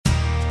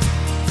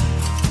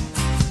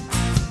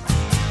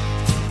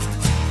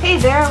Hey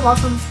there,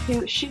 welcome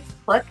to Shoot the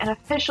Flick, an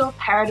official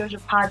Paradoja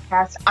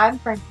podcast. I'm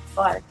Frankie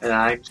Flood. And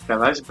I'm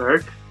Scott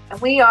Eisenberg. And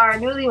we are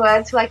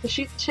newlyweds who like to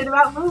shoot the shit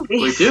about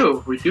movies. We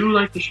do. We do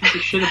like to shoot the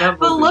shit about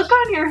movies. The look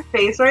on your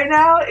face right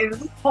now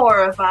is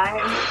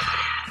horrifying.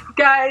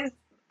 Guys,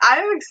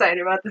 I'm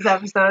excited about this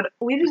episode.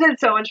 We just had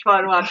so much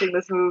fun watching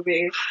this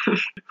movie.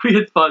 We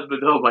had fun, but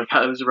oh my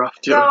god, it was rough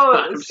too. No,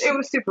 it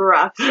was super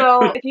rough.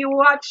 So, if you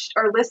watched,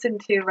 or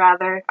listened to,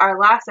 rather, our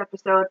last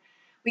episode,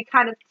 we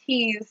kind of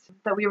teased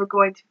that we were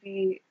going to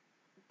be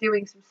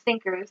doing some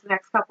stinkers the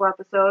next couple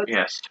episodes.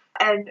 Yes.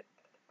 And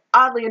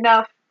oddly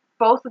enough,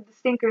 both of the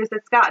stinkers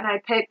that Scott and I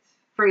picked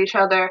for each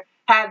other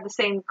had the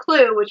same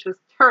clue, which was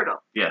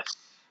turtle. Yes.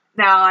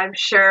 Now, I'm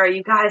sure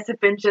you guys have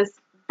been just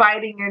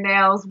biting your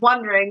nails,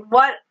 wondering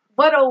what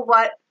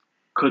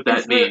could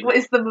that mean?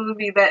 Is the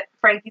movie that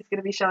Frankie's going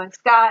to be showing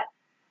Scott,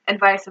 and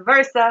vice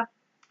versa.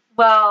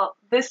 Well,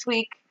 this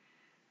week,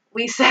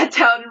 we sat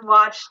down and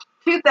watched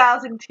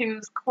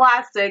 2002's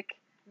classic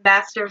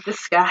Master of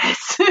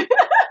Disguise.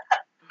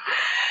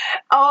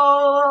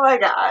 Oh my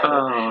god.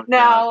 Oh,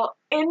 now,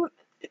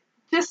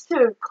 just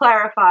to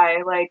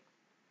clarify, like,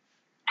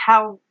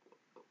 how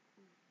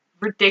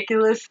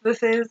ridiculous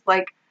this is,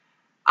 like,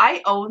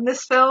 I own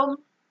this film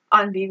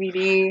on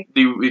DVD.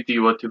 Do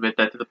you want to admit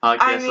that to the podcast?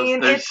 I mean,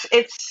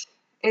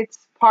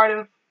 it's part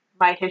of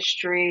my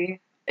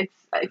history. It's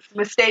a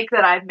mistake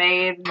that I've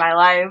made in my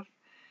life.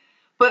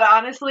 But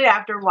honestly,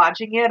 after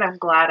watching it, I'm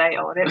glad I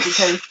own it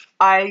because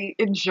I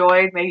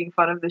enjoyed making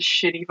fun of this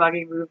shitty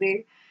fucking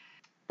movie.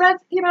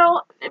 That's,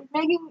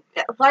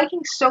 liking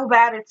so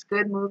bad it's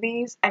good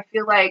movies, I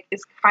feel like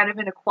is kind of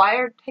an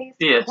acquired taste.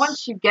 Yes.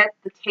 Once you get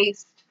the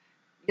taste,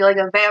 you're like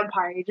a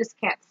vampire, you just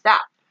can't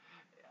stop.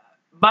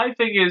 My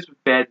thing is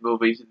with bad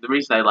movies, and the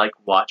reason I like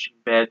watching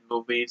bad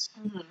movies,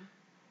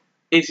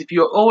 is if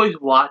you always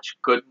watch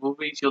good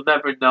movies, you'll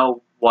never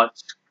know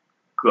what's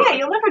good. Yeah,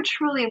 you'll never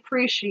truly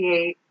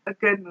appreciate a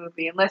good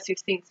movie unless you've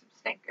seen some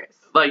stinkers.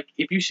 Like,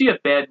 if you see a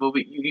bad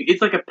movie, it's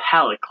like a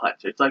palate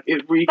cleanser. It's like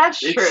it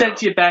true.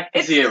 sends you back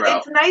to zero.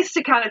 It's nice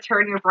to kind of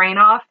turn your brain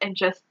off and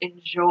just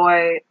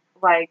enjoy,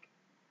 like,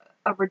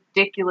 a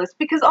ridiculous...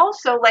 Because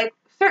also, like,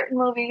 certain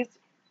movies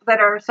that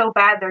are so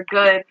bad they're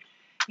good,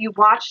 you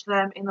watch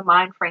them in the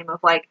mind frame of,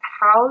 like,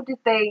 how did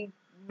they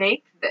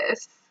make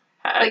this?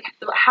 Like,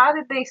 how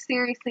did they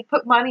seriously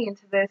put money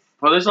into this?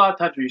 Well, there's a lot of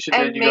times where you sit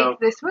there and you make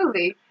this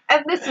movie.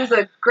 And this is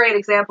a great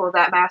example of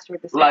that Master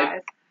of Disguise.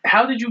 Like,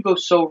 how did you go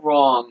so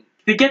wrong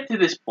to get to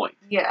this point?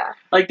 Yeah.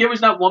 Like, there was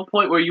not one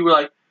point where you were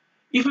like,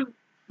 even,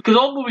 because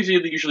all movies are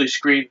usually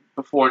screened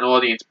before an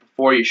audience,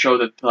 before you show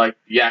them to, like,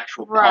 the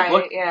actual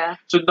public. Right, yeah.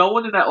 So no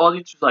one in that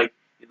audience was like,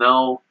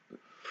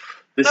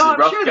 this is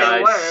rough,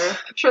 guys.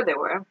 I'm sure they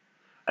were.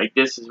 Like,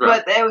 this is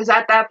rough. But it was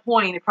at that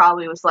point, it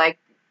probably was, like,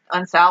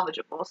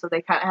 unsalvageable, so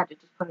they kind of had to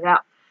just put it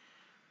out.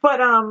 But,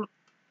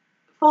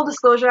 full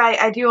disclosure,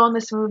 I do own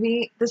this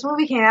movie. This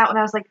movie came out when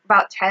I was, like,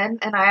 about 10,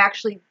 and I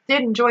actually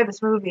did enjoy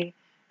this movie.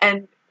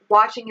 And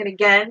watching it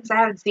again, because I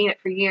haven't seen it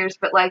for years,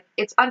 but, like,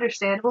 it's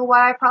understandable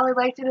why I probably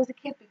liked it as a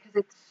kid, because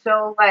it's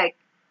so, like,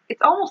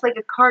 it's almost like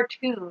a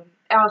cartoon,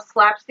 how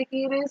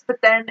slapsticky it is,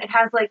 but then it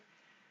has, like,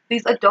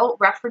 these adult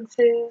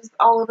references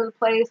all over the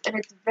place, and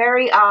it's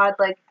very odd.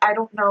 Like, I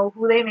don't know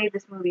who they made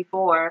this movie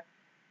for,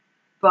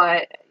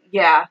 but,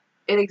 yeah,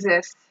 it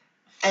exists.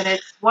 And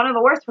it's one of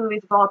the worst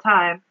movies of all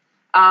time.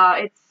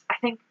 It's, I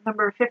think,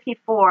 number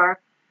 54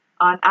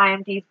 on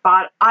IMDb's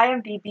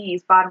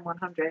bottom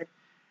 100.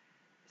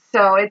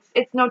 So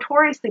it's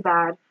notoriously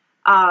bad.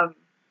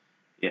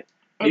 Yeah.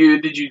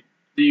 Do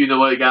you know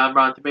what it got on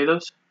Rotten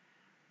Tomatoes?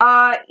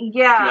 Yeah. Do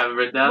you have it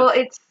written down? Well,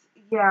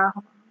 yeah.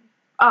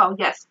 Oh,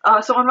 yes.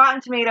 So on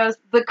Rotten Tomatoes,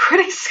 the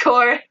critic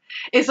score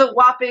is a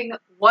whopping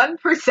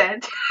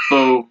 1%.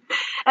 Boom.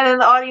 And then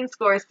the audience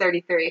score is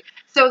 33.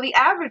 So the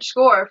average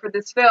score for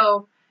this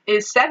film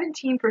is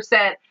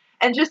 17%.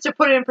 And just to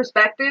put it in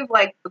perspective,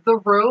 like, The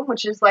Room,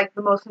 which is, like,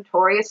 the most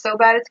notorious So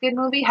Bad It's Good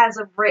movie, has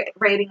a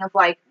rating of,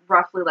 like,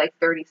 roughly, like,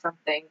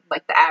 30-something,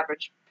 like, the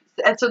average.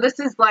 And so this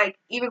is, like,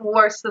 even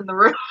worse than The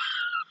Room.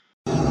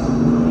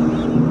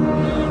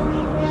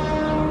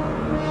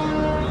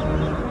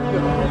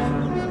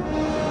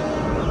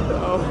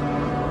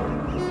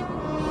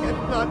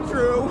 Not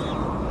true.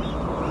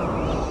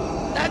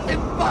 That's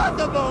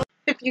impossible.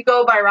 If you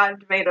go by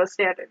Rotten Tomatoes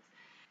standards.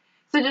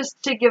 So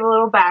just to give a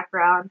little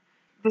background,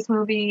 this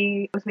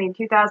movie was made in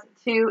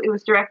 2002. It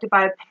was directed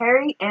by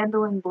Perry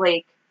Andolin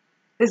Blake.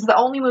 This is the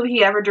only movie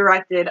he ever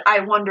directed. I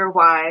wonder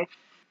why.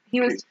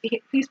 He's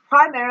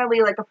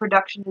primarily like a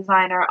production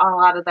designer on a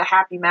lot of the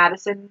Happy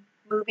Madison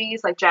movies,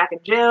 like Jack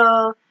and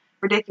Jill,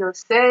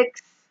 Ridiculous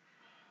Six,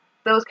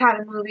 those kind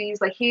of movies.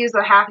 Like, he's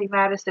a Happy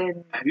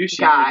Madison Have you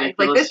seen guy.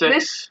 Ridiculous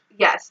Six?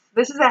 Yes,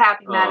 this is a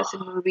Happy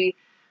Madison movie,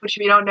 which,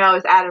 if you don't know,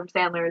 is Adam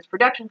Sandler's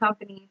production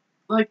company.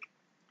 Like,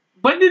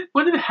 when did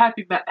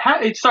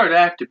it started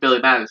after Billy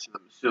Madison,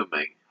 I'm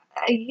assuming.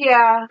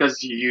 Yeah.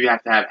 Because you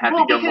have to have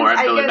Happy Gilmore and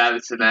Billy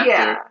Madison after.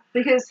 Yeah,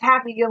 because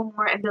Happy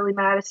Gilmore and Billy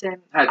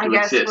Madison,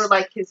 exist. were,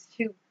 like, his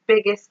two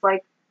biggest,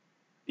 like,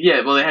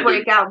 yeah, well, they had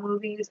breakout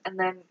movies, and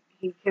then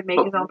he could make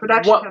But his own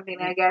production what- company,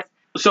 I guess.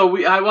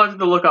 So I wanted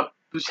to look up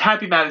who's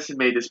Happy Madison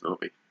made this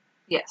movie.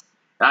 Yes.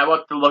 And I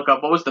wanted to look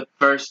up what was the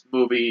first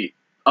movie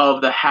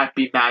of the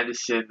Happy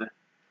Madison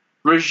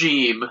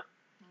regime.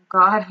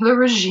 God, the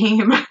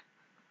regime.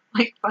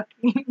 Like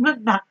fucking the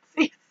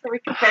Nazis. Are we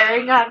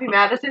comparing Happy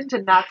Madison to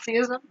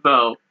Nazism?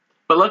 No.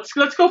 But let's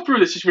go through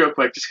this just real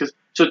quick, just because.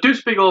 So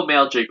Deuce Bigelow,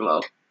 male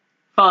gigolo.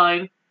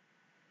 Fine.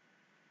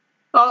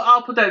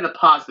 I'll put that in the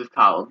positive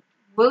column.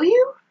 Will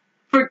you?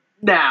 For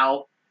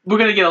now, we're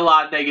gonna get a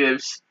lot of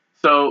negatives.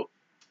 So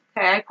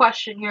Okay, I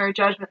question your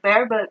judgment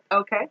there, but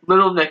okay.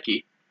 Little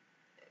Nicky.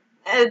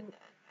 And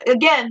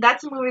again,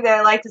 that's a movie that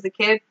I liked as a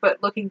kid,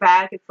 but looking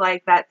back, it's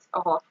like that's a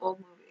awful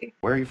movie.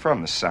 Where are you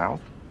from? The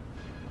South?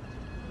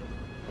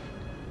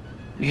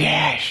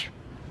 Yes.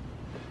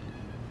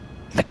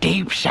 The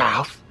Deep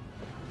South.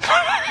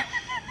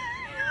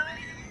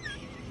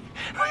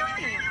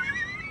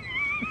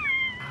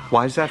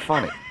 Why is that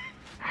funny?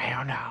 I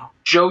don't know.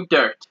 Joe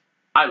Dirt.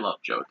 I love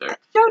Joe Dirt.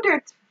 Joe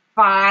Dirt's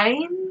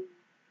fine.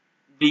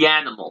 The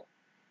Animal.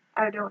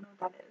 I don't know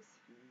what that is.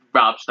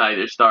 Rob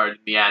Schneider starred in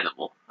The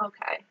Animal.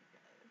 Okay.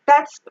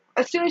 That's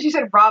as soon as you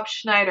said Rob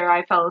Schneider,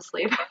 I fell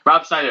asleep.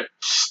 Rob Schneider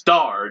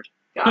starred.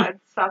 God,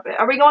 stop it.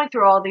 Are we going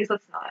through all these?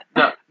 Let's not.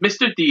 No,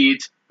 Mr.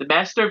 Deeds, The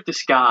Master of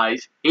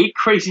Disguise, 8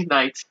 Crazy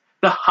Nights,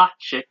 The Hot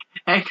Chick,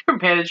 Anger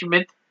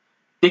Management,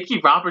 Dickie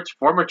Roberts'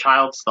 former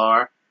child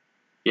star.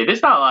 Yeah,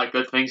 there's not a lot of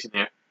good things in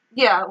there.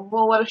 Yeah,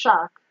 well, what a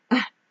shock.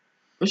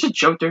 There's a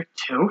Joe Dirt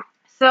too.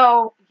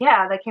 So,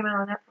 yeah, that came out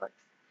on Netflix.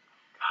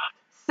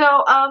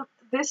 So,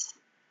 this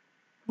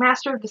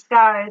Master of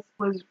Disguise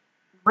was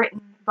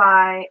written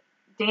by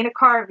Dana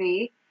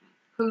Carvey,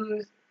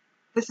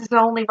 this is the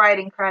only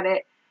writing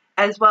credit,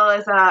 as well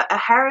as a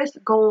Harris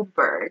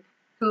Goldberg,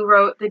 who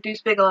wrote the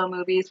Deuce Bigelow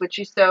movies, which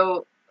you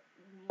so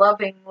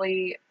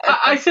lovingly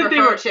I said they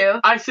refer were.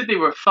 to. I said they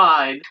were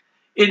fine.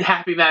 In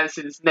Happy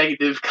Madison's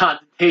negative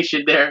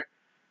connotation, they're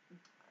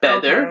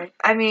better. Okay.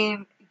 I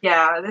mean,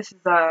 yeah, this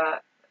is a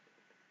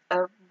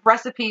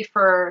recipe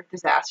for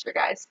disaster,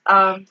 guys.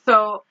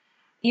 So,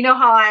 you know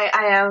how I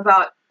am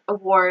about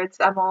awards.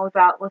 I'm all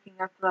about looking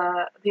up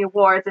the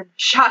awards, and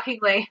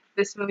shockingly,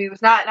 this movie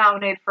was not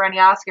nominated for any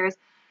Oscars.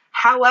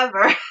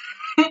 However,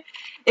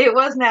 it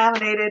was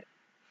nominated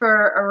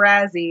for a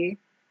Razzie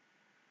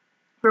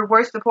for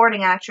Worst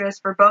Supporting Actress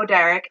for Bo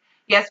Derek.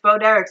 Yes, Bo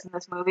Derek's in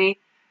this movie.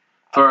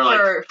 For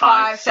like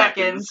 5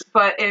 seconds,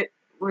 but it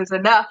was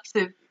enough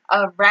to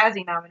a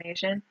Razzie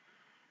nomination.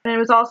 And it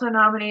was also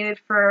nominated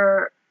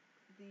for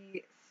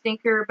the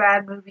Stinker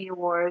Bad Movie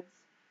Awards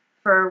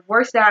for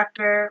Worst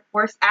Actor,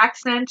 Worst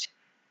Accent,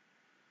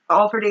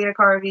 all for Dana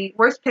Carvey,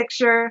 Worst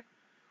Picture,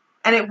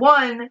 and it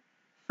won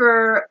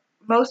for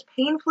Most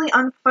Painfully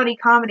Unfunny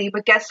Comedy,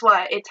 but guess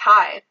what? It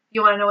tied.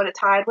 You want to know what it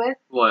tied with?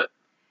 What?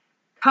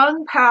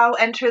 Kung Pao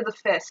Enter the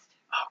Fist,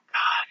 Oh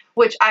God.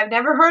 which I've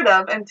never heard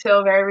of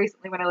until very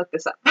recently when I looked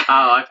this up. Oh,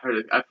 I've heard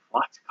it. I've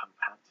watched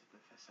Compound.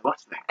 I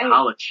watched it in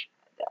college.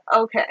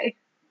 Okay.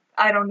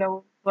 I don't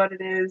know what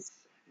it is.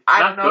 I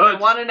Not don't know if I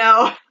good. want to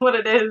know what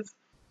it is.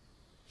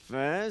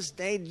 First,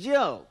 a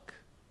joke.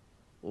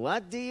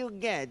 What do you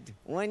get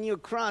when you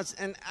cross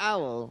an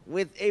owl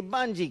with a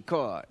bungee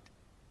cord?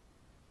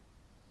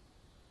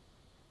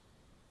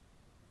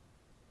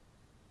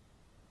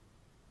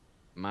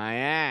 My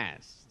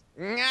ass.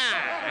 Enough!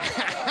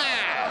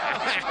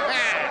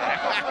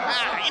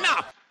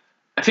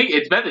 I think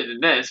it's better than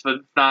this, but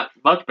it's not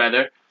much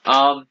better.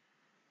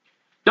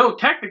 No,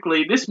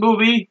 technically, this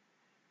movie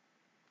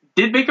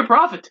did make a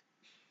profit.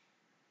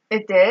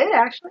 It did,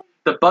 actually?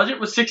 The budget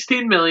was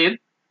 $16 million,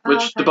 which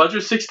Oh, okay. the budget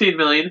was $16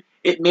 million.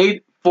 It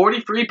made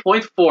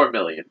 $43.4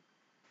 million.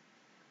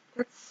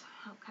 It's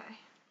okay.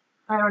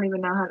 I don't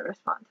even know how to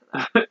respond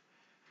to that.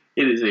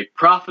 It is a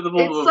profitable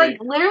It's movie. like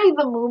literally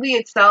the movie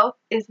itself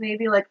is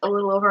maybe like a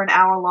little over an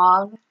hour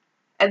long,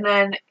 and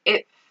then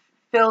it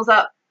fills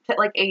up to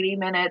like 80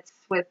 minutes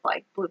with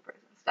like bloopers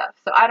and stuff.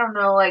 So I don't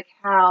know like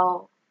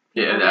how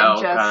yeah, people no,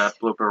 can kind of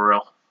blooper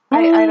reel.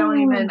 I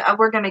don't even.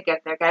 We're gonna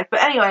get there, guys.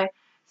 But anyway,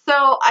 so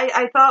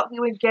I thought we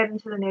would get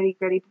into the nitty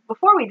gritty. But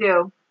before we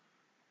do,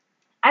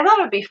 I thought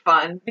it'd be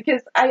fun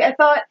because I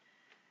thought,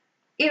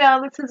 you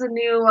know, this is a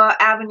new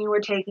avenue we're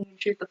taking in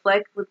Shoot the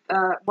Flick with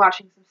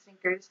watching some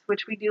stinkers,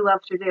 which we do love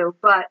to do.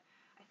 But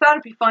I thought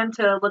it'd be fun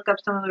to look up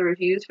some of the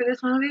reviews for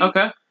this movie.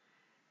 Okay.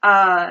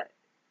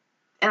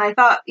 And I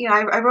thought, you know,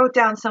 I wrote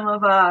down some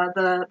of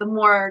the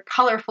more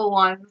colorful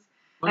ones.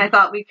 And I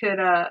thought we could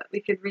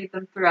read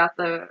them throughout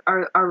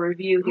our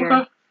review here.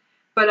 Okay.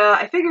 But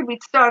I figured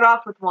we'd start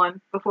off with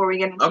one before we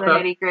get into the Okay.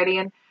 nitty gritty,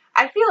 and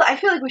I feel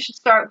like we should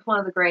start with one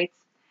of the greats.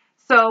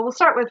 So we'll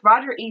start with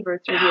Roger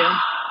Ebert's review,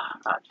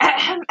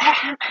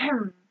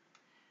 and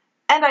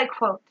I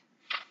quote: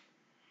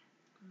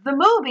 "The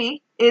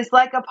movie is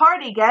like a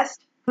party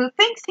guest who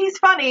thinks he's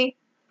funny,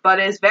 but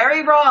is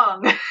very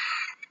wrong."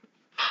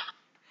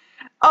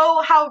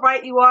 Oh, how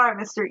right you are,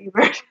 Mr.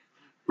 Ebert.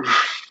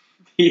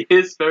 He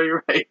is very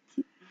right.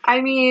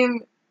 I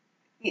mean,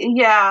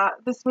 yeah,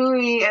 this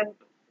movie, and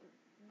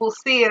we'll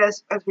see it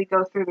as we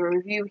go through the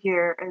review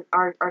here,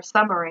 our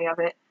summary of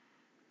it.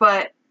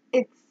 But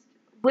it's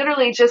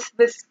literally just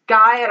this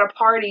guy at a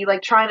party,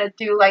 like, trying to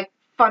do, like,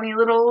 funny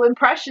little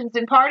impressions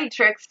and party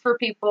tricks for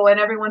people, and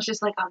everyone's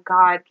just like, oh,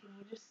 God, can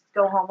you just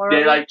go home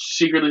already? They, like,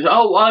 secretly say,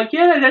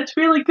 yeah, that's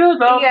really good.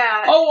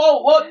 Yeah.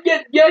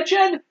 Yeah,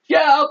 Jen,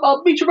 yeah,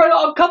 I'll meet you right,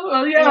 I'll come,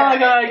 I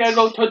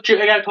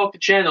gotta talk to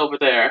Jen over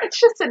there. It's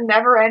just a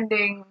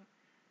never-ending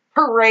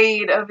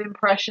parade of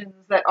impressions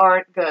that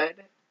aren't good,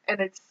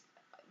 and it's,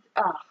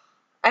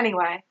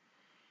 anyway.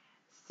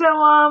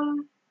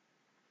 So,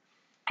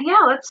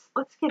 yeah, let's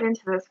get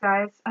into this,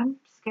 guys. I'm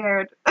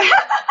scared.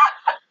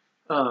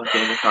 Oh,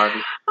 Dana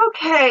Carvey.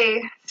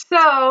 Okay,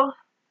 so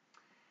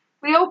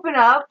we open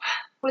up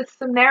with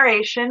some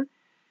narration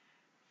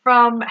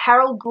from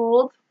Harold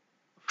Gould,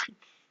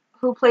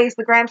 who plays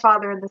the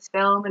grandfather in this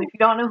film. And if you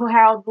don't know who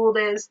Harold Gould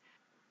is,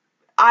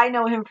 I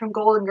know him from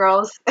Golden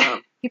Girls.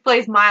 Oh. He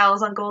plays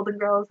Miles on Golden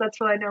Girls. That's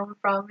what I know him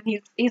from.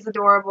 And he's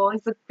adorable.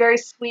 He's a very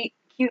sweet,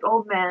 cute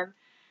old man.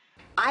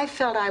 I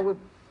felt I would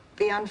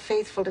be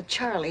unfaithful to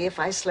Charlie if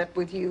I slept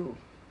with you.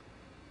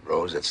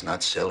 Rose, it's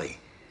not silly.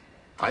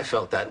 I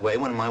felt that way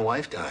when my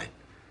wife died.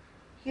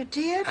 You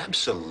did?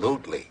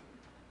 Absolutely.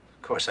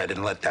 Of course, I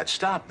didn't let that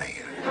stop me.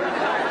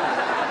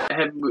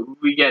 And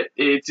we get,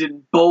 it's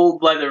in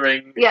bold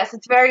lettering. Yes,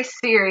 it's very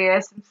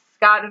serious. And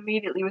Scott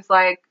immediately was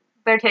like,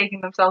 they're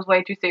taking themselves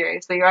way too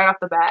seriously right off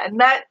the bat.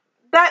 And that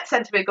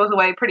sentiment goes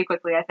away pretty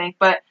quickly, I think.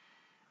 But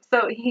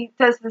so he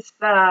does this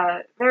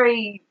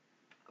very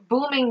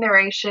booming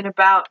narration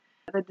about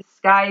the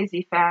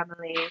Disguisey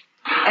family.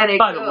 And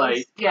By the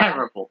way,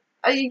 terrible.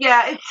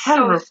 Yeah, it's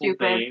terrible so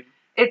stupid. name.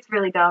 It's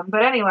really dumb.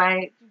 But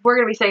anyway, we're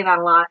going to be saying that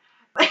a lot.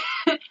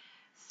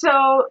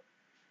 So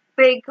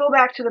they go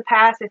back to the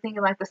past, I think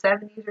in like the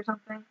 70s or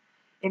something,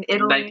 in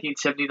Italy.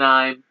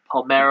 1979,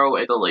 Palermo,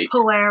 Italy.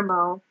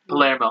 Palermo.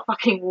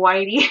 Fucking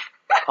whitey.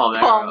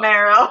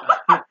 Palermo.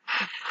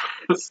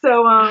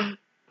 So,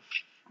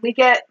 we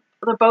get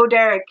the Bo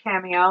Derek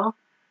cameo.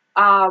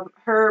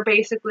 Her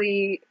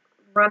basically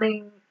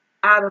running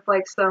out of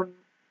like some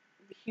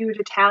huge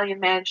Italian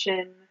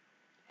mansion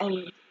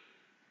and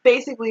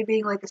basically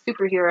being like a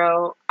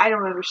superhero. I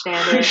don't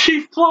understand it.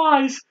 She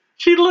flies.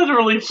 She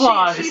literally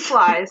flies. She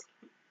flies.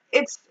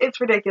 It's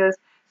ridiculous.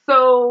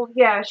 So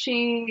yeah,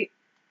 she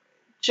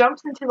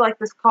jumps into like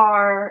this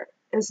car,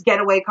 this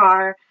getaway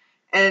car,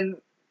 and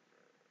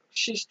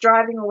she's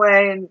driving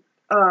away and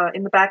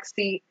in the back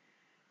seat,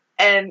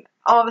 and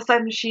all of a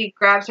sudden she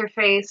grabs her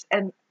face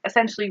and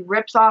essentially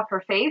rips off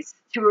her face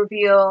to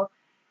reveal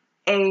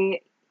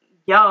a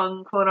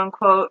young, quote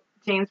unquote,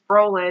 James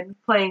Brolin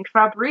playing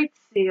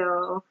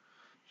Fabrizio.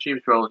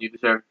 James Brolin, you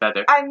deserve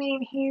better. I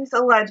mean, he's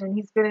a legend.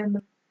 He's been in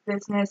the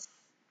business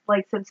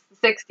like since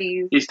the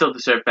 60s. You still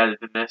deserve better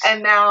than this.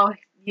 And now,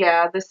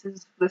 yeah, this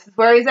is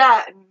where he's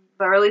at in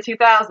the early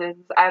 2000s.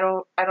 I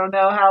don't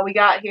know how we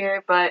got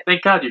here, but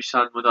thank God your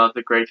son went on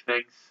to great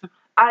things.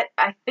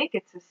 I think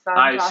it's his son,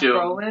 Josh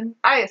Brolin.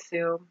 I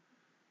assume.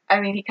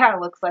 I mean, he kind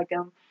of looks like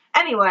him.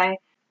 Anyway,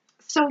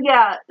 so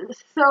yeah,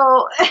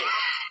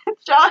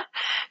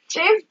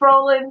 James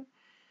Brolin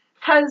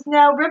has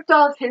now ripped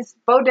off his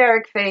Bo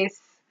Derek face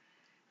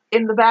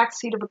in the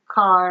backseat of a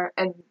car,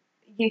 and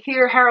you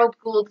hear Harold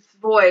Gould's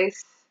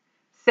voice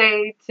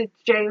say to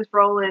James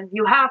Brolin,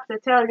 "You have to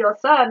tell your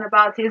son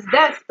about his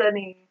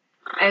destiny."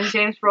 And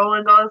James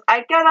Brolin goes,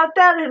 "I cannot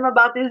tell him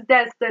about his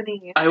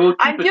destiny.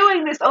 I'm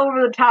doing this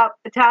over-the-top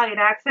Italian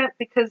accent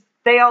because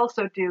they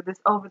also do this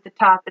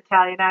over-the-top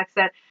Italian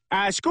accent."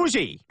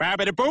 Scusi,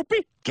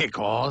 babidi-boopy? Che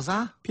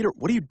cosa? Peter,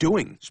 what are you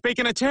doing?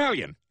 Speaking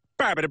Italian.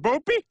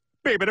 Babidi-boopy?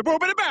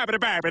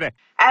 Babidi-boopity-babidi-babidi.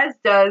 As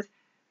does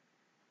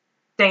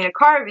Dana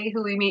Carvey,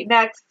 who we meet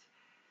next.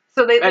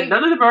 So and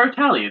none of them are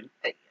Italian.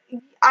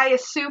 I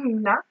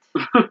assume not.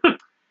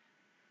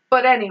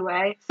 But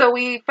anyway, so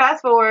we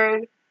fast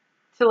forward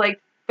to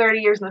like 30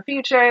 years in the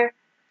future,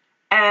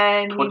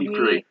 and 23.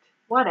 we meet,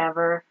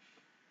 whatever.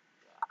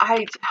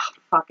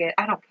 Fuck it,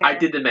 I don't care. I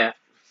did the math.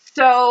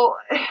 So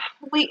oh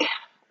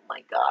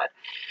my God.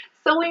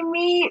 So we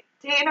meet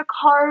Dana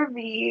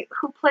Carvey,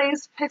 who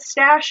plays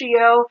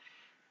Pistachio.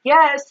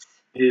 Yes,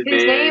 his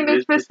name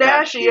is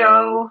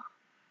Pistachio.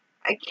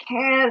 I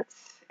can't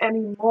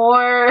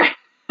anymore.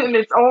 And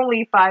it's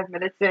only 5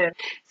 minutes in.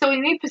 So we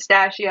meet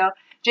Pistachio.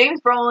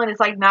 James Brolin is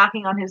like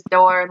knocking on his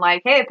door and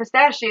like, "Hey,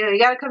 Pistachio, you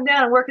gotta come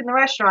down and work in the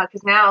restaurant,"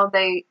 because now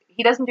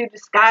he doesn't do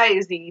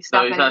disguisey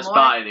stuff anymore. No, he's not a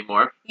spy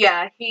anymore.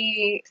 Yeah,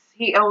 he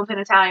owns an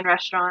Italian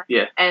restaurant.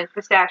 Yeah, and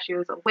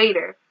Pistachio is a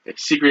waiter. The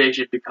secret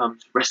agent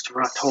becomes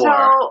restaurateur.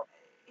 So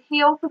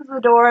he opens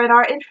the door, and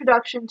our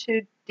introduction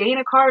to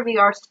Dana Carvey,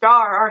 our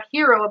star, our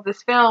hero of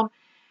this film,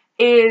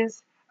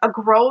 is a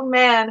grown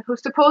man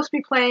who's supposed to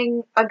be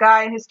playing a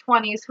guy in his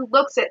 20s who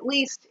looks at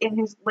least in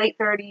his late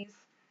 30s.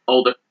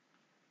 Older.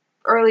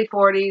 Early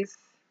 40s.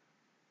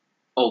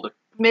 Older.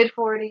 Mid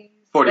 40s.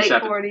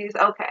 47. Late 40s.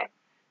 Okay.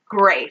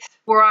 Great.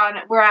 We're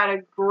at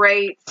a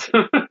great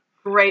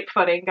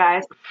footing,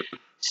 guys.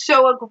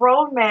 So a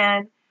grown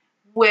man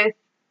with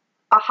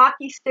a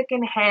hockey stick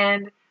in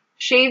hand,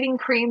 shaving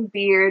cream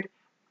beard,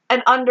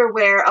 an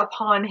underwear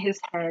upon his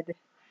head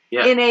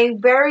Yeah. in a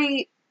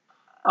very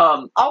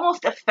Um,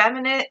 almost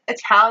effeminate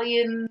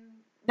Italian,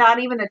 not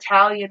even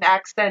Italian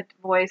accent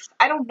voice.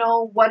 I don't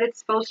know what it's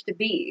supposed to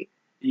be.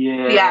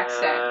 yeah. The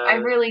accent. I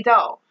really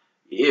don't.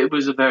 It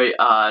was a very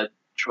odd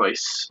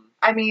choice.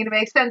 I mean, it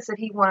makes sense that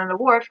he won an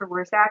award for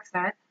worst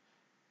accent.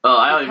 Oh,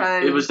 I don't even,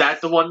 Because- was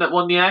that the one that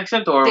won the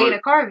accent, or Dana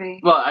Carvey.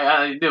 well,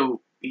 I knew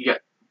he got,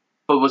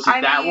 but was it I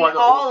that mean, one?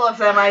 all of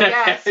them, I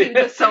guess. He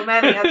does so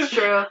many, that's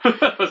true.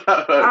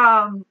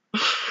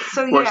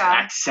 So Worst yeah.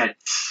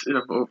 accents in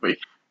a movie.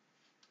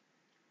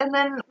 And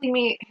then we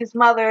meet his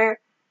mother,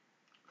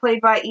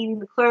 played by Edie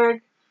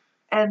McClurg,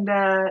 and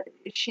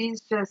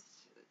she's just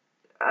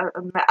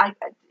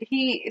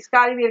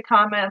Scotty made a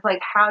comment of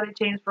like, how did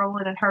James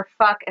Brolin and her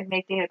fuck and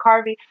make Dana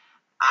Carvey?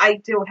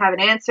 I don't have an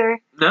answer.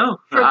 No,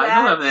 For I that.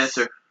 don't have an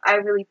answer. I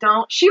really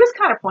don't. She was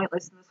kind of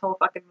pointless in this whole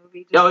fucking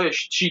movie. Oh yeah,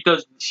 she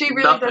does. She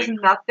really nothing. does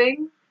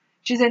nothing.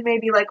 She's in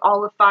maybe like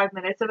all of 5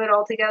 minutes of it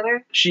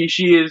altogether. She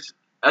is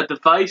a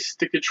device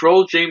to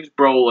control James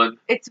Brolin,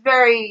 It's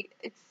very.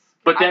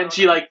 but I then don't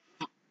she know. like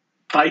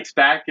fights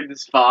back and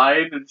is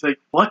fine. And it's like,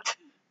 what?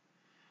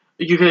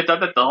 You could have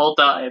done that the whole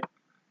time.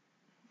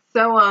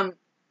 So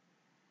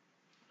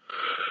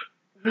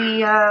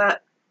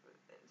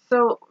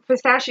so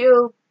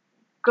Pistachio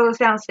goes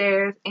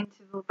downstairs into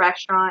the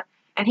restaurant,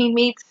 and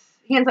he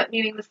ends up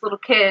meeting this little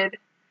kid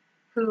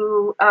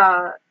who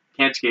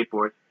Can't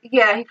skateboard.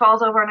 yeah, he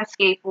falls over on a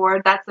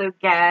skateboard. That's a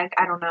gag.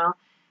 I don't know.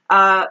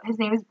 His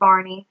name is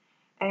Barney,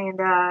 and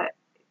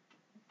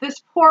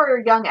this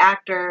poor young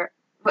actor,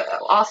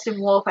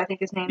 Austin Wolf, I think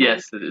his name is.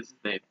 Yes, it is his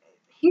name.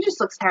 He just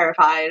looks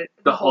terrified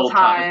The the whole whole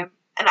time. time.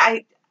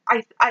 And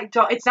I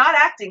don't, it's not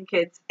acting,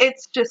 kids.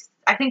 It's just,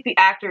 I think the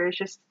actor is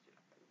just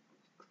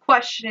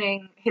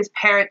questioning his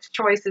parents'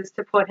 choices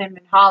to put him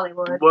in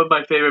Hollywood. One of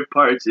my favorite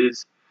parts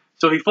is,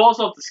 so he falls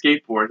off the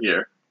skateboard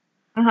here.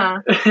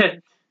 Uh-huh.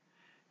 And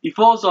he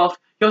falls off.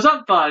 He goes,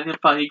 I'm fine, I'm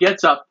fine. He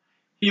gets up.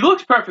 He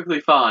looks perfectly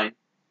fine.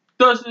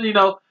 Doesn't,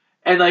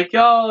 and like,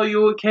 oh,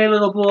 you okay,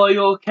 little boy?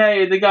 You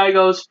okay? And the guy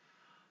goes,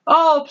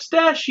 oh,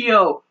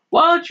 Pistachio,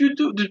 why don't you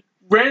do, the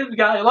random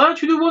guy, why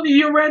don't you do one of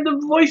your random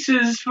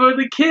voices for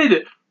the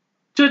kid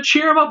to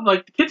cheer him up? I'm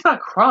like, the kid's not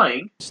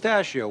crying.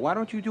 Pistachio, why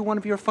don't you do one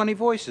of your funny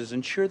voices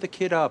and cheer the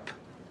kid up?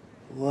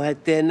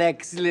 What an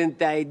excellent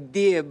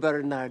idea,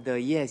 Bernardo.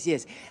 Yes,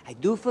 yes. I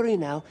do for you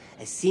now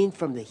a scene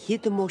from the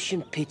hit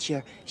motion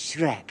picture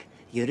Shrek.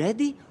 You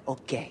ready?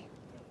 Okay.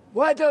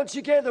 Why don't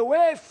you get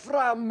away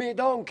from me,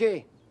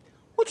 donkey?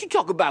 What you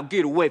talk about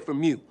get away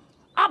from you?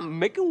 I'm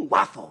making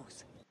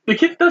waffles. The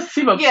kid does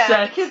seem upset.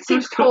 Yeah, the kid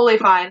seems totally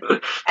fine.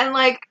 And,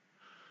 like,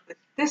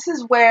 this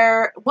is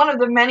where, one of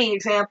the many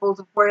examples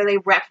of where they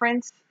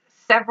reference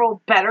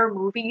several better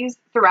movies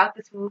throughout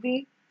this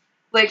movie.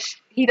 Like,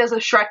 he does a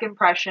Shrek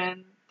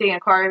impression, Dana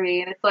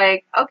Carvey, and it's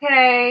like,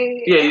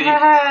 okay.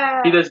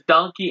 Yeah, he does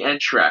Donkey and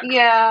Shrek.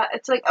 Yeah,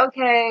 it's like,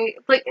 okay.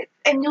 Like,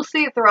 and you'll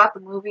see it throughout the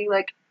movie,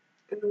 like,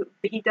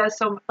 he does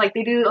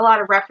they do a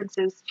lot of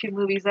references to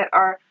movies that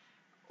are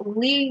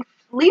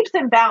leaps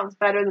and bounds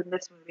better than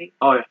this movie.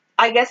 Oh, yeah.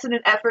 I guess in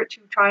an effort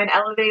to try and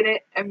elevate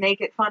it and make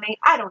it funny.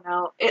 I don't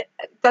know. It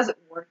doesn't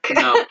work.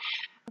 No.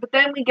 But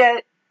then we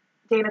get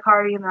Dana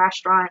Carvey in the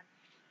restaurant,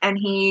 and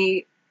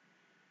he,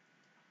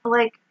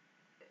 like,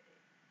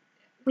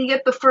 we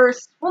get the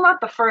first, well,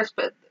 not the first,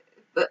 but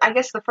I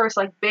guess the first,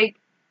 like, big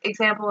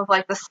example of,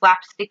 like, the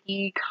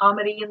slapsticky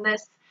comedy in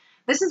this.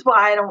 This is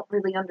why I don't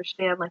really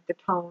understand, like, the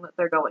tone that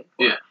they're going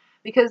for. Yeah.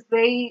 Because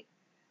they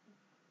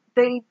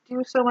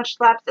do so much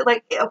slapstick.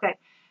 Like, okay,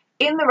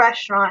 in the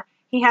restaurant,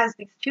 he has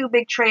these 2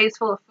 big trays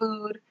full of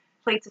food,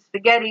 plates of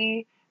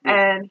spaghetti,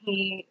 and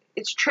he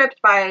is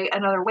tripped by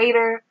another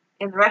waiter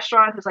in the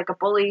restaurant who's like a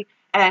bully,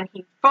 and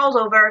he falls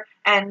over,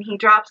 and he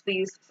drops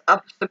these,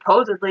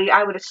 supposedly,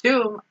 I would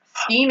assume,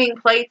 steaming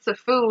plates of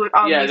food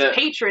on these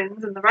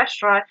patrons in the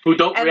restaurant. Who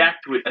don't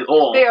react to it at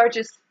all. They are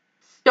just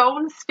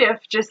stone stiff,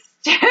 just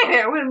standing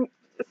there with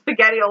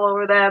spaghetti all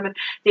over them, and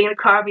Dana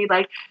Carvey,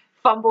 like,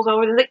 fumbles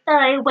over, and is like,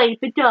 I wipe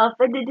it off,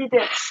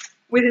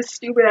 with his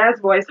stupid ass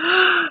voice.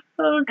 Oh,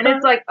 and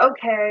it's like,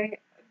 okay,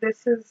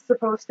 this is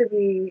supposed to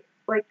be,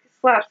 like,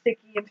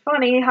 slapsticky and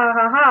funny, ha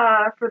ha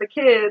ha, for the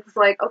kids,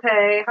 like,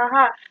 okay, ha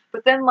ha.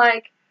 But then,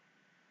 like,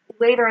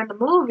 later in the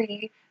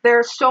movie, there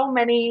are so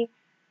many,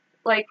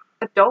 like,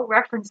 adult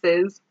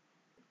references.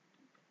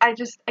 I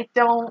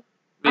don't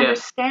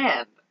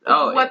understand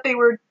what they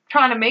were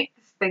trying to make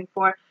this thing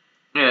for.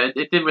 Yeah,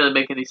 it didn't really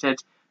make any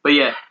sense. But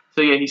yeah,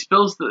 so yeah, he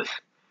spills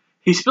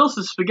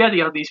the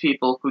spaghetti on these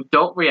people who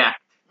don't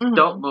react,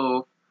 don't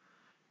move.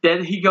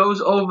 Then he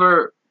goes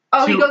over.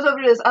 Oh, he goes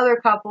over to this other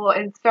couple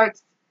and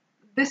starts.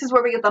 This is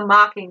where we get the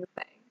mocking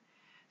thing.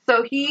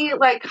 So he,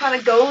 like, kind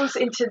of goes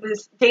into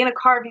this Dana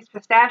Carvey's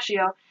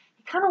Pistachio.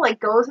 He kind of, like,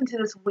 goes into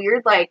this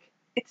weird, like,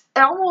 it's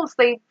almost,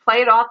 they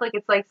play it off like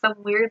it's like some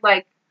weird,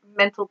 like,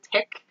 mental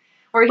tick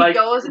where he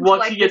goes into,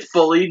 once like, he gets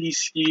bullied,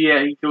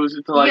 he goes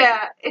into, like,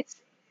 yeah, it's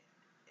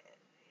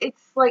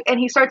like, and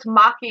he starts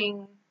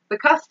mocking the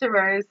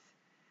customers,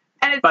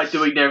 and it's by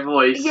doing their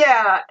voice.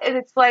 Yeah, and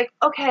it's like,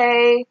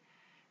 okay,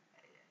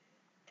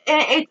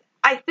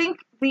 I think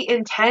the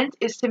intent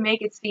is to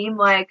make it seem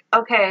like,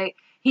 okay,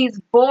 he's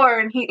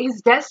born,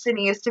 his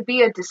destiny is to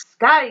be a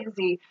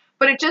disguisee,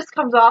 but it just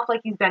comes off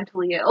like he's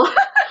mentally ill.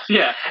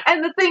 Yeah.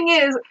 And the thing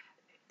is,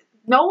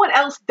 no one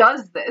else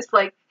does this.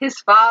 Like, his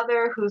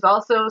father, who's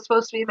also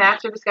supposed to be a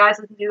master of disguise,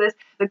 doesn't do this.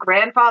 The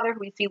grandfather, who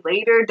we see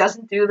later,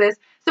 doesn't do this.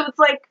 So it's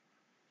like,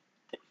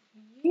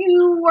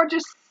 you are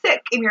just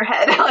sick in your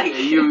head. Like,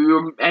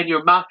 you're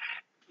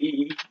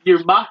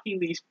mocking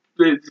this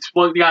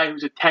one guy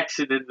who's a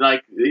Texan and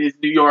like his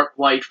New York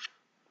life.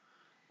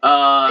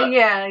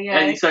 Yeah.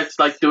 And he starts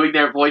like doing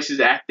their voices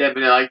at them,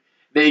 and like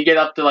they get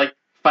up to like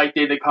fight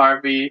Dana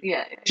Carvey.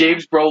 Yeah.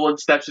 James Brolin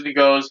steps in and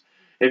goes,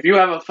 "If you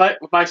have a fight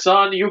with my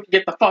son, you can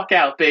get the fuck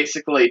out,"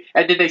 basically.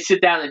 And then they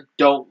sit down and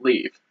don't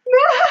leave.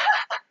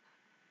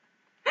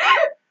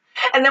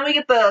 And then we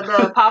get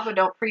the Papa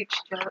Don't Preach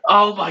joke.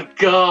 Oh my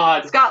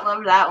god. Scott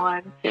loved that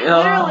one.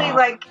 Literally,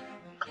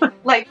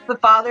 like the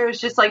father is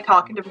just like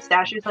talking to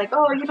Pistachio. He's like,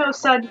 "Oh, you know,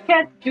 son, you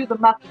can't do the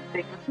mocking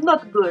thing. It's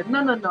not good.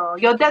 No.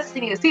 Your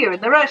destiny is here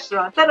in the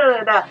restaurant. Da da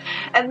da da."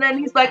 And then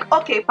he's like,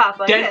 "Okay,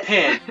 Papa." Deadpan.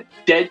 Yes.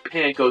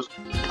 Deadpan goes,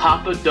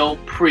 "Papa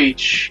Don't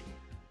Preach.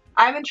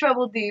 I'm in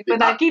trouble deep,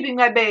 and I'm keeping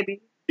my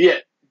baby." Yeah,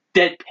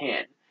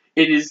 deadpan.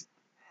 It is.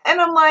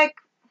 And I'm like,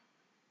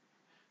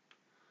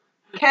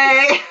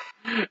 okay.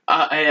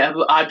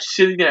 I'm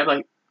sitting there. I'm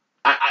like,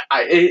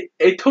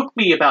 it took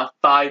me about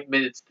 5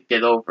 minutes to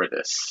get over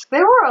this.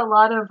 There were a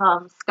lot of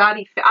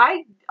Scotty.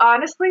 I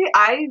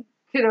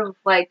could have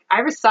I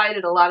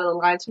recited a lot of the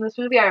lines from this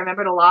movie. I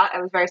remembered a lot.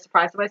 I was very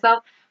surprised with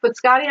myself. But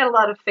Scotty had a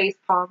lot of face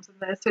palms in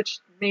this, which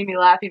made me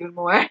laugh even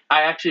more.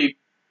 I actually,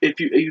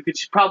 if you could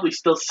probably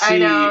still see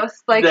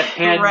the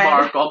hand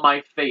mark on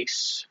my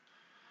face.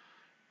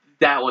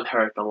 That one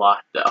hurt a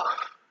lot, though.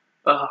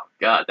 Oh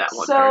god, that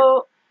one hurt.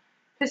 So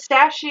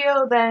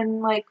Pistachio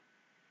then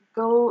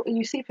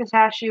you see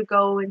Pistachio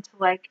go into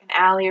like an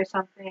alley or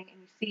something,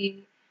 and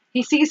he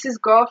sees his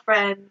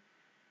girlfriend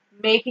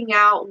making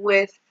out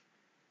with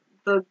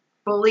the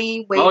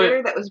bully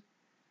waiter that was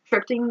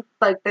tripped him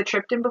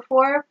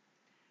before,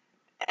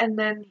 and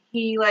then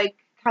he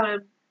kind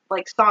of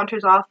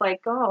saunters off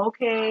like, "Oh,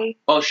 okay."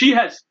 Oh, she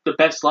has the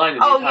best line in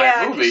the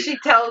entire movie. She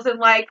tells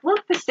him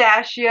 "Look,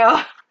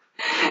 Pistachio,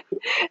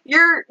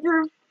 your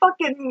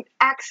fucking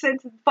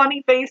accents and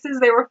funny faces,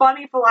 they were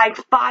funny for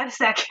 5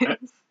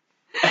 seconds."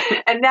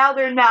 And now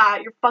they're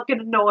not. You're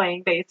fucking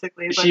annoying,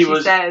 basically, is what she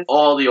says.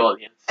 All the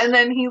audience. And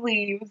then he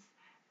leaves,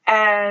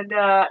 and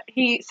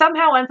he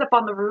somehow ends up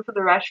on the roof of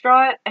the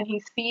restaurant, and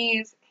he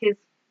sees his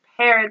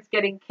parents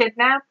getting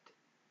kidnapped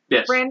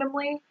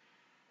randomly.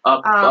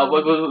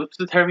 What's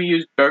the term you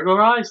use?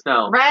 Burglarized?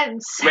 No.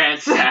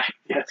 Ransacked,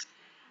 yes.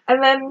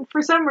 And then,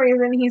 for some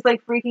reason, he's,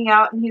 freaking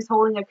out, and he's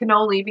holding a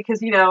cannoli, because,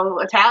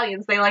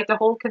 Italians, they like to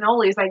hold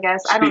cannolis, I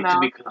guess. I don't know.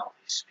 Speak to me,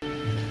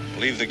 cannolis.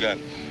 Leave the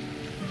gun.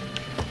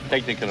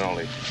 Take the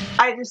cannoli.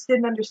 I just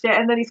didn't understand.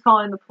 And then he's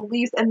calling the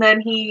police, and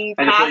then he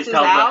passes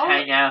tells out. Him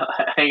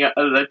hang out,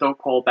 don't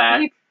call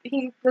back.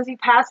 Does he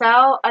pass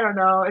out? I don't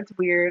know. It's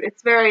weird.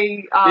 It's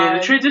very odd. Yeah,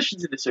 the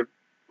transitions in this are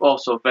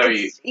also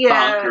very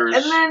bonkers.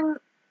 And then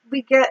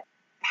we get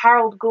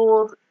Harold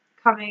Gould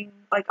coming,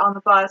 on the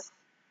bus,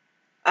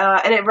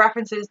 and it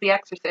references The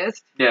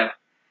Exorcist. Yeah.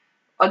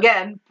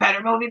 Again,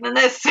 better movie than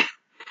this.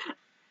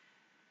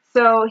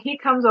 So he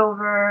comes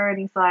over, and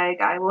he's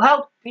like, "I will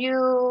help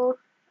you.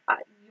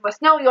 You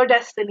must know your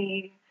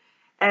destiny."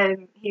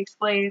 And he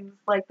explains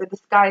the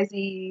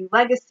disguisey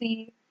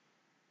legacy.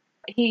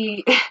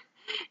 He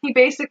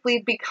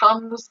basically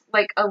becomes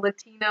a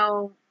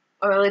Latino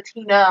or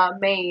Latina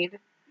maid.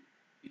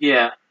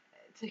 Yeah.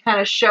 To kind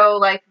of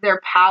show their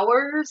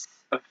powers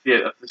of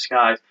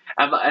disguise.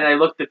 And I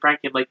looked at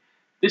Frankie and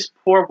this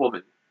poor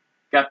woman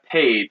got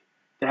paid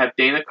to have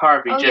Dana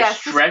Carvey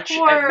stretch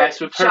and mess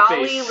with her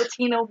jolly face.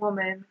 Latina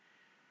woman.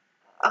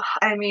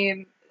 I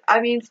mean,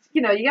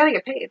 you gotta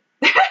get paid.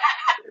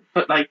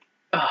 But you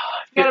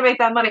gotta make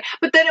that money.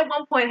 But then at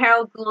one point,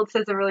 Harold Gould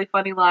says a really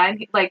funny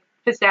line.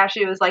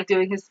 Pistachio is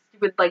doing his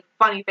stupid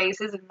funny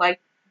faces and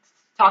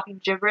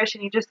talking gibberish,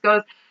 and he just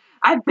goes,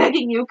 "I'm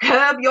begging you,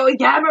 curb your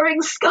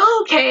yammering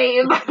skull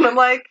cave." And I'm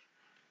like,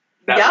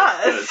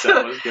 yes.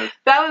 That was good.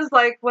 That was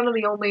one of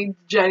the only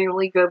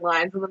genuinely good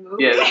lines in the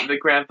movie. Yeah, the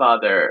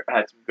grandfather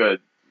had some good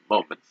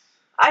moments.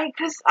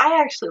 Because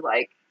I actually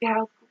like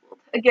Harold Gould.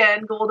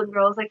 Again, Golden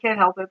Girls, I can't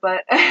help it,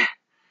 but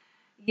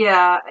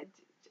yeah.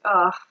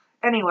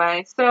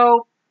 Anyway,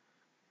 so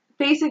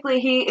basically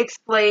he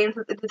explains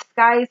that the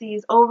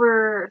disguisees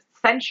over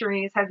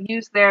centuries have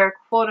used their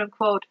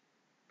quote-unquote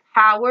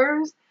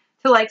powers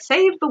to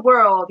save the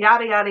world,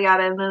 yada yada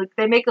yada, and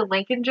they make a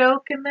Lincoln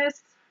joke in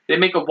this. They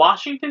make a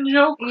Washington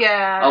joke?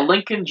 Yeah. A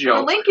Lincoln joke.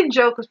 The Lincoln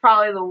joke was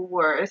probably the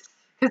worst,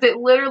 because it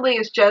literally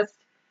is just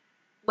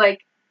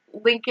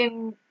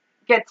Lincoln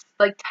gets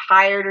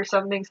tired or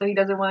something, so he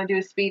doesn't want to do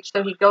a speech,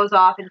 so he goes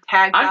off and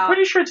tags out. I'm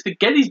pretty sure it's the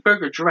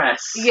Gettysburg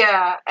Address.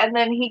 Yeah, and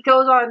then he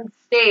goes on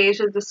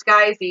stage as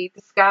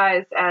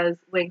disguised as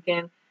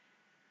Lincoln,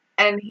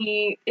 and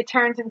it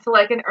turns into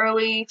an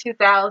early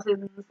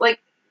 2000s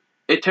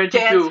It turns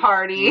Dance into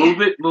Party.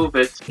 Move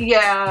It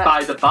Yeah.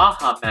 by the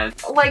Baha Men.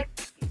 Like,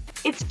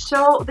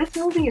 this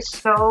movie is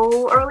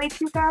so early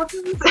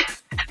 2000s.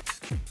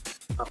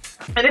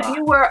 And if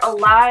you were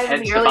alive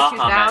in the early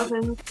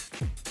 2000s,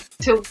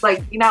 to,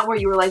 like, not where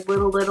you were, like,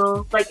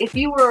 little, like, if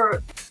you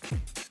were,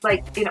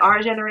 like, in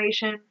our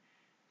generation,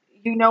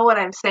 you know what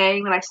I'm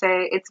saying when I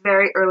say it's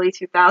very early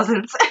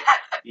 2000s.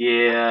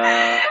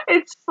 Yeah.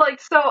 It's, like,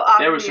 so obvious.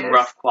 There was some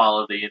rough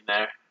quality in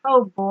there.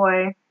 Oh,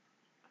 boy.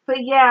 But,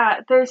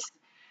 yeah, there's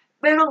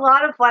a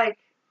lot of, like,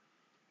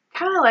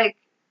 kind of, like,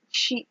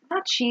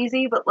 not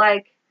cheesy, but,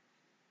 like,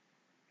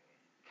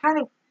 kind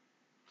of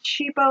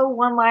cheapo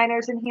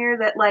one-liners in here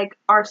that, like,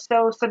 are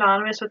so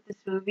synonymous with this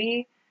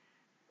movie.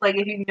 Like,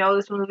 if you know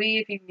this movie,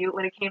 if you knew it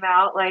when it came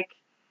out, like,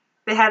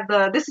 they had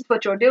this is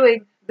what you're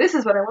doing, this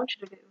is what I want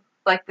you to do.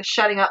 Like, the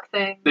shutting up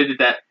thing. They did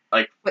that,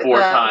 like, 4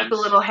 times. With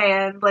the little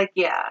hand, like,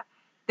 yeah.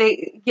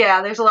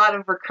 There's a lot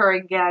of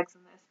recurring gags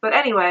in this. But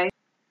anyway,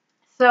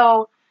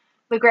 so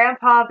the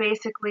grandpa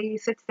basically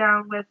sits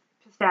down with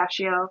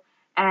Pistachio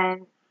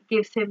and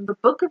gives him the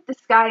Book of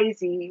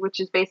Disguisey, which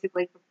is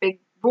basically the big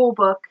rule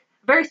book,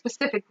 very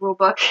specific rule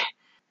book,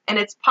 and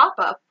it's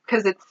pop-up,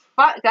 because it's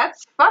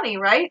that's funny,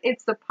 right?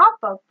 It's the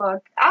pop-up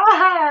book.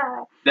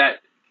 Ah!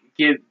 That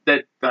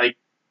like,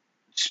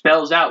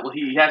 spells out what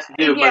he has to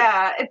do.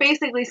 Yeah, it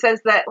basically says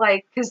that,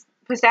 like, because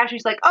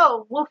Pistachio's like,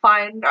 oh, we'll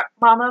find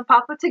Mama and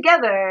Papa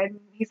together, and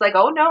he's like,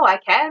 oh, no, I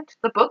can't.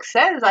 The book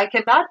says I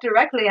cannot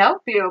directly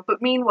help you.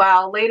 But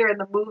meanwhile, later in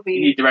the movie,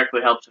 he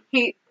directly helps him.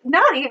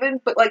 Not even,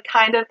 but, like,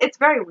 kind of. It's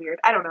very weird.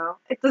 I don't know.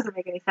 It doesn't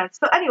make any sense.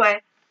 So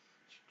anyway,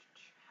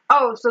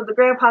 so the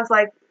grandpa's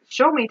like,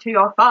 show me to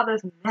your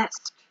father's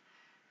nest.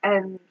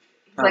 And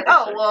he's like,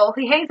 oh, well,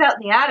 he hangs out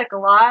in the attic a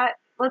lot.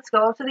 Let's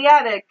go up to the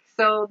attic.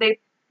 So they,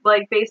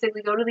 like,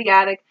 basically go to the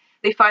attic.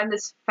 They find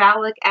this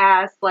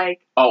phallic-ass,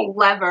 like,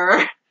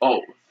 lever.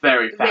 Oh,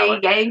 very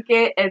phallic. They yank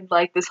it, and,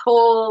 like, this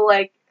whole,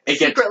 like, it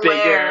secret gets bigger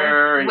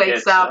lair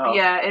wakes up. Oh.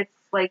 Yeah, it's,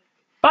 like...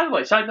 By the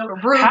way, side note... A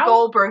Rube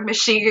Goldberg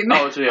machine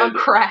on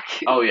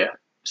crack. Oh, yeah.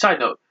 Side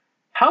note.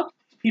 How do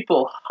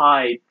people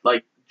hide,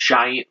 like,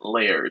 giant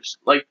layers?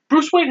 Like,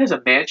 Bruce Wayne has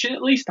a mansion,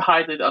 at least, to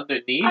hide it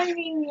underneath. I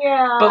mean,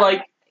 yeah. But,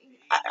 like...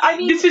 I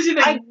mean, this isn't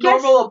a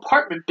normal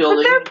apartment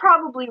building. But they're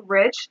probably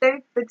rich.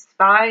 They've been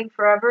spying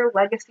forever.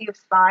 Legacy of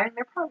spying.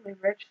 They're probably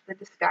rich. The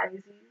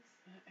Disguises.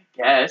 I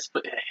guess,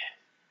 but...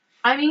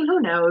 I mean, who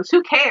knows?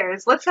 Who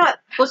cares? Let's not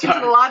look into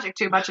the logic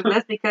too much of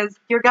this, because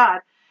you're God.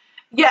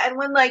 Yeah, and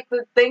when, like,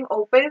 the thing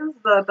opens,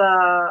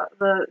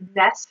 the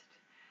nest,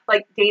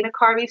 like, Dana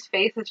Carvey's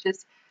face is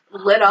just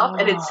lit up,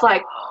 and it's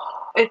like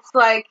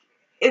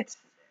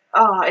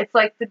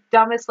the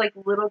dumbest, like,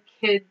 little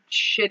kid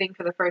shitting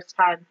for the first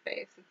time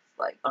face. It's,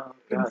 like,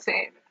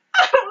 insane.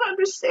 I don't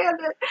understand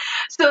it.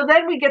 So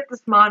then we get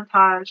this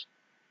montage,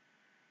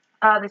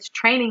 this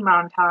training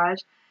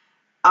montage,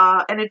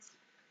 and it's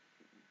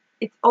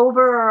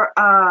over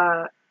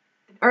an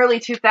early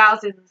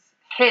 2000s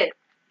hit,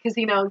 because,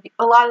 you know,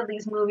 a lot of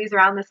these movies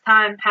around this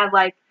time had,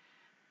 like,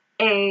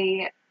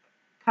 a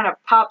kind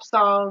of pop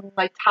song,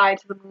 like, tied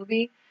to the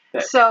movie.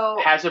 That so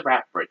has a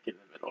rap break in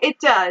the middle. It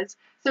does.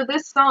 So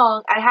this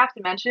song, I have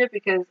to mention it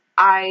because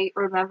I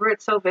remember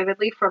it so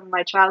vividly from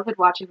my childhood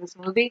watching this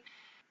movie.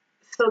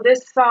 So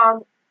this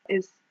song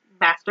is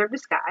Master of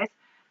Disguise,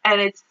 and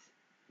it's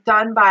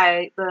done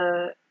by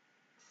the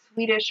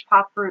Swedish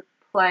pop group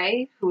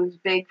Play, who was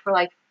big for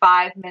like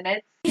 5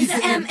 minutes. He's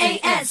the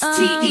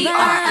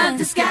M-A-S-T-E-R of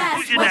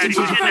disguise. What you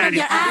do in front of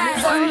your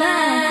eyes?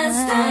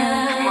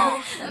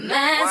 A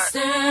master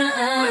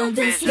of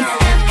disguise.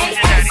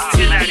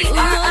 M-A-S-T-E-R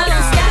of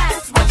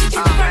disguise. What you do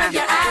in front of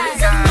your eyes?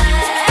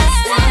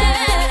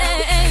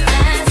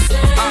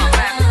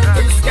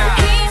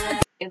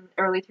 In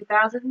early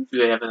 2000s. Do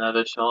they have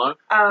another song?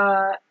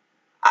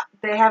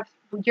 They have.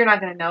 You're not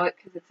gonna know it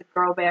because it's a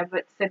girl band,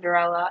 but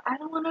Cinderella. I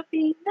don't wanna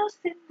be no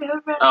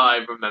Cinderella. Oh, I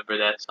remember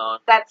that song.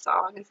 That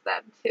song is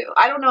them too.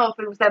 I don't know if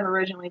it was them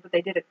originally, but they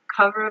did a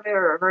cover of it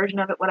or a version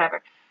of it,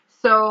 whatever.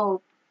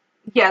 So,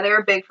 yeah, they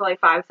were big for like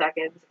 5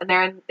 seconds, and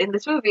they're in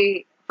this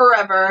movie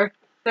forever.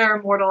 They're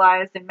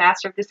immortalized in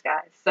Master of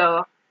Disguise.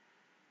 So,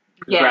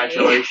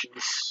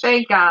 congratulations!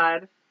 Thank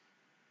God.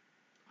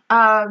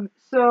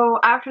 So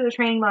after the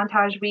training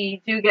montage,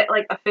 we do get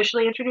like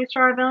officially introduced to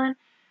our villain.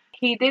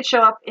 He did show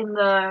up in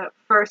the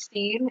first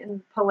scene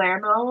in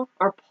Palermo,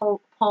 or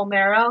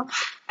Palmero,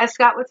 as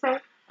Scott would say.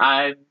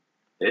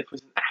 It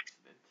was an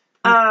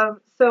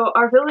accident. So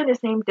our villain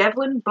is named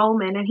Devlin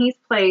Bowman, and he's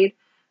played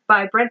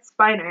by Brent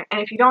Spiner.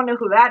 And if you don't know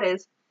who that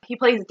is, he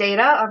plays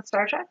Data on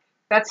Star Trek.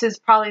 That's his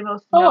probably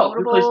most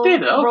notable he plays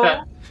Data. Okay.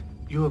 role.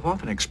 You have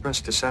often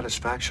expressed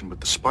dissatisfaction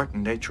with the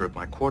Spartan nature of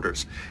my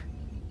quarters.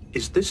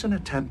 Is this an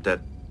attempt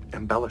at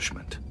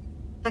embellishment?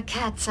 The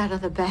cat's out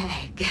of the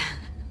bag.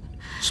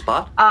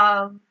 Spot?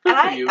 And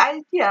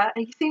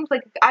he seems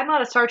like, I'm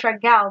not a Star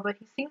Trek gal, but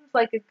he seems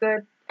like a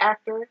good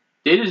actor.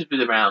 Data's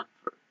been around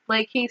for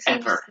Like, he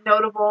seems ever.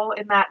 notable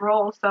in that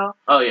role, so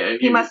Oh yeah,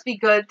 he must be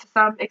good to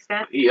some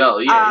extent.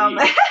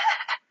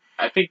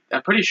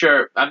 I'm pretty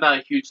sure, I'm not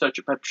a huge Star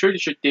Trek, but I'm pretty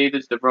sure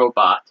Data's the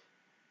robot.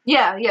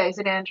 Yeah, he's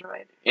an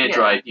android.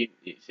 Android,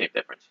 same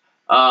difference.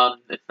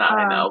 It's not,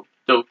 I know.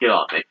 Don't get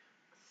on me.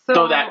 So,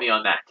 Don't at me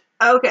on that.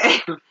 Okay.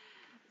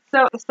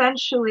 So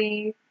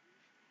essentially,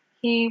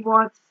 he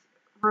wants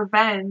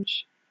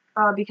revenge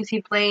because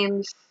he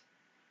blames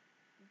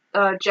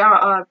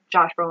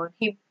Josh Brolin.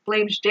 He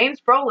blames James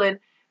Brolin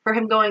for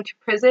him going to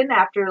prison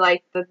after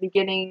like the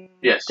beginning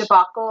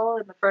debacle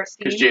in the first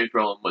scene. Because James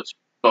Brolin was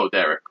Bo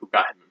Derek, who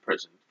got him in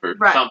prison for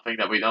something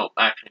that we don't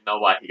actually know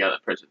why he got in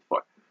prison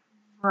for.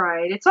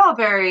 Right. It's all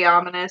very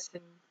ominous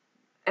and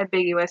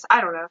ambiguous.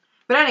 I don't know.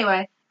 But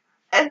anyway,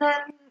 and then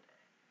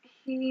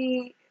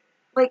he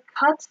like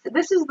cuts.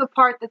 This is the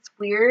part that's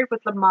weird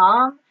with the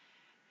mom.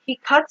 He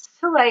cuts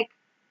to like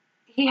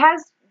he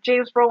has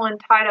James Brolin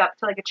tied up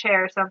to like a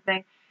chair or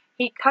something.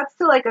 He cuts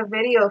to like a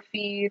video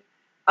feed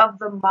of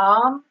the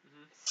mom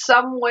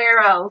somewhere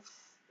else.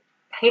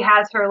 He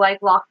has her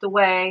like locked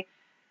away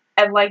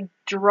and like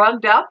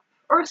drugged up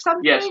or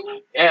something. Yes,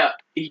 yeah.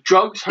 He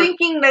drugs her,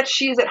 thinking that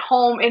she's at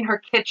home in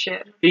her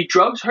kitchen. He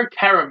drugs her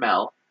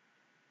caramel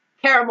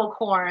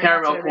corn.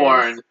 Caramel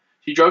corn.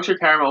 She drugs her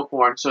caramel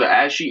corn so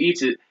that as she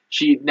eats it,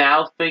 she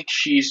now thinks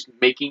she's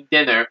making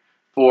dinner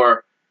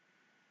for.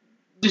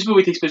 This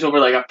movie takes place over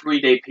like a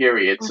 3-day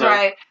period. So.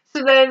 Right.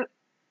 So then,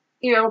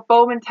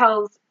 Bowman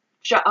tells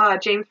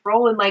James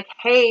Brolin, like,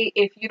 hey,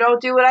 if you don't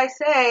do what I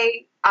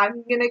say,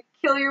 I'm going to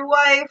kill your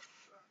wife.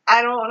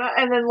 I don't know.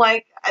 And then,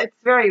 like, it's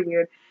very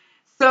weird.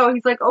 So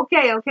he's like,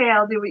 okay,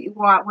 I'll do what you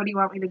want. What do you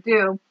want me to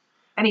do?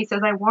 And he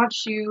says, I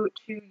want you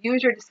to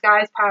use your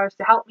disguise powers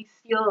to help me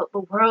steal the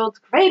world's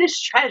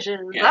greatest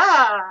treasures.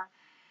 Yes.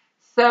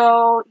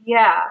 So,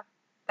 yeah,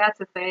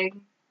 that's a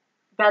thing.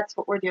 That's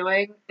what we're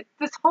doing.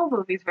 This whole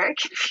movie is very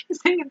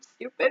confusing and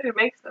stupid. It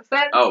makes no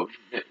sense. Oh,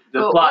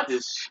 the plot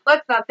is...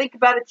 Let's not think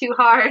about it too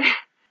hard.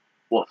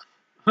 Woof.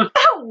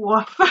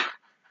 Woof.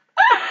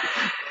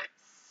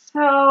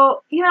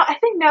 So, I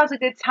think now's a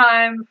good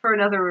time for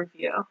another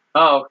review.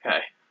 Oh,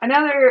 okay.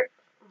 Another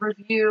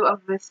review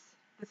of this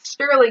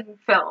sterling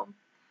film.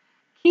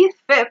 Keith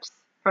Phipps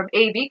from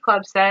AV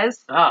Club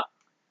says, a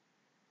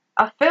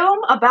film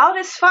about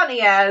as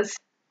funny as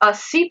A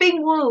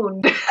Seeping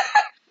Wound.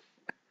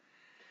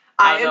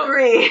 I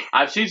agree.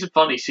 I've seen some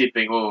funny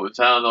seeping wounds.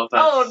 I don't know if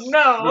that's... Oh,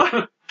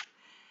 no.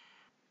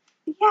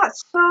 Yeah,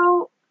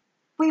 so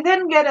we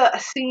then get a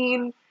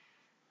scene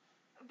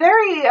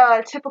very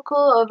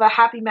typical of a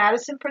Happy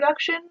Madison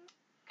production,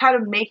 kind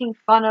of making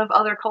fun of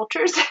other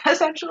cultures,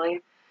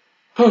 essentially.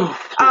 This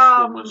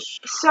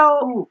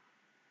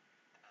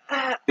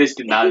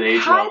did not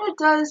age well. He kind of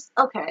does...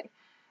 Okay.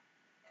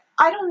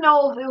 I don't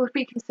know if it would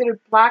be considered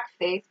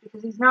blackface,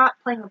 because he's not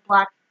playing a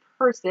black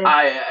person.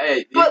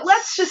 But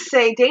let's just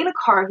say Dana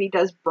Carvey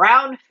does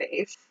brown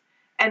face,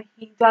 and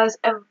he does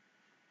a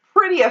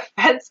pretty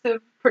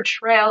offensive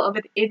portrayal of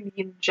an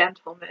Indian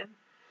gentleman.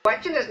 The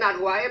question is not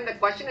who I am, the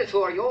question is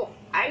who are you?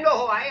 I know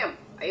who I am.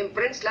 I am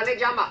Prince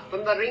Lalejama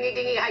from the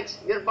Ringy-Dingy Heights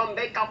near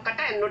Bombay,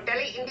 Calcutta, and New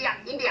Delhi, India.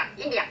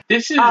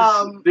 This is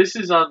on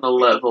the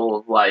level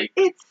of like...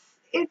 It's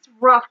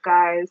rough,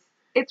 guys.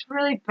 It's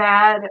really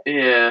bad.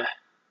 Yeah.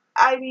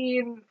 I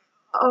mean,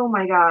 oh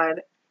my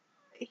god.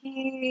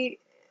 He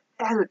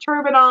has a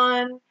turban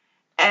on,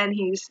 and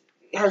he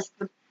has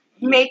the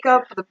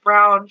makeup, the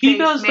brown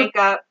face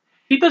makeup.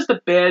 He does the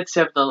bad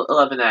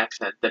 7-Eleven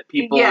accent that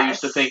people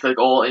used to think like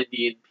all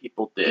Indian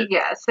people did.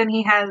 Yes, and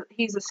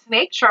he's a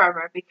snake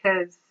charmer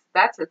because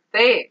that's a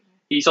thing.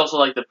 He's also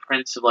like the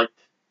prince of like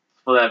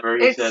whatever.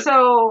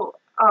 Oh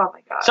my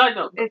god. Side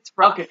note. It's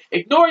rough. Okay,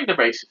 ignoring the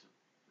racism.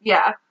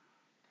 Yeah.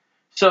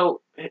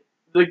 So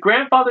the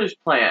grandfather's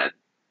plan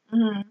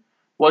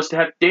was to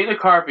have Dana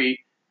Carvey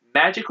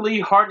magically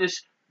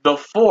harness the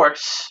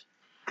Force.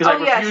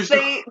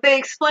 They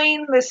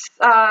explain this.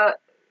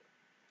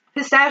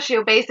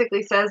 Pistachio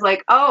basically says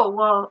like, oh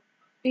well,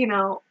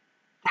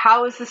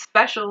 how is this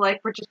special?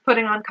 Like we're just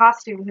putting on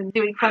costumes and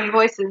doing funny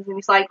voices, and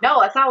he's like, no,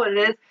 that's not what it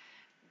is.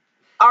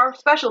 Our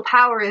special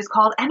power is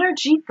called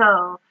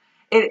Energico.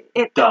 It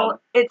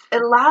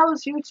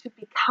allows you to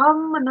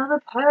become another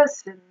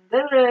person.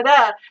 Da, da,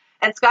 da.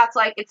 And Scott's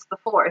like, it's the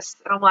Force,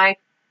 and I'm like,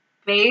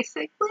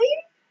 basically,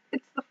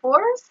 it's the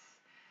Force.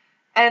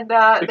 And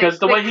because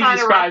the way he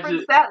describes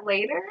it, that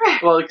later.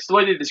 Well, because the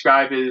way they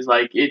describe it is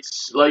like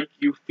it's like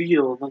you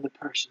feel another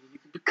person. You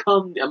can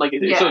become. I'm like,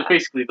 so it's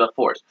basically the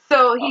Force.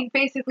 So he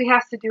basically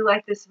has to do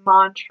like this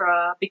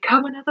mantra: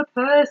 become another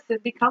person,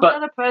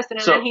 another person,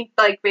 and then he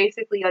like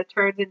basically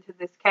turns into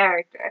this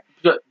character.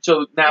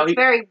 So now it's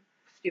very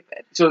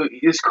stupid. So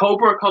this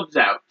Cobra comes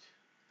out,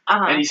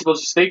 and he's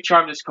supposed to snake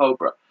charm this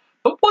Cobra.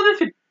 But what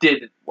if it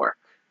didn't work?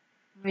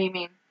 What do you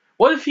mean?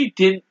 What if he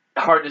didn't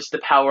harness the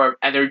power of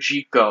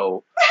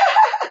Energico?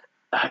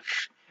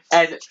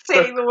 And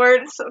saying the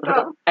word is so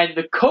dumb. And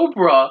the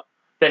Cobra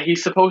that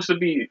he's supposed to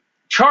be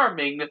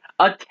charming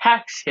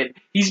attacks him.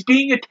 He's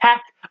being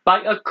attacked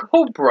by a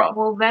Cobra.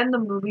 Well, then the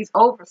movie's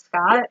over,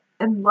 Scott,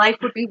 and life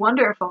would be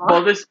wonderful.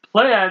 Well, this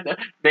plan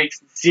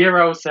makes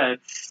zero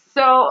sense.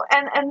 So,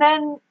 and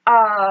then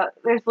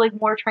there's like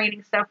more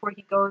training stuff where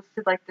he goes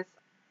to like this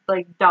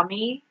like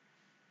dummy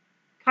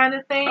kind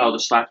of thing. Oh, the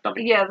slap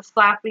dummy. Yeah, the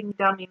slapping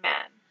dummy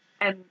man.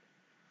 And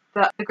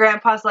the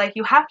grandpa's like,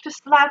 you have to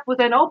slap with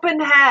an open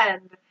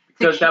hand.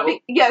 Because that will,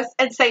 yes,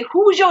 and say,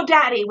 who's your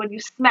daddy when you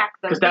smack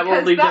them. because that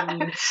will leave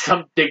them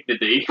some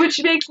dignity.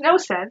 Which makes no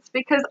sense,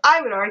 because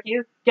I would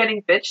argue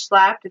getting bitch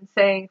slapped and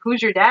saying,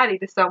 who's your daddy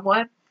to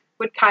someone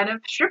would kind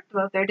of strip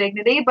them of their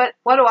dignity, but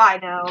what do I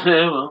know?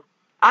 Well,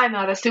 I'm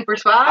not a super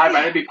spy. I'd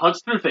rather be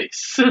punched in the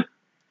face.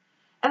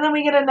 And then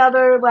we get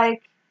another,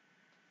 like,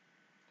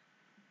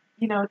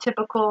 you know,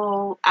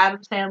 typical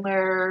Adam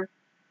Sandler,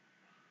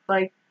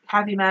 like,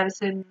 Happy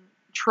Madison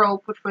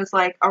trope, which was,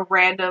 like, a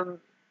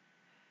random,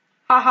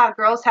 haha,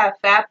 girls have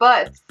fat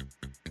butts.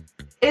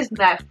 Isn't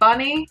that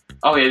funny?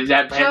 Oh, yeah,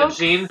 that random Joke.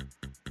 scene?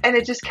 And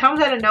it just comes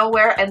out of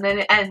nowhere, and then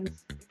it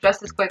ends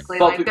just as quickly.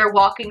 Well, like, they're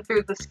walking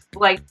through this,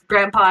 like,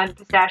 Grandpa and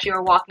Pistachio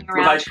are walking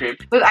around.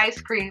 With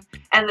ice cream.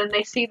 And then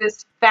they see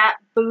this fat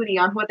booty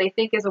on what they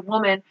think is a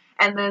woman,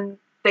 and then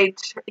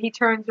he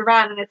turns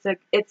around, and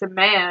it's a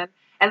man.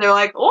 And they're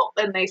like, oh,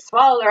 and they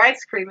swallow their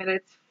ice cream, and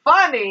it's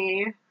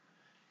funny.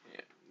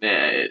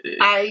 Yeah,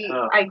 I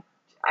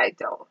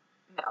don't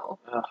know.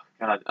 Oh,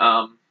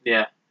 God.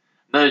 Yeah.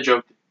 Another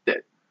joke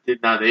that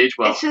did not age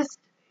well. It's just,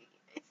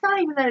 it's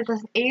not even that it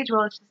doesn't age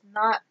well, it's just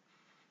not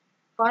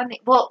funny.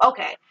 Well,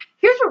 okay.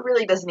 Here's what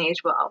really doesn't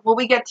age well. What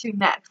we get to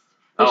next.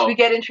 Which we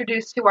get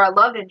introduced to our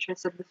love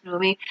interest in this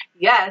movie.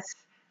 Yes,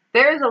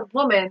 there's a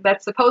woman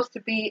that's supposed to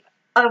be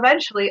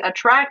eventually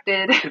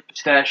attracted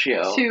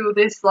Pistachio. to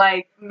this,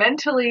 like,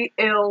 mentally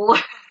ill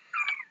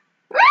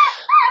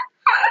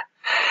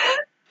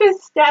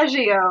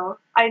Pistachio.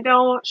 I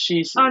don't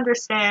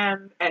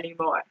understand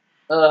anymore.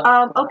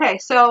 Okay,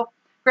 so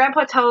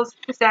Grandpa tells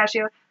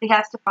Pistachio he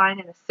has to find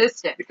an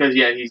assistant. Because,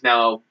 yeah, he's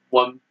now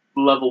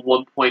level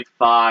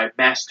 1.5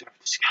 master of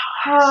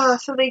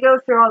disguise. So they go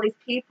through all these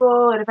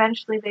people, and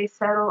eventually they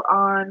settle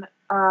on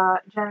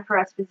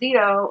Jennifer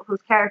Esposito,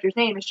 whose character's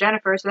name is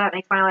Jennifer, so that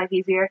makes my life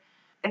easier.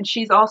 And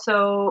she's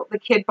also the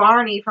kid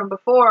Barney from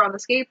before on the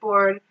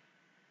skateboard.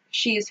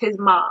 She's his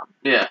mom.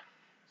 Yeah.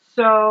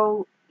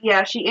 So,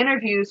 yeah, she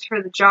interviews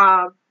for the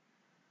job,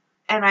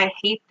 and I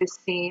hate this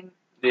scene.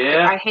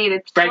 Yeah. I hate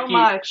it Frankie, so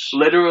much.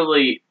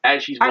 Literally,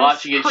 as she's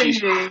watching it, she's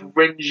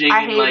cringing.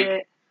 I hate like,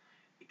 it.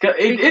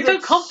 It's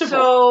uncomfortable.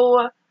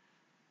 So,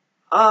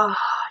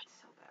 it's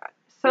so bad.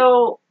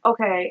 So,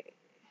 okay.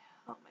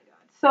 Oh my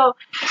God.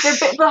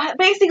 So,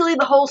 basically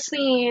the whole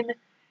scene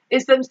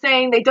is them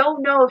saying they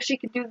don't know if she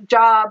can do the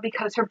job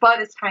because her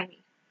butt is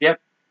tiny. Yep.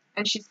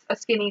 And she's a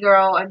skinny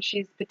girl, and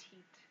she's petite.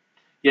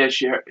 Yeah,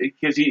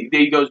 because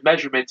he goes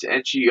measurements,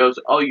 and she goes,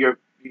 "Oh, your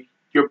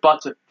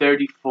butt's a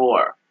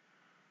 34."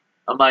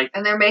 I'm like,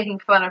 and they're making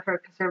fun of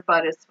her because her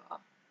butt is small.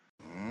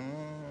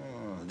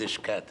 This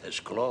cat has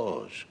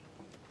claws.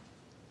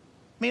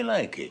 Me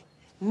like it.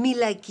 Me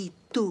like it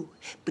too,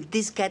 but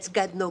this cat's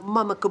got no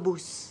mama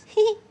caboose.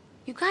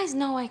 You guys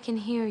know I can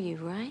hear you,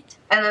 right?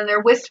 And then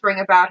they're whispering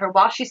about her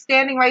while she's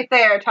standing right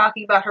there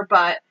talking about her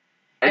butt.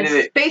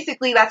 And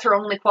basically, that's her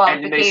only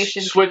qualification. And they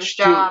switch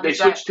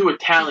to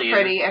Italian. She's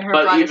pretty and her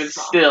but butt even is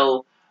small.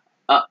 still,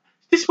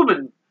 this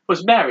woman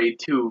was married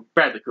to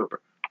Bradley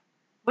Cooper.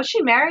 Was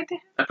she married to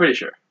him? I'm pretty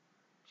sure.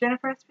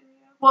 Jennifer Esposito?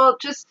 Well,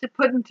 just to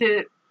put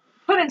into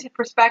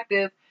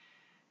perspective,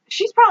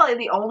 she's probably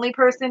the only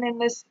person in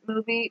this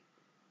movie.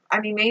 I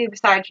mean, maybe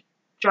besides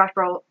Josh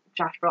Brolin.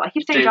 I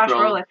keep saying Josh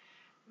Brolin.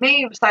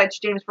 Maybe besides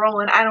James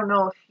Brolin. I don't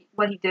know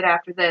what he did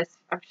after this.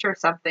 I'm sure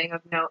something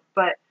of note.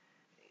 But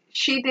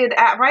she did,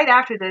 right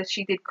after this,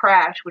 she did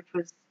Crash, which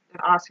was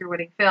an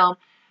Oscar-winning film.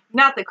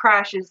 Not that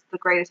Crash is the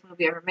greatest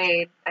movie ever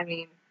made. I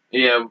mean,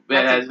 yeah,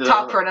 that's a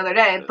talk for another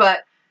day.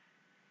 But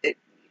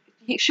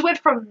she went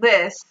from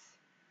this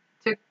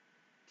to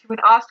an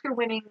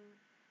Oscar-winning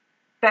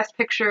Best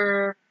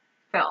Picture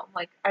film.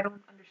 Like, I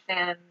don't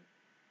understand.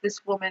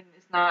 This woman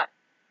is not.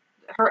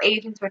 Her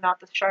agents are not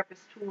the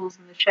sharpest tools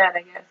in the shed,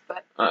 I guess.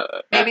 But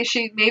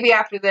maybe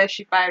after this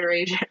she fired her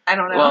agent. I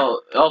don't know.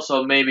 Well,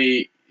 also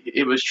maybe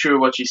it was true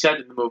what she said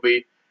in the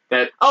movie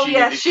that.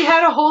 She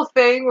had a whole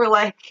thing where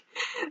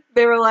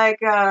they were like,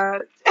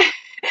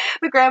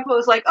 the grandpa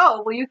was like,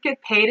 "Oh, well, you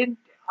get paid in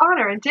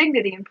honor and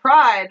dignity and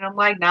pride," and I'm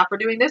like, "Not for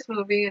doing this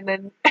movie." And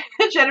then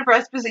Jennifer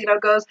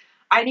Esposito goes,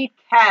 "I need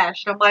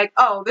cash." And I'm like,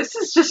 oh, this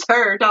is just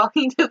her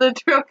talking to the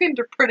drunken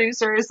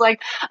producers.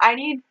 Like, I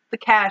need the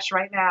cash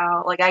right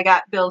now. Like, I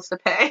got bills to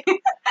pay.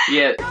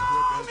 Yeah.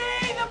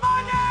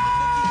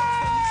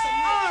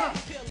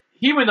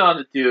 He went on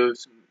to do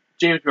some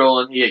James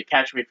Brolin. He had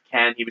Catch Me If You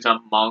Can. He was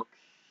on Monk.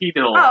 He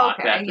did a lot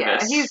after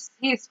this.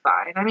 He's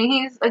fine. I mean,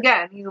 he's a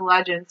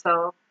legend.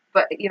 So,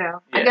 but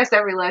I guess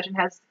every legend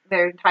has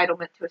their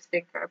entitlement to a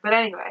stinker. But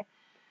anyway,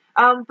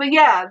 but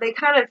yeah, they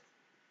kind of.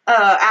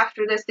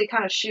 After this, they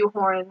kind of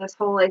shoehorn this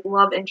whole like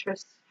love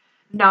interest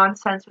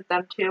nonsense with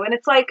them too, and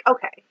it's like,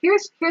 okay,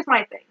 here's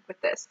my thing with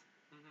this,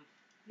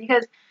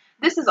 because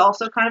this is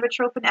also kind of a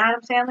trope in Adam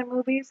Sandler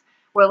movies,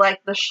 where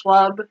like the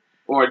schlub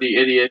or the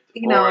idiot,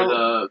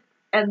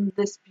 and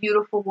this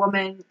beautiful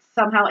woman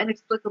somehow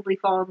inexplicably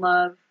fall in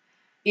love.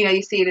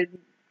 You see it in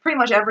pretty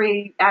much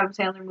every Adam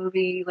Sandler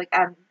movie, like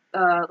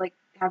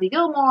Happy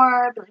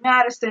Gilmore, Billy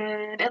Madison,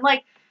 and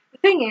like the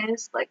thing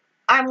is, like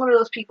I'm one of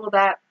those people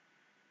that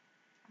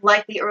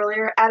like the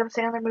earlier Adam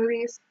Sandler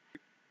movies.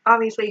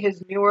 Obviously,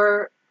 his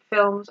newer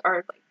films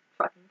are like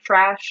fucking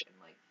trash, and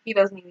like he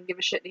doesn't even give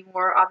a shit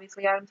anymore.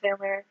 Obviously, Adam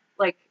Sandler,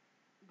 like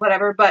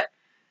whatever. But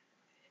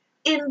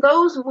in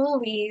those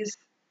movies,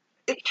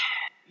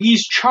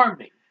 he's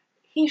charming.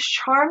 He's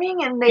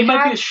charming, and they He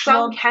might be have a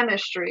some schlub.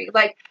 chemistry.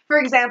 Like for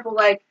example,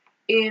 like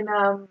in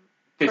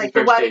 50 like The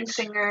First Wedding Dates.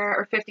 Singer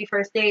or 50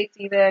 First Dates,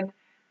 even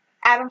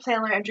Adam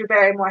Sandler and Drew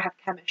Barrymore have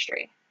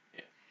chemistry.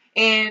 Yeah.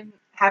 In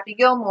Happy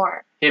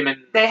Gilmore, Him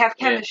and they have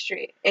yeah.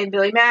 chemistry. In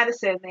Billy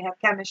Madison, they have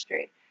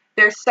chemistry.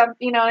 There's some,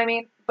 you know what I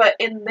mean? But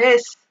in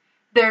this,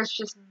 there's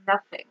just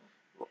nothing.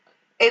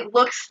 It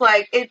looks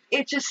like, it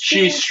just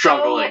She's seems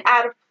struggling. so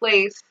out of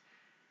place.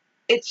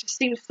 It just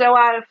seems so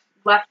out of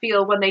left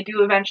field when they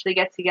do eventually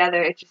get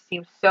together. It just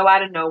seems so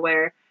out of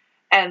nowhere.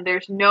 And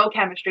there's no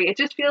chemistry. It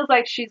just feels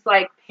like she's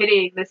like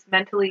pitying this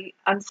mentally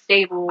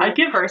unstable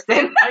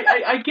person.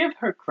 I give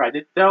her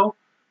credit though.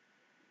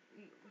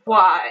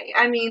 Why?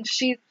 I mean,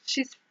 she's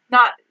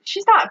not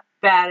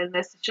bad in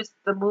this. It's just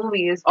the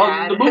movie is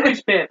bad. Oh, the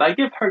movie's bad. I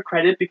give her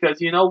credit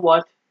because you know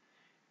what?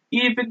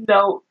 Even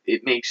though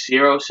it makes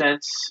zero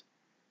sense,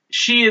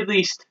 she at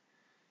least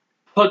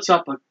puts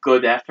up a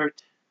good effort.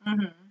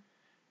 Mm-hmm.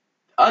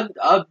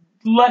 A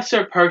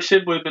lesser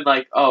person would have been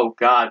like, "Oh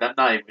God, I'm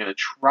not even gonna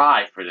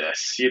try for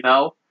this," you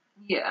know.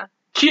 Yeah.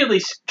 She at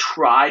least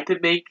tried to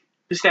make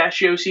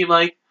Pistachio seem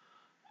like,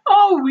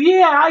 "Oh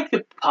yeah, I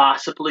could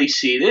possibly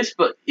see this,"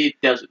 but it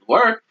doesn't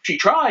work. She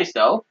tries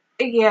though.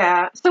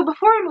 Yeah. So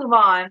before we move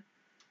on,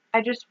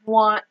 I just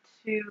want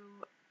to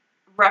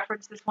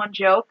reference this one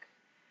joke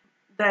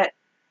that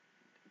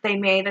they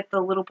made at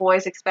the little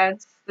boy's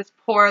expense. This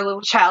poor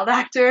little child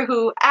actor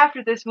who,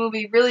 after this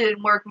movie, really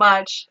didn't work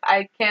much.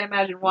 I can't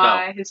imagine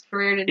why. No. His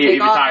career didn't He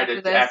take off retired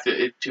after this. after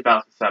in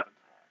 2007.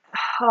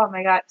 Oh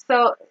my god.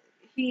 So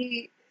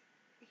he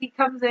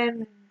comes in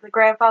and the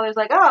grandfather's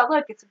like, "Oh,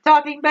 look, it's a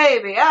talking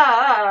baby.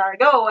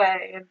 Go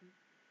away." And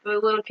the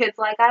little kid's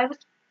like,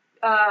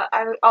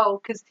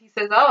 because he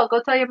says, "Oh,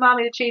 go tell your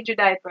mommy to change your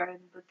diaper." And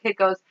the kid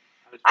goes,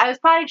 "I was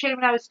potty trained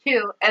when I was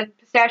 2. And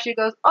Pistachio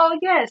goes, "Oh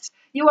yes,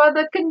 you are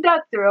the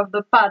conductor of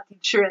the potty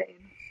train."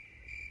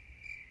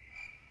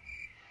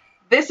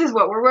 This is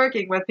what we're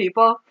working with,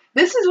 people.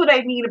 This is what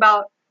I mean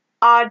about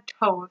odd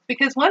tones.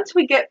 Because once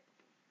we get,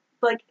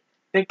 like,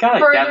 They kind of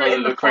further downloaded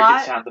in the the cricket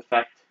plot, sound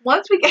effect.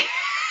 once we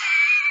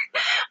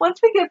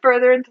get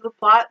further into the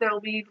plot, there will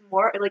be even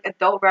more like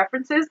adult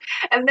references,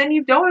 and then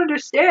you don't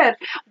understand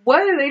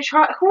what are they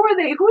trying. Who are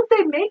they? Who did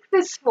they make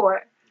this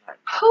for?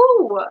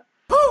 Who?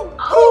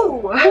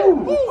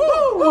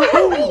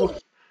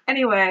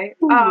 Anyway,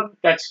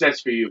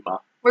 That's for you, Ma.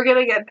 we're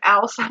gonna get an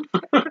owl sound.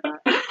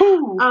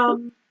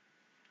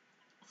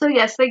 So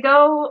yes, they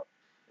go.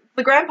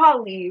 The grandpa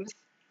leaves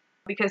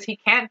because he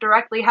can't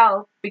directly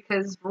help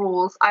because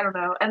rules. I don't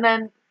know. And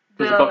then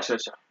The book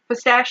says so.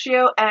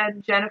 Pistachio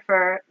and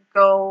Jennifer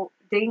go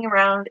digging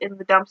around in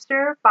the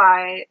dumpster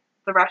by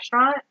the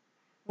restaurant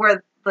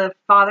where the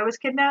father was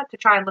kidnapped to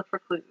try and look for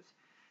clues.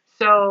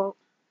 So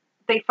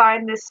they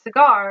find this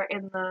cigar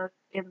in the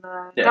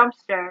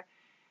dumpster,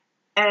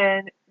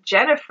 and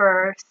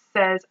Jennifer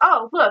says,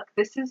 "Oh, look,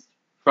 this is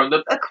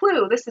a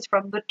clue. This is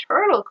from the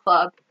Turtle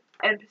Club."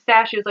 And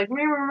Pistachio's like,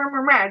 "Meh, meh,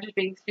 meh, meh," just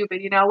being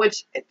stupid, you know,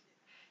 which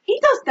he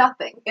does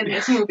nothing in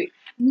this movie.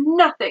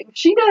 Nothing.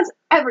 She does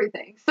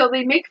everything. So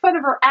they make fun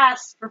of her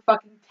ass for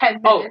fucking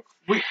 10 minutes.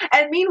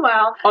 And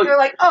meanwhile, they're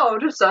like, "Oh,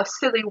 just a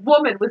silly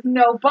woman with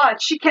no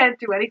butt. She can't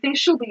do anything.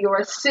 She'll be your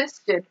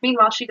assistant."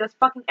 Meanwhile, she does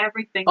fucking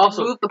everything to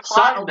Also, move the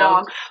plot side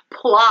along.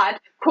 Plot,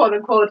 quote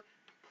unquote,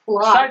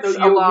 Side plots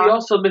note, we along.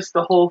 also missed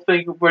the whole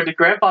thing where the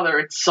grandfather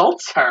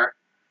insults her.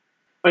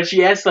 When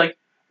she asks, like,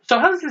 "So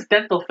how does this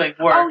dental thing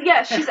work?" Oh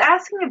yeah, she's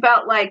asking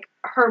about like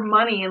her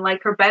money and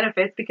like her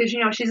benefits because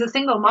you know she's a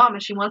single mom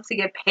and she wants to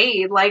get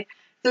paid. Like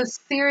it's a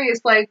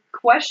serious like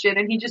question,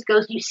 and he just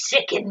goes, "You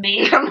sicken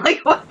me." I'm like,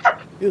 "What?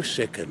 You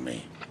sicken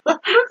me." What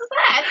is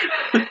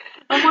that?"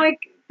 I'm like,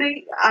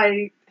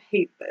 I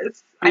hate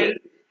this.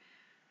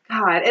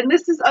 God, and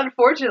this is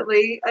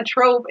unfortunately a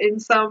trope in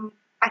some,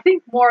 I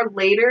think, more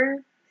later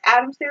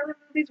Adam Sandler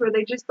movies where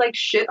they just like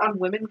shit on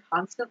women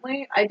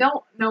constantly. I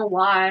don't know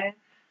why.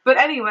 But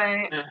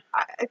anyway,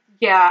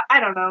 I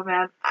don't know,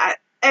 man.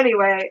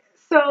 Anyway,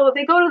 so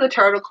they go to the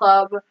Turtle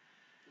Club.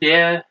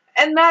 Yeah.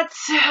 And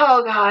that's,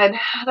 oh god,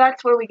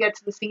 that's where we get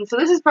to the scene. So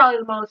this is probably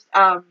the most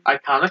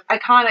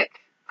iconic,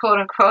 quote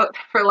unquote,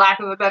 for lack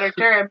of a better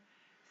term,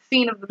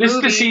 scene of the movie. This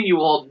is the scene you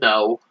all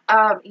know.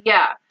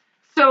 Yeah.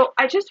 So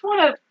I just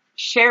want to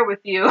share with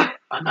you.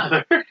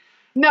 Another.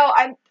 No,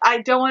 I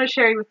don't want to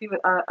share with you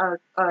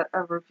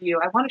a review.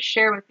 I want to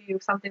share with you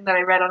something that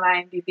I read on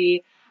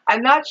IMDb.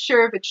 I'm not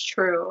sure if it's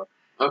true.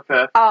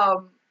 Okay.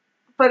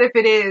 But if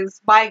it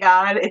is, my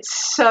God,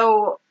 it's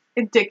so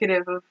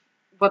indicative of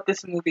what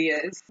this movie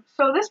is.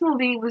 So this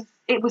movie was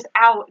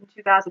out in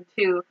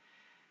 2002,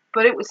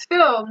 but it was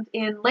filmed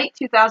in late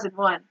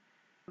 2001.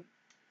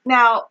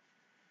 Now,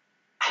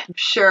 I'm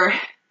sure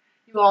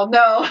you all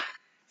know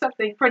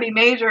something pretty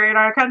major in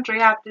our country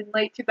happened in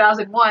late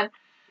 2001.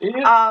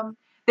 Yeah.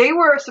 They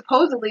were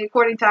supposedly,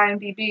 according to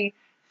IMDb,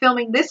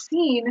 filming this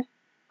scene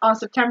on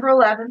September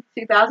 11th,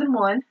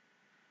 2001.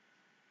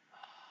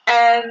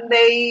 And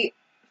they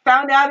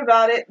found out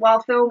about it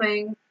while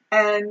filming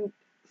and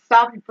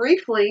stopped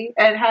briefly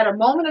and had a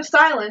moment of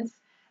silence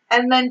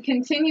and then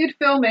continued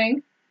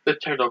filming The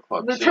Turtle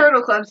Club the scene.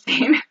 Turtle Club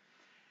scene.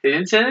 They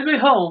didn't send anybody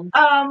home.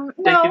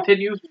 They No.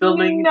 continued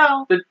filming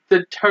No.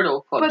 the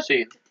Turtle Club But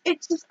scene.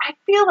 it's just, I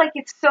feel like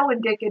it's so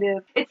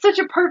indicative. It's such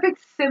a perfect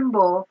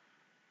symbol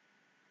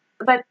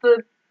that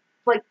the,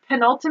 like,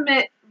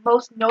 penultimate,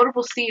 most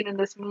notable scene in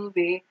this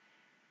movie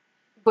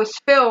was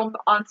filmed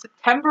on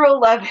September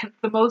 11th,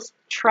 the most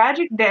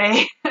tragic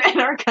day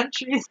in our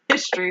country's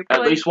history.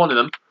 At Like, least one of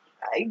them.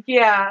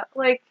 yeah,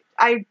 like,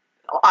 I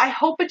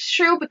hope it's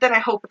true, but then I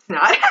hope it's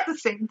not at the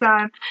same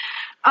time.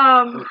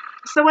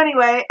 So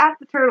anyway, at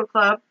the Turtle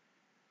Club,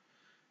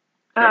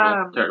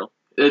 Turtle.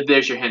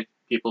 There's your hint,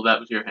 people. That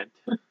was your hint.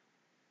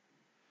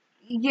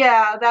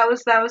 yeah, that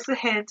was the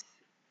hint.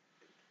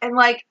 And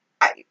like,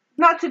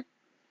 not to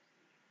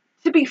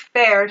be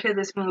fair to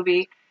this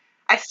movie,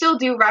 I still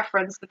do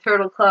reference the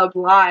Turtle Club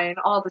line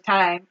all the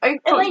time. Am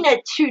I not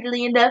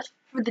turtly enough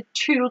for the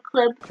Turtle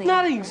Club?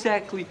 Not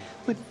exactly,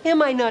 but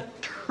am I not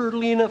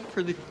turtly enough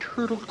for the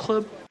Turtle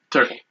Club?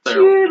 Turtle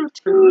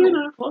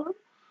Club.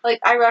 Like,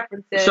 I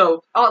reference it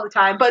all the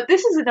time. But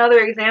this is another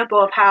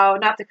example of how,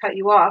 not to cut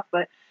you off,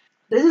 but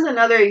this is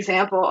another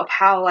example of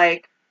how,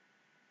 like,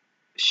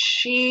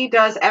 she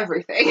does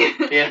everything.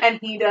 Yeah. And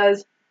he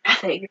does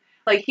nothing.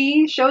 Like,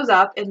 he shows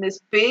up in this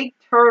big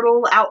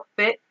turtle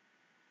outfit.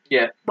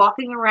 Yeah.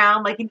 Walking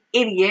around like an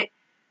idiot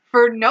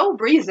for no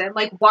reason.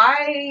 Like,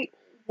 why?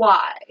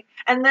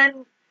 And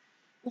then,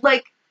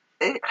 like...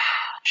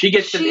 She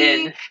gets him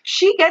in.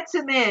 She gets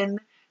him in.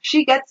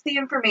 She gets the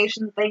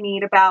information that they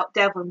need about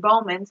Devlin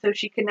Bowman, so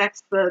she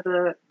connects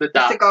the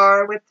dots.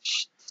 cigar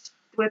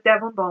with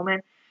Devlin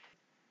Bowman.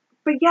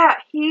 But yeah,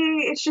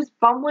 he is just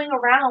bumbling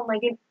around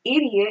like an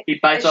idiot. He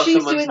bites and off she's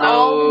someone's doing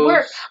all the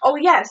work. nose. Oh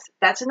yes,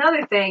 that's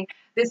another thing.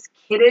 This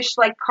kiddish,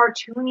 like,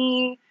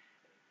 cartoony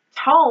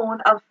tone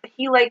of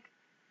he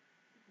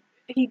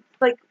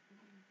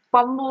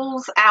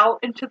bumbles out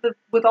into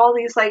with all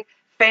these like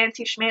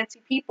fancy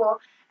schmancy people,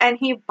 and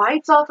he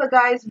bites off a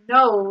guy's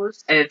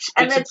nose and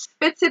then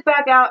spits it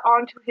back out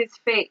onto his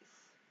face.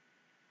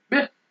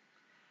 Yeah.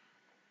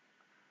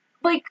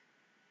 Like,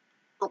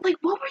 what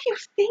were you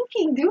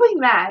thinking doing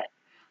that?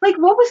 Like,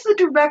 what was the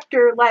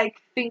director, like,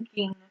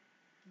 thinking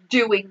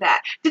doing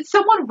that? Did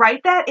someone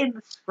write that in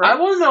the script? I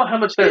want to know how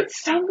much that... Did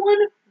someone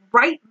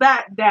write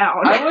that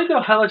down? I want to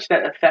know how much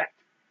that effect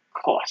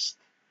cost.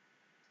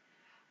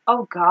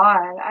 Oh,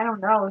 God. I don't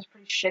know. It was a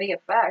pretty shitty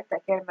effect. I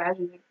can't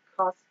imagine it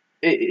cost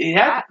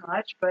that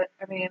much, but,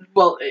 I mean...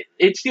 Well,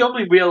 it's the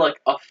only real, like,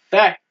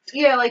 effect...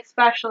 Yeah, like,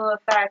 special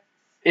effects.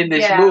 In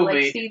this movie.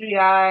 Like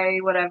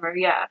CGI, whatever,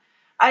 yeah.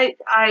 I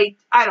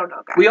don't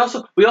know, guys. We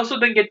also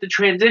didn't get the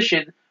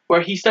transition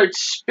where he starts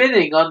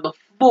spinning on the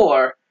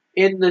floor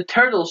in the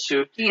turtle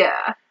suit.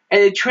 Yeah.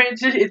 And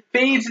it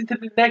fades into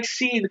the next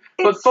scene,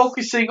 but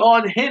focusing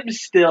on him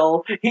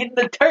still in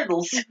the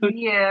turtle suit.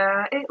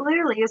 Yeah, it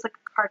literally is like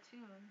a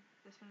cartoon,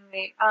 this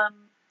movie.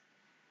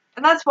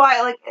 And that's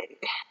why, like...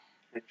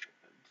 The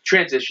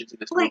transitions in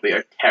this movie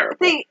are terrible.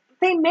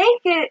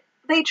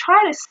 They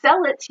try to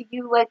sell it to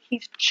you like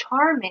he's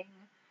charming,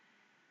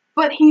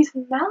 but he's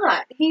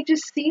not. He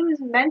just seems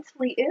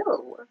mentally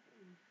ill.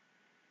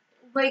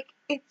 Like,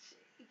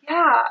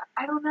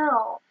 I don't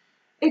know.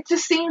 It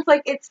just seems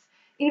like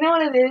you know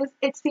what it is?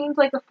 It seems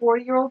like a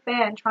 4-year-old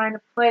man trying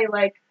to play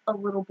like a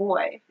little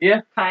boy.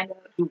 Yeah. Kind of.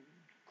 Who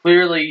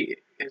clearly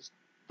is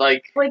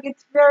like... Like,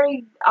 it's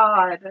very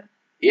odd.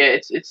 Yeah,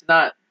 it's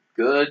not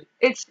good.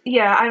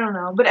 I don't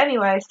know. But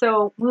anyway,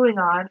 so moving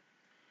on.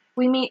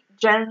 We meet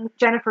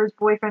Jennifer's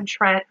boyfriend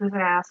Trent, who's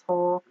an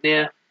asshole.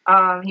 Yeah.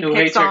 He Who picks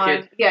hates her on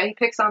kid. Yeah, he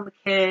picks on the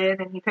kid,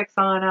 and he picks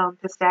on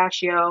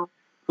Pistachio.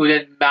 Who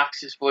then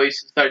mocks his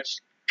voice and starts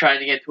trying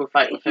to get into a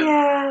fight with him.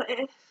 Yeah,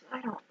 it's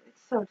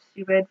so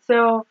stupid.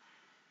 So,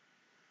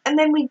 and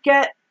then we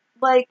get,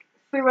 like,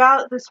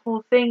 throughout this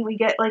whole thing, we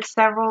get, like,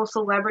 several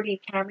celebrity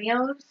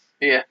cameos.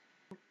 Yeah.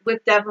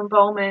 With Devlin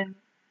Bowman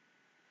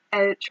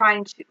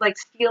trying to, like,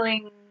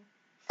 stealing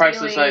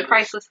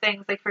priceless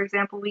things. Like, for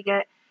example, we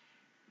get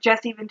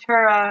Jesse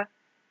Ventura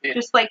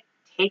just, like,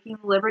 taking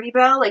the Liberty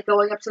Bell, like,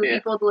 going up to the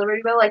people at the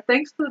Liberty Bell, like,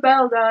 thanks for the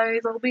bell,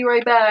 guys, I'll be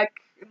right back,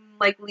 and,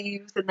 like,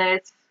 leaves, and then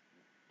it's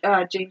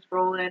James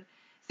Brolin.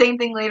 Same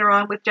thing later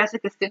on with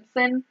Jessica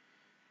Simpson,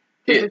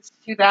 because it's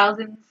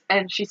 2000s,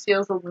 and she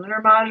steals the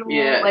lunar module.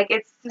 Yeah. Like,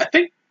 it's just... I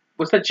think,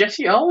 was that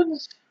Jesse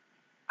Owens?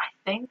 I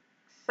think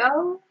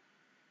so.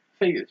 I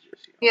think it was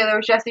Jesse Owens. Yeah, there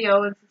was Jesse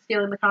Owens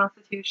stealing the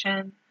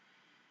Constitution.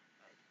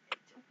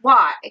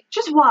 Why?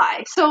 Just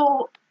why?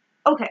 So,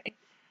 okay.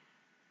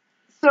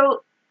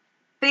 So,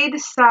 they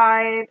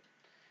decide...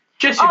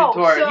 Jesse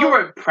Ventura, you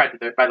were in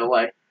Predator, by the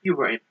way. You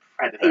were in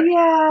Predator.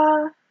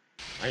 Yeah.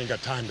 I ain't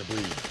got time to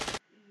bleed.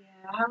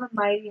 Yeah, how the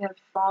mighty have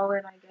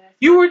fallen, I guess.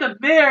 You were the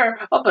mayor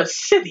of a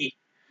city.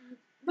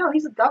 No,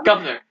 he's a governor.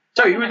 Governor.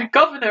 Sorry, you were the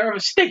governor of a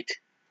state.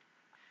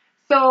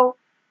 So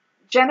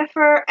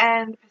Jennifer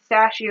and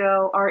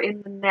Pistachio are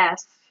in the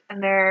nest,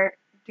 and they're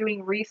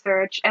doing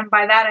research. And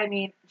by that I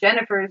mean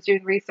Jennifer is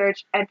doing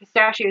research, and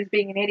Pistachio is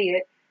being an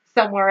idiot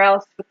somewhere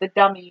else with the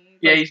dummy.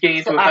 Yeah, he's getting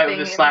into a fight with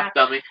a slap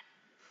dummy.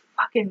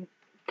 Fucking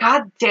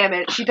god damn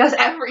it! She does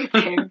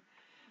everything,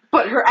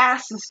 but her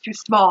ass is too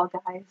small,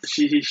 guys.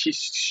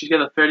 She's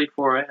got a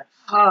 34 ass.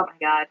 Oh my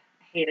god,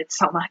 I hate it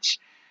so much.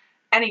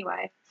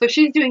 Anyway, so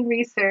she's doing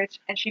research,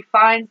 and she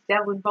finds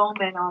Devlin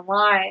Bowman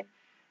online.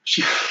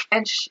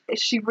 And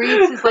she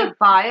reads his like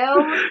bio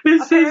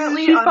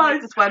apparently on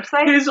like, this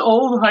website. His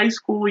old high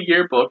school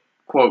yearbook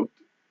quote.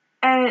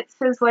 And it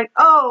says like,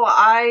 "Oh,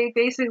 I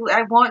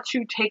want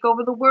to take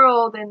over the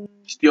world and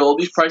steal all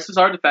these priceless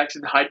artifacts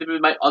and hide them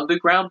in my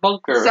underground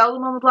bunker. Sell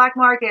them on the black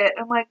market."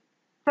 I'm like,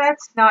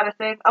 that's not a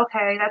thing.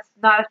 Okay, that's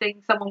not a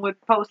thing someone would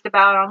post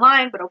about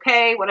online, but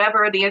okay,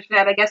 whatever. The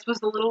internet, I guess,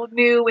 was a little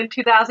new in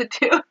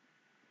 2002.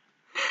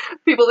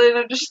 People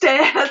didn't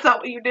understand. That's not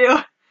what you do.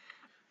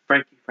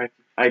 Frankie,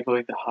 I'm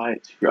going to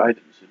hide your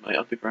items in my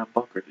underground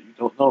bunker that you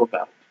don't know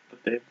about, but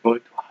they're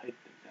going to hide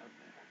them down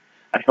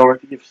there. I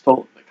already have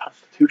stolen the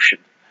Constitution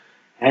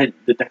and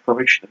the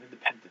Declaration of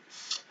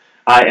Independence.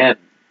 I am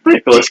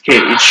Nicolas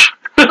Cage.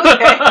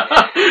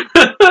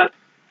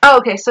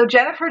 Okay, so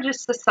Jennifer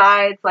just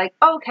decides, like,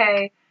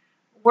 okay,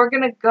 we're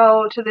gonna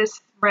go to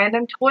this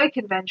random toy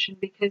convention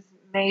because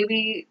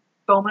maybe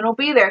Bowman will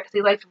be there because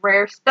he likes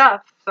rare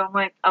stuff. So I'm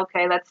like,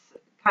 okay, that's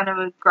kind of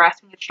a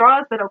grasping at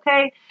straws, but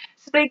okay.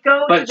 So they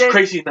go but to it's this...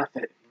 crazy enough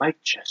that it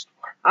might just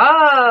work.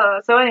 Oh,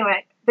 so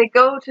anyway, they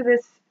go to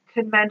this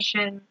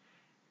convention.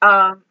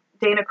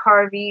 Dana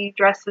Carvey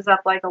dresses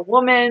up like a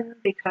woman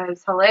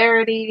because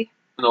hilarity.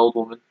 An old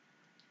woman.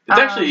 It's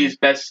actually his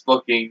best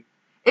looking.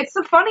 It's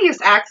the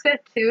funniest accent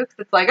too, because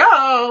it's like,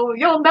 oh,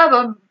 you'll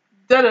never,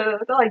 they're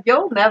like,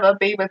 you'll never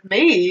be with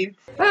me.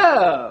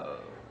 Oh,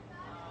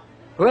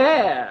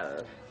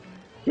 well,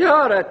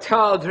 you're a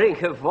tall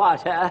drink of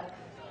water,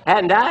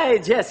 and I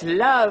just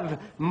love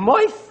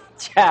moisture.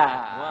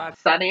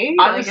 Sunny?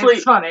 Honestly, like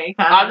it's funny.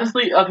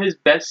 Honestly, of his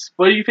best,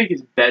 what do you think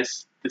his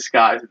best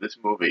disguise in this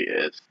movie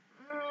is?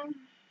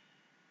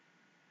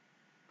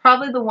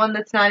 Probably the one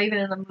that's not even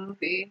in the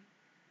movie.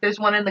 There's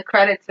one in the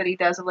credits that he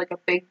does of like a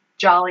big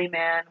jolly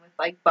man with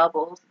like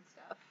bubbles and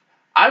stuff.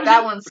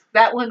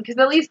 That one, because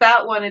at least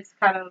that one, it's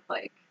kind of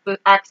like the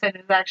accent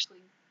is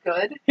actually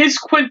good. His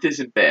Quint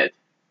isn't bad.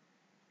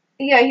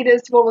 Yeah, he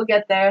does. Well, we'll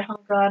get there. Oh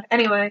god.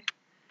 Anyway,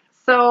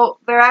 so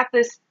they're at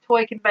this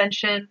toy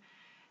convention,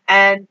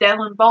 and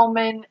Devlin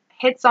Bowman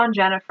hits on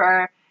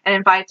Jennifer and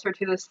invites her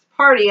to this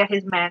party at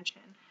his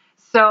mansion.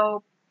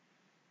 So,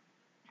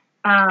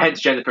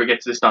 hence Jennifer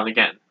gets this done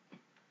again.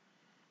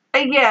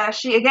 Yeah,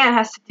 she again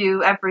has to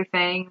do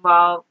everything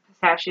while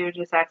Pistachio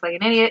just acts like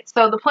an idiot.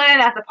 So the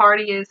plan at the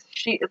party is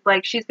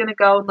she's gonna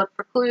go and look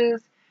for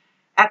clues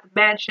at the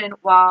mansion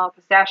while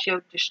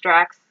Pistachio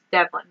distracts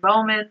Devlin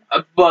Bowman.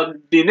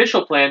 But the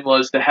initial plan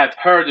was to have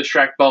her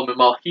distract Bowman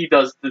while he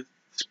does the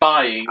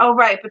spying. Oh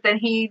right, but then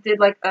he did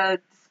like a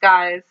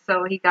disguise,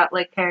 so he got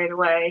like carried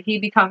away. He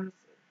becomes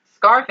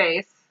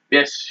Scarface.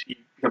 Yes, he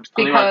becomes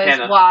Tony because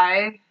Montana.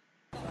 Why?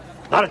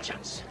 Not a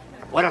chance.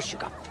 What else you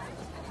got?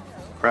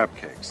 Crab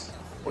cakes.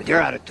 With your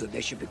attitude,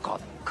 they should be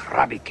called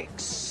crabby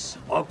cakes.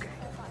 Okay.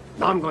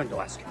 Now I'm going to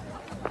ask you.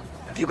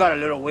 Have you got a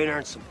little wiener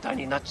and some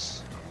tiny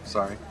nuts?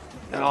 Sorry?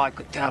 You know, I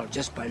could tell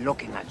just by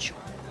looking at you.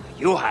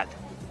 You had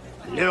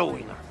a little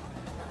wiener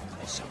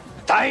and some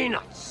tiny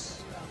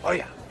nuts. Oh,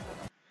 yeah.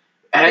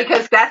 And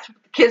because that's what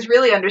the kids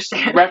really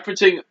understand.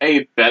 Referencing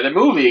a better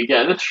movie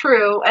again.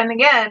 True. And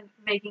again,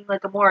 making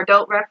like a more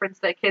adult reference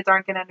that kids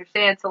aren't going to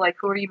understand. So, like,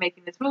 who are you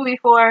making this movie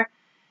for?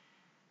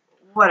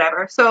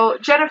 Whatever. So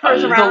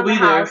Jennifer's around the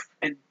house.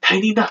 And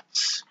tiny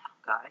nuts. Oh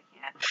god, I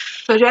can't.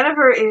 So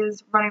Jennifer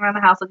is running around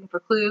the house looking for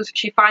clues.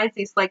 She finds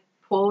these like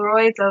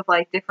Polaroids of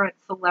like different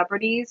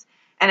celebrities,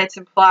 and it's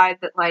implied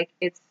that like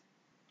it's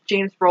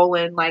James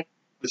Brolin like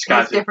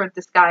has different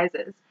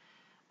disguises.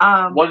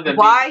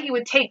 Why he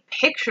would take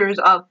pictures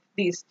of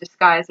these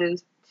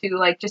disguises to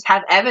like just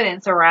have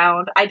evidence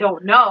around, I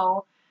don't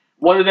know.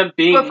 One of them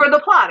being, but for the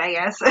plot, I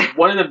guess.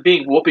 One of them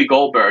being Whoopi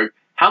Goldberg.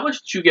 How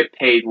much did you get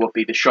paid,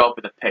 Whoopi, to show up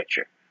in a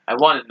picture? I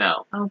want to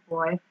know. Oh,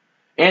 boy.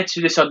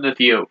 Answer this on The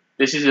View.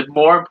 This is a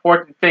more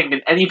important thing than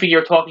anything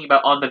you're talking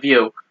about on The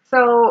View.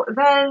 So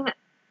then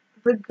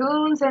the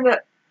goons end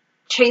up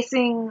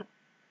chasing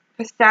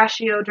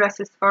Pistachio dressed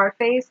as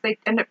Scarface. They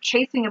end up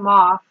chasing him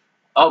off.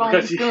 Oh,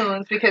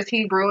 because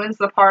he ruins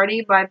the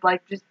party by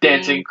like just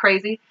dancing being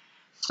crazy.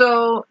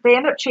 So they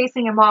end up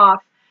chasing him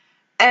off,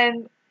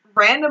 and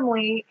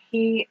randomly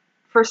he,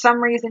 for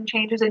some reason,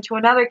 changes into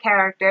another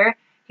character.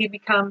 He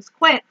becomes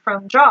Quint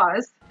from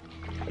Jaws.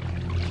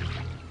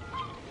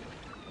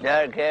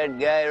 Dark-haired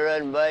guy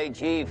run by,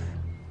 Chief.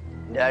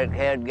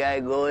 Dark-haired guy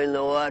go in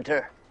the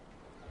water.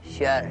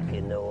 Shark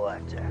in the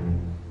water.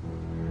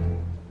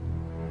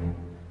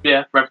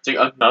 Yeah, referencing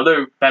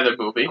another better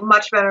movie. A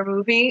much better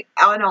movie,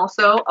 and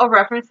also a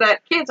reference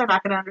that kids are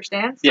not going to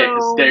understand. So yeah,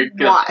 because they're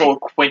going to pull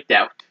Quint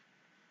out.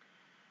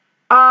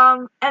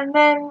 And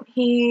then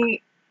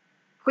he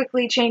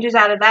quickly changes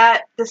out of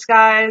that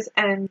disguise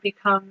and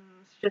becomes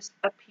just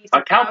a piece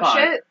of cow cow pie.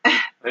 shit.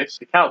 It's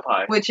the cow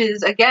pie. Which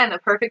is, again, a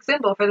perfect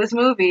symbol for this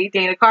movie.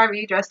 Dana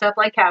Carvey dressed up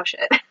like cow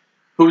shit.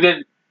 Who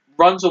then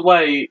runs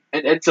away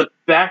and ends up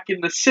back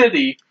in the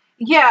city.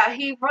 Yeah,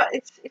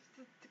 it's the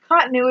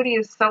continuity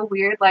is so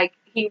weird. Like,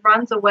 he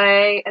runs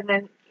away and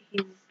then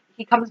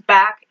he comes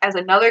back as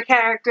another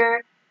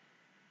character,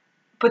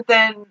 but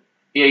then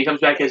Yeah, he comes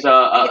back as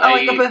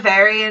like a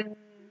Bavarian,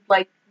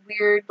 like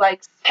weird,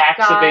 like tax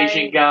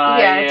evasion guy.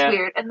 Yeah, it's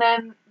weird. And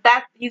then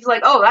he's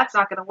like, oh, that's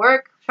not gonna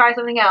work. Try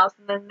something else.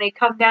 And then they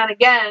come down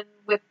again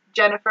with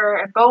Jennifer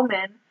and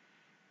Bowman,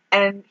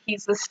 and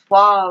he's the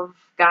suave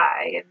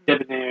guy. And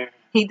debonair.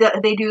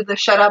 they do the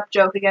shut up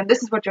joke again.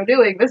 This is what you're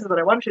doing. This is what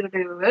I want you to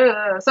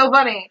do. So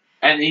funny.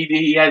 And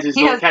he has his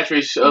little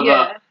catchphrase of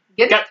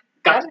get it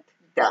done.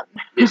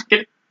 Yes,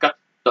 get it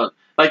done.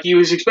 Like he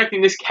was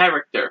expecting this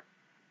character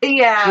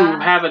to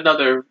have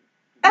another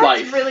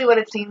life. That's really what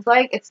it seems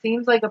like. It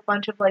seems like a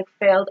bunch of like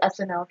failed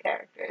SNL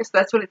characters.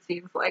 That's what it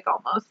seems like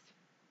almost.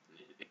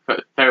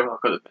 Very well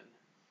could have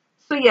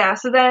been.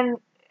 So then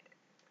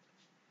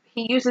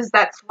he uses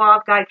that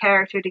suave guy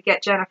character to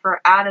get Jennifer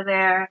out of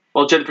there.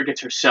 Well, Jennifer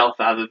gets herself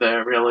out of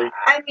there, really.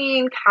 I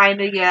mean,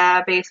 kinda,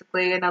 yeah.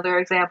 Basically, another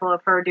example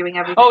of her doing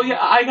everything. Oh, yeah,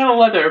 I got a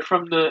letter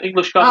from the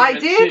English government. I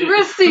did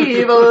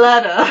receive a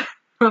letter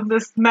from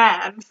this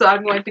man, so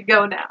I'm going to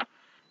go now.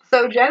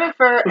 So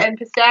Jennifer and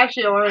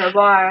Pistachio are in a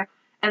bar,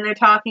 and they're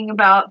talking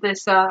about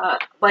this,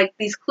 like,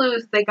 these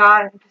clues they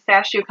got, and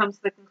Pistachio comes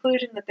to the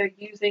conclusion that they're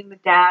using the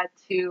dad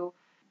to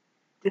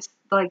just,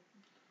 like,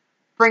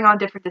 bring on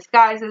different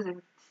disguises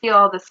and steal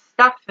all this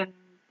stuff, and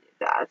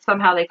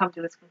somehow they come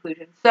to this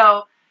conclusion.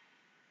 So,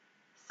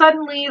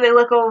 suddenly they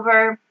look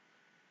over,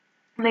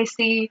 and they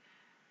see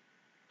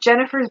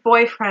Jennifer's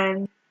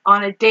boyfriend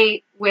on a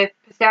date with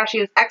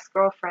Pistachio's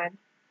ex-girlfriend.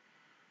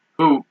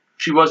 Who,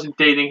 she wasn't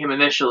dating him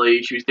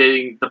initially, she was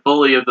dating the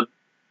bully of the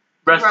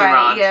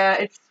restaurant. Right,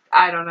 yeah,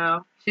 I don't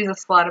know. She's a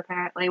slut,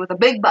 apparently, with a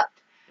big butt.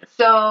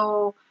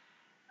 So,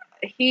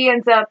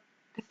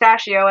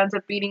 Pistachio ends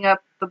up beating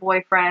up the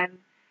boyfriend,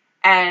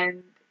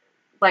 and,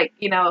 like,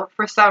 you know,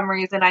 for some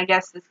reason, I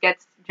guess this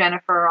gets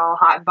Jennifer all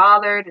hot and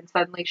bothered, and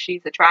suddenly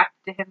she's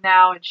attracted to him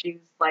now, and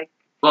she's, like...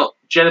 Well,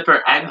 Jennifer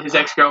and his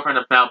ex-girlfriend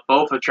are now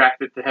both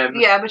attracted to him.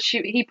 Yeah, but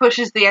he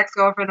pushes the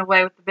ex-girlfriend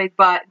away with the big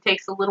butt, and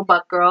takes the little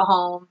butt girl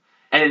home.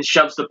 And then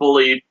shoves the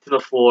bully to the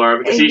floor,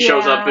 because he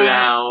shows up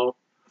now.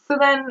 So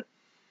then,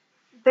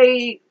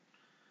 he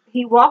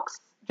walks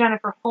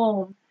Jennifer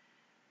home,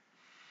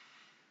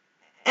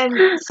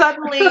 and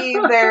suddenly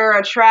they're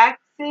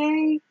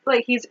attracting,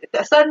 like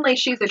suddenly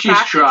she's attracted to him.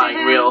 She's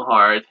trying real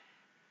hard.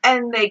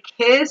 And they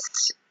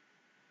kiss,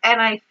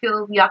 and I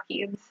feel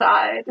yucky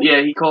inside.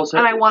 Yeah, he calls her.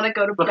 And I want to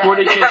go to bed. Before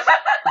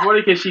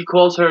they kiss, she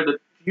calls her the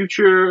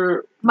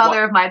future...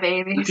 mother of my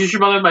babies. The future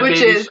mother of my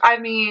babies. Which is, I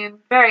mean,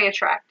 very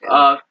attractive.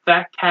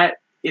 Fat cat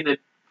in a...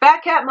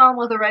 Fat cat mom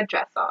with a red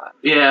dress on.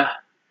 Yeah.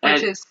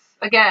 Which is,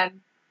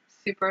 again,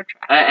 super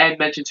attractive. And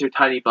mentions her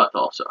tiny butt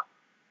also.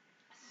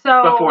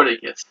 So... Before they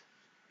kiss.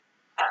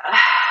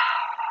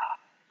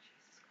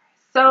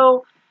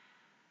 So,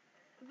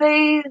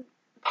 they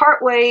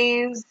part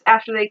ways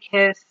after they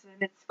kiss,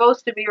 and it's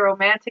supposed to be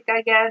romantic,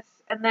 I guess,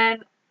 and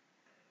then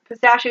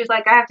Pistachio's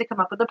like, I have to come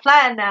up with a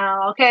plan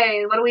now.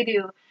 Okay, what do we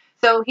do?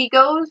 So he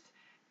goes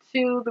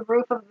to the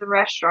roof of the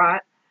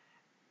restaurant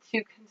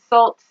to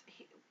consult.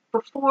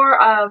 Before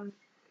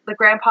the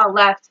grandpa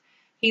left,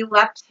 he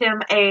left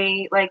him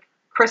a, like,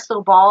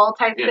 crystal ball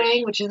type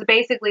thing, which is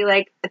basically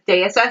like a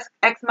Deus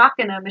Ex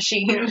Machina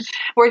machine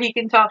where he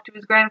can talk to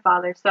his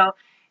grandfather. So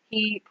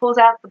he pulls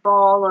out the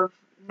ball of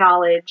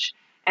knowledge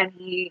and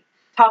he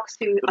talks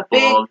to a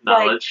big,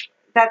 like,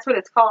 that's what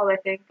it's called, I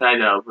think. I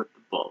know, with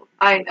the ball.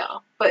 I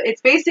know. But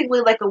it's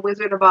basically like a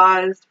Wizard of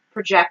Oz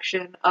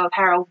projection of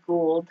Harold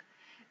Gould.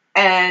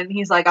 And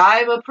he's like,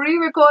 I'm a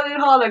pre-recorded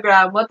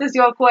hologram. What is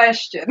your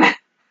question?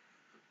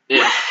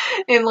 Yeah.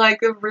 In,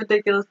 like, a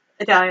ridiculous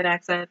Italian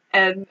accent.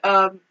 And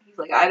he's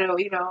like, I don't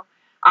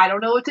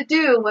know what to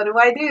do. What do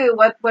I do?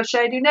 What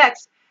should I do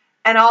next?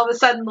 And all of a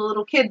sudden, the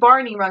little kid,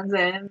 Barney, runs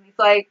in. He's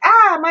like,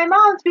 my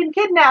mom's been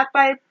kidnapped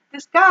by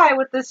this guy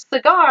with this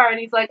cigar. And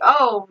he's like,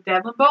 oh,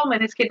 Devlin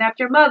Bowman has kidnapped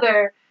your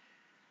mother.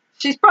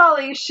 She's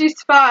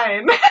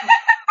fine.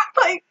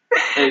 Like,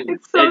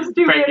 it's so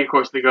stupid. Frankie, of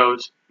course,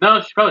 goes,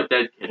 no, she's probably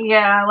dead, kid.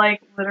 Yeah,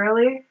 like,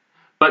 literally.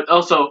 But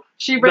also...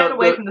 She ran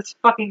away from this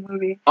fucking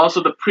movie.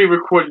 Also, the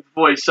pre-recorded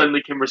voice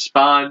suddenly can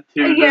respond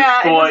to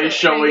the boy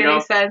showing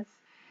up. Sense.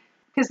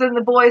 Because then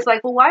the boy's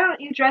like, well, why don't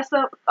you dress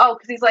up? Oh,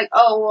 because he's like,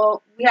 oh,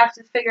 well, we have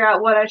to figure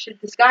out what I should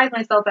disguise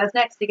myself as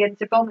next to get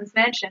into Bowman's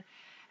mansion.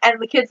 And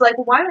the kid's like,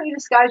 well, why don't you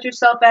disguise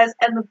yourself as...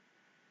 And the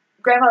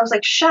grandfather's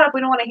like, shut up,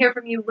 we don't want to hear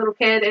from you, little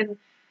kid. And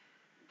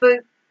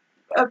the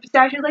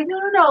Pistachio's like,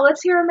 no,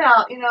 let's hear him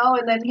out, you know?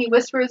 And then he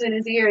whispers in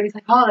his ear, and he's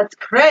like, oh, that's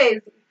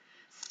crazy.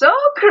 So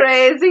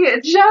crazy,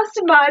 it just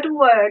might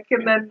work.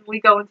 And then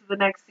we go into the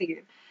next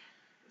scene.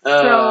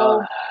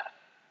 So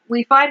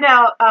we find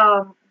out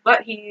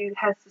what he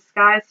has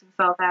disguised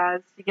himself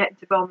as to get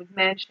into Bowman's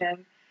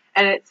mansion,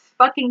 and it's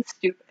fucking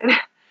stupid.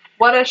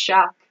 What a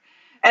shock.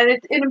 And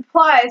it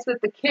implies that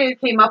the kid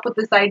came up with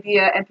this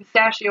idea, and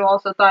Pistachio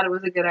also thought it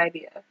was a good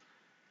idea.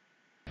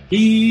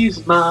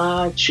 He's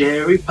my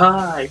cherry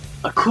pie.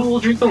 A cool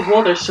drink of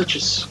water, such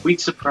a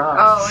sweet surprise.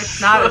 Oh,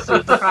 it's not a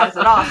sweet surprise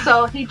at all.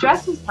 So he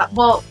dresses up.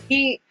 Well,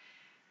 he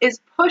is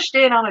pushed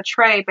in on a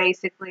tray,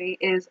 basically,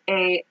 is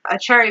a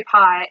cherry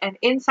pie, and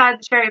inside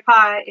the cherry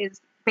pie is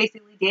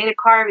basically Dana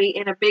Carvey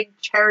in a big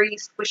cherry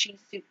squishy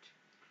suit.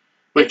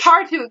 It's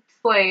hard to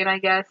explain, I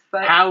guess,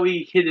 but how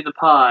he hid in the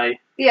pie.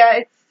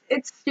 Yeah,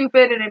 it's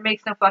stupid and it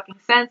makes no fucking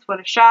sense. What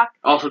a shock.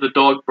 Also, the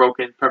dog broke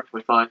in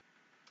perfectly fine.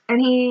 And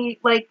he,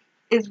 like,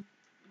 is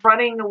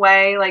running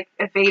away, like,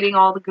 evading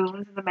all the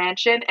goons in the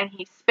mansion, and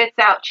he spits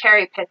out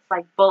cherry pits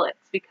like bullets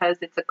because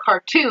it's a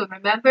cartoon,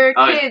 remember?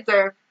 Kids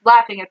are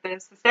laughing at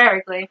this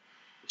hysterically.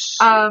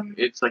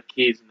 It's like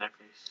keys in their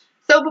face.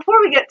 So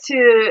before we get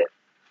to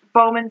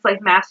Bowman's,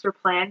 like, master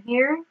plan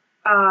here,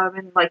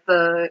 and, like,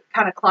 the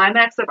kind of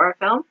climax of our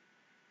film,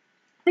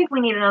 I think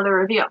we need another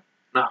review.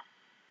 No.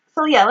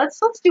 So yeah, let's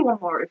do one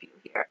more review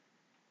here.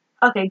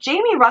 Okay,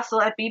 Jamie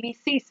Russell at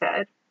BBC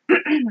said,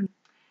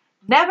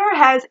 "Never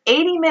has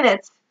 80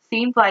 minutes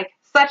seemed like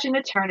such an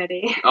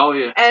eternity." Oh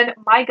yeah. And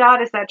my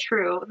God, is that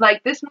true?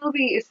 Like, this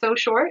movie is so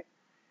short.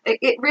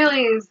 It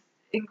really is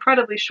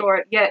incredibly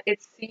short. Yet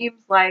it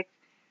seems like,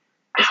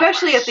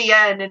 especially at the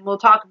end, and we'll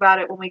talk about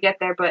it when we get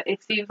there, but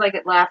it seems like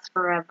it lasts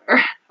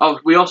forever. Oh,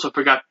 we also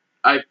forgot.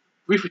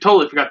 We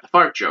totally forgot the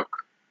fart joke.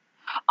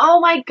 Oh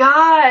my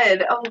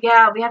God! Oh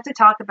yeah, we have to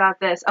talk about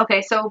this.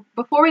 Okay, so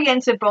before we get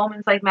into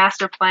Bowman's, like,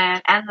 master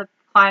plan and the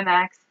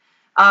climax,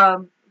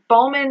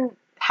 Bowman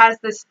has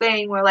this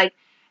thing where, like,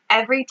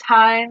 every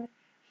time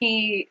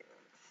he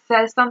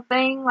says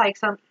something, like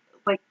some,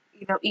 like,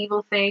 you know,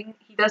 evil thing,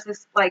 he does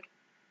this, like,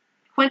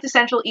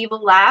 quintessential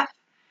evil laugh,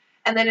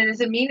 and then it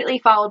is immediately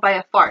followed by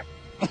a fart.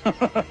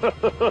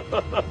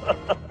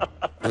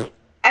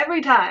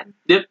 Every time.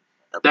 Yep.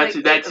 That's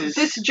his...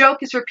 This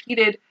joke is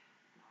repeated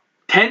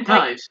 10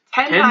 times.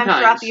 Like, 10 times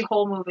throughout the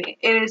whole movie.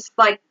 It is,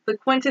 like, the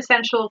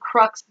quintessential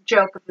crux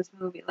joke of this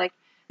movie. Like,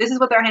 this is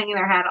what they're hanging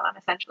their hat on,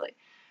 essentially.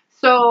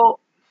 So,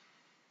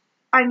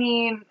 I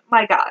mean,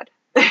 my God.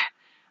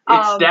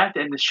 It's that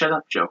and the shut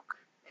up joke.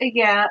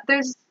 Yeah,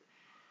 there's...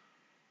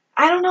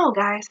 I don't know,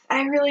 guys.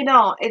 I really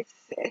don't. I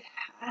don't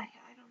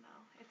know.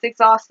 It's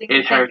exhausting.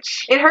 It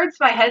hurts. It hurts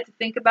my head to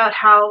think about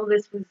how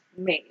this was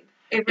made.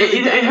 It really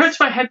it hurts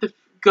my head to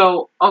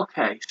go,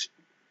 okay,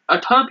 a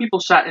ton of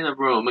people sat in a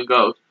room and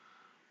goes,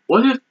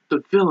 what if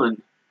the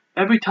villain,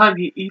 every time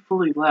he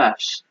evilly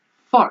laughs,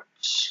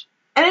 farts?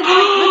 And it's like,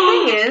 the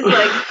thing is,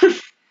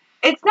 like,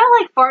 it's not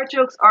like fart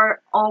jokes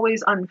are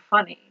always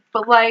unfunny,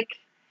 but, like,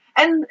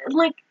 and,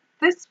 like,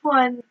 this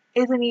one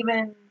isn't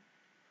even,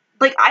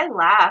 like, I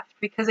laughed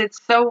because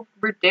it's so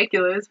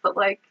ridiculous, but,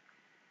 like,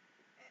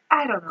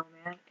 I don't know,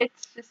 man.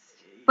 It's just,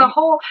 the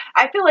whole,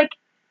 I feel like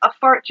a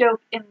fart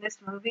joke in this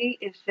movie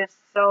is just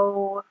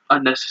so...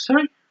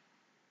 unnecessary?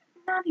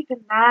 Not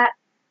even that.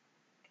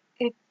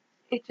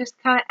 It just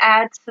kind of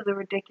adds to the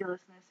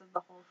ridiculousness of the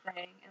whole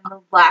thing and the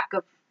lack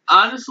of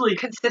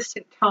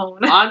consistent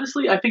tone.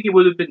 Honestly, I think it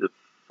would have been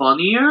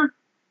funnier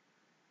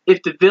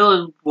if the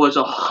villain was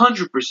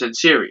 100%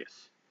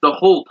 serious the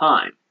whole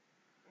time.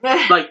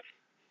 Like,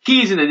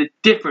 he's in a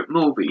different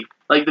movie.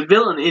 Like, the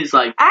villain is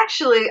like...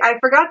 Actually, I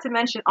forgot to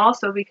mention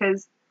also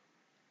because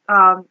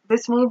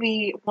this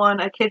movie won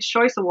a Kids'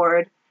 Choice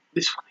Award.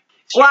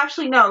 Well,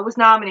 actually, no, it was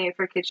nominated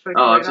for a Kids' Choice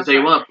Award. Oh, I was going to say,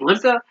 you won a blimp?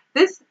 So,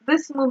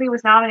 this movie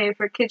was nominated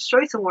for a Kids'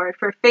 Choice Award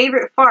for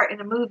Favorite Fart in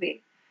a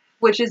Movie,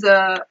 which is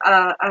a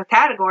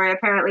category,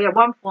 apparently, at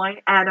one point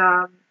at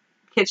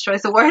Kids'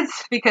 Choice Awards,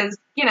 because,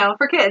 you know,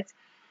 for kids.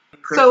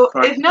 So,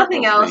 if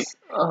nothing else,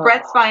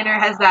 Brett Spiner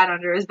has that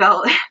under his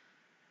belt.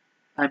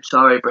 I'm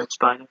sorry, Brett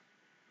Spiner.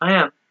 I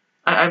am.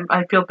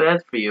 I feel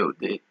bad for you.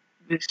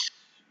 This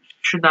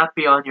should not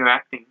be on your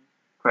acting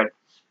credits.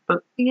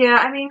 But yeah,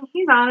 I mean,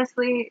 he's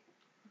honestly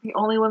the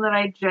only one that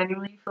I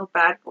genuinely feel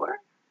bad for.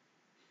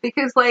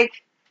 Because, like,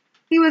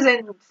 he was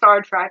in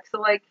Star Trek, so,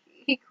 like,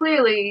 he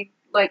clearly,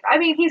 like, I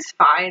mean, he's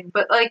fine,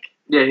 but, like...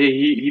 Yeah,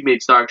 he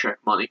made Star Trek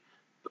money.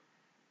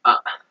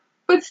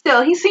 But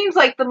still, he seems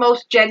like the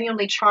most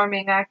genuinely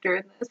charming actor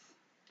in this.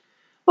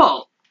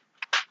 Well,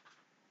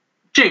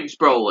 James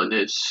Brolin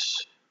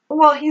is...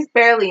 Well, he's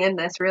barely in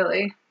this,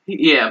 really.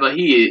 Yeah, but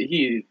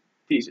he's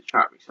a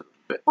charming son of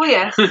a bitch. Well,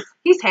 yes,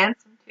 he's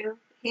handsome, too.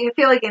 I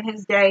feel like in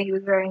his day, he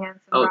was very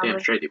handsome. Oh, probably. damn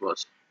straight he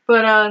was.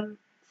 But,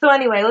 so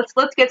anyway,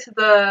 let's get to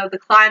the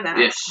climax.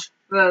 Yes.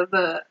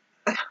 The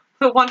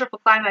wonderful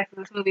climax of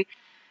this movie.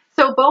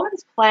 So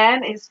Bowman's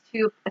plan is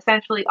to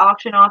essentially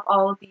auction off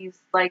all of these,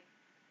 like,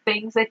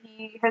 things that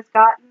he has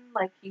gotten.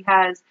 Like, he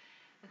has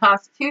the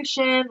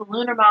Constitution, the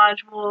Lunar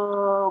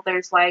Module,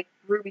 there's, like,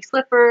 Ruby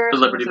Slippers, the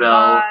Liberty Wizard of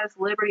Bell. Oz,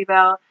 Liberty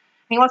Bell.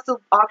 He wants to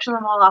auction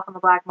them all off on the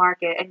black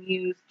market and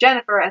use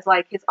Jennifer as,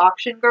 like, his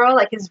auction girl,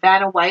 like his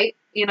Vanna White,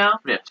 you know?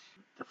 Yes,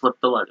 to flip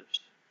the letters.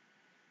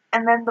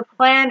 And then the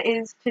plan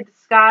is to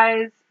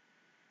disguise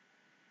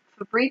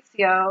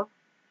Fabrizio,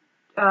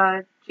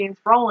 James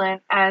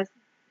Brolin, as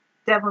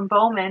Devlin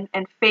Bowman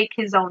and fake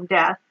his own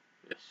death.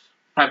 Yes.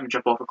 Have him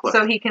jump off a cliff.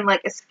 So he can,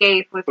 like,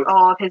 escape with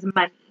all of his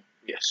money.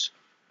 Yes.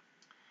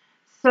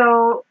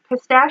 So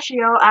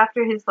Pistachio,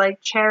 after his,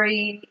 like,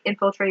 cherry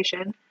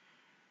infiltration,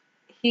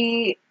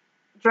 he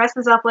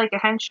dresses up like a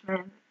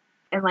henchman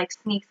and, like,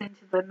 sneaks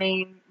into the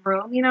main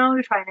room, you know,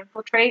 to try and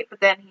infiltrate, but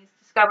then he's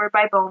discovered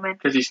by Bowman.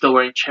 Because he's still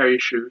wearing cherry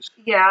shoes.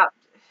 Yeah.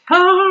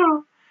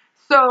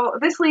 So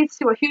this leads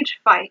to a huge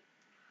fight.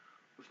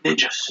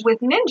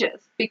 With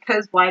ninjas,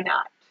 because why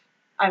not?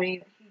 I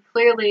mean, he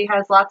clearly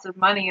has lots of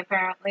money,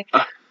 apparently.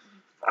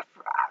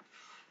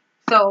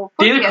 So,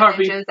 put Dana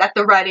Carvey ninjas at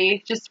the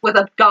ready, just with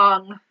a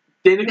gong.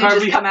 Dana Ninjas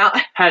Carvey come out.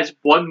 has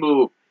one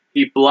move.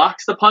 He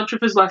blocks the punch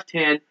with his left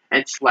hand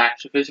and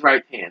slaps with his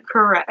right hand.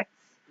 Correct.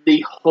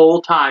 The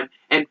whole time,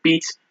 and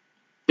beats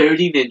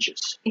 30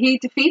 ninjas. He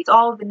defeats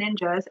all of the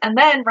ninjas, and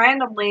then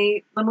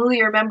randomly,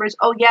 Lemulia remembers,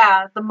 oh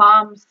yeah, the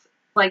mom's,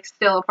 like,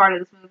 still a part of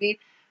this movie.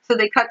 So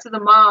they cut to the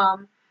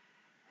mom,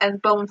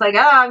 and Bowman's like,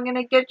 I'm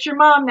gonna get your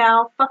mom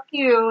now, fuck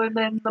you. And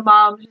then the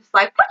mom's just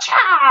like,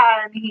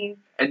 Pacha!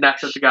 And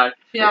knocks out the guy.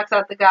 She knocks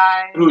out the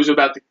guy. Who's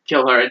about to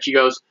kill her, and she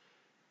goes,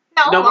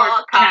 No more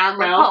more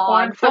caramel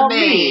corn for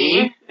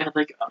me. And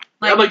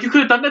I'm like, you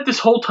could have done that this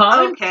whole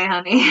time? Okay,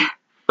 honey.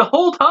 The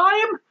whole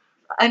time?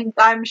 And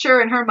I'm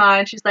sure in her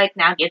mind, she's like,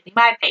 now give me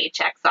my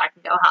paycheck so I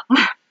can go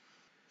home.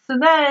 So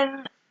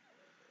then,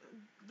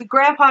 the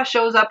grandpa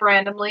shows up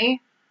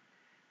randomly,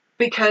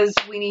 because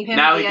we need him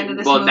at the end of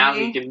this movie. Now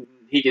he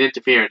can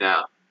interfere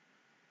now.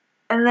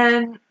 And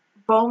then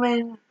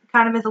Bowman,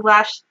 kind of as a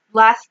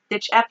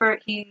last-ditch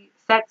effort, he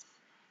sets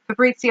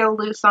Fabrizio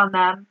loose on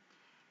them,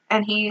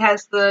 and he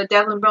has the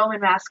Devlin Bowman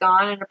mask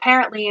on, and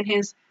apparently in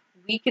his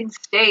weakened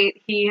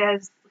state, he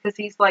has, because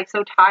he's, like,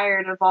 so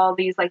tired of all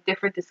these, like,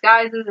 different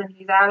disguises, and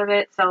he's out of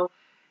it, so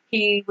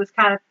he was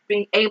kind of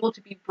being able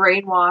to be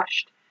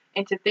brainwashed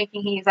into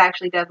thinking he's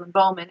actually Devlin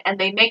Bowman, and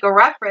they make a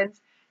reference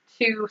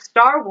to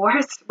Star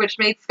Wars, which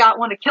made Scott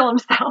want to kill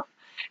himself,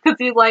 because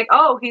he's like,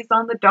 oh, he's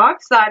on the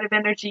dark side of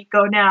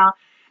Energico now.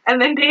 And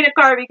then Dana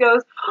Carvey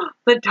goes, oh,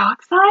 the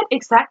dark side?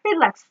 Exactly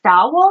like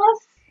Star Wars?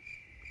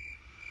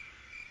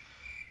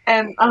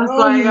 And I was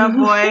like, oh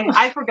boy.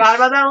 I forgot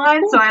about that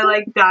line, so I,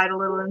 like, died a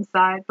little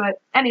inside.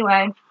 But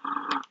anyway.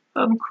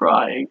 I'm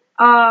crying.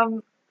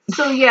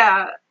 So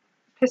yeah,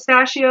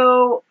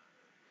 Pistachio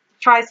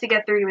tries to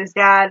get through to his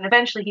dad, and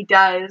eventually he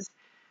does.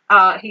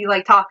 He,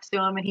 like, talks to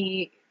him, and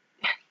he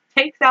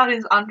takes out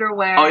his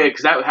underwear. Oh, yeah,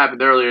 because that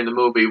happened earlier in the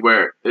movie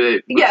where...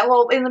 Yeah,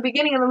 well, in the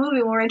beginning of the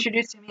movie, when we're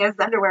introduced to him, he has his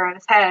underwear on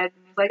his head,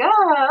 and he's like,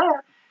 ah.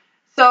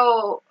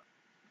 So,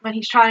 when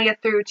he's trying to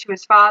get through to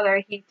his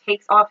father, he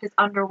takes off his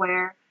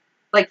underwear,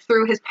 like,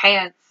 through his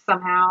pants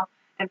somehow,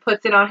 and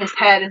puts it on his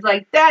head. It's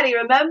like, Daddy,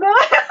 remember?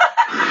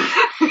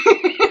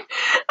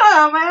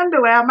 Oh, my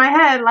underwear on my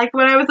head, like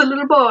when I was a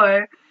little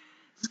boy.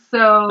 So...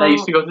 I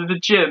used to go to the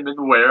gym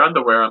and wear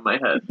underwear on my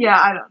head. Yeah,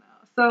 I don't know.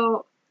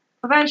 So,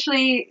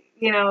 eventually...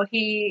 You know,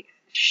 he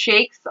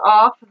shakes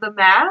off the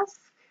mask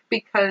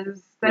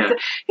because that's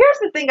here's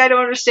the thing I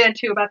don't understand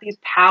too about these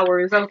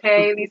powers,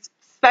 okay? These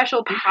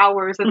special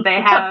powers that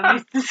they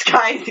have, these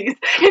disguises.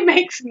 It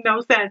makes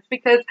no sense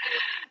because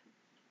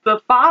the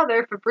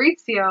father,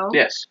 Fabrizio,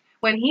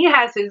 when he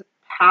has his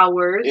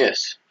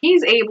powers,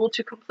 he's able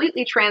to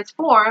completely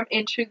transform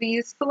into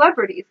these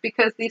celebrities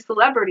because these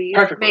celebrities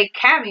make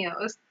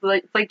cameos.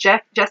 Like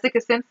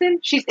Jessica Simpson,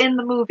 she's in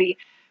the movie.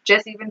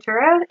 Jesse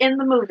Ventura, in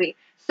the movie.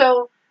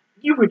 So...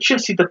 You were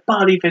Jesse the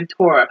Body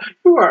Ventura.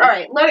 You were...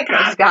 Alright, let it go,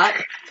 Scott.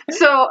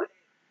 So,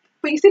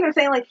 but you see what I'm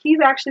saying? Like, he's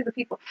actually the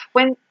people.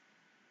 When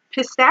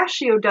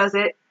Pistachio does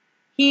it,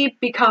 he's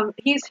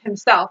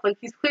himself. Like,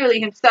 he's clearly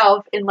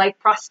himself in, like,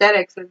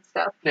 prosthetics and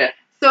stuff. Yeah.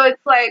 So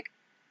it's like,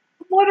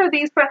 what are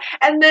these...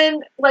 And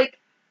then, like,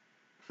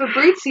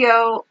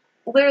 Fabrizio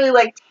literally,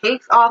 like,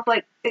 takes off,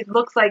 like, it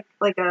looks like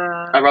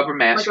a rubber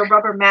mask. Like a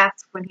rubber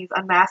mask when he's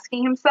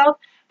unmasking himself.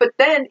 But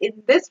then,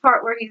 in this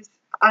part where he's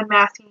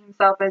unmasking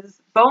himself as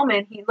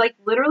Bowman, he, like,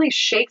 literally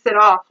shakes it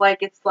off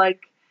like it's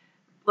like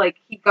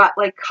he got,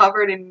 like,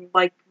 covered in,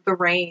 like, the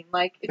rain.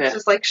 Like, it's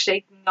just, like,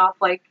 shaking off.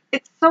 Like,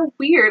 it's so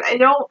weird. I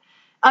don't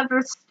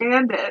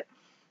understand it.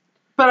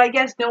 But I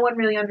guess no one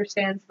really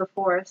understands the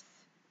Force.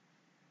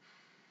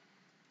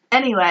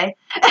 Anyway,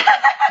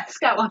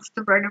 Scott wants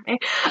to murder me.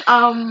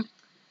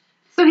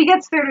 So he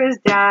gets through to his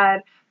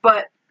dad,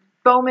 but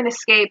Bowman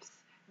escapes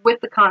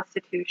with the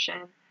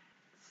Constitution.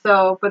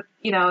 So, but,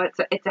 you know,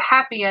 it's a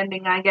happy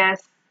ending, I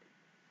guess.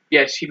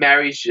 Yes, he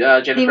marries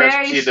Jennifer Esposito. He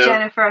marries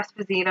Jennifer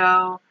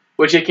Esposito.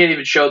 Which they can't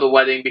even show the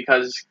wedding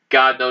because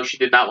God knows she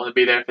did not want to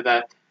be there for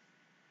that.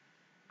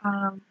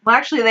 Well,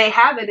 actually, they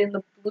have it in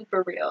the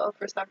blooper reel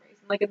for some reason,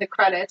 like in the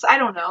credits. I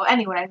don't know.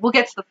 Anyway, we'll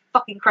get to the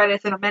fucking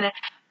credits in a minute.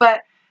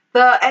 But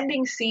the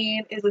ending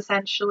scene is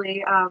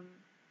essentially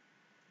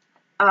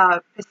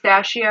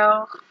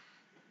Pistachio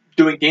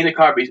doing Dana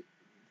Carvey's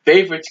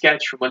favorite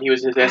sketch from when he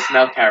was his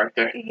SNL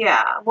character.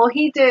 Yeah, well,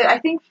 I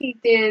think he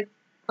did,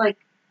 like,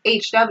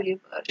 H.W.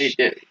 Bush. He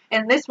did.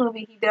 In this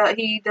movie,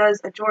 he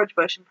does a George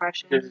Bush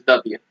impression. This is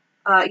W.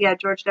 Yeah,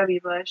 George W.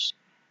 Bush,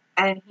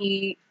 and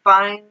he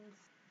finds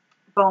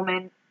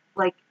Bowman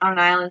like on an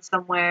island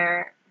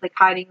somewhere, like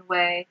hiding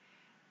away,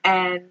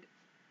 and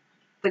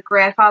the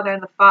grandfather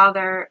and the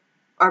father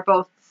are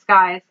both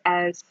disguised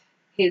as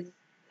his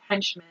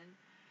henchmen,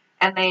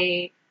 and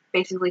they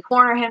basically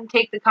corner him,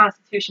 take the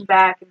Constitution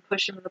back, and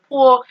push him in the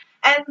pool,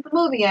 and the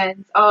movie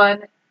ends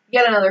on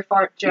yet another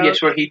fart joke.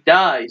 Yes, where he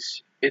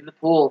dies in the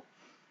pool.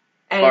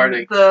 And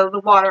farting.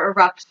 the water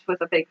erupts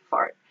with a big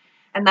fart.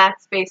 And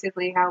that's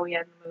basically how we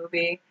end the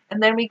movie.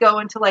 And then we go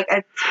into like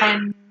a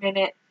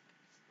 10-minute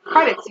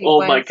credit sequence.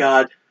 Oh my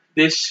god.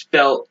 This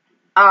felt...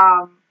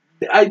 I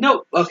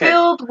know, okay.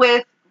 Filled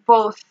with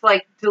both,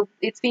 like,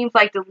 it seems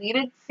like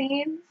deleted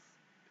scenes.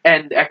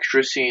 And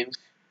extra scenes.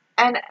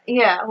 And,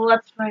 yeah, well,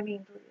 that's what I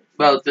mean.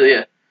 Well,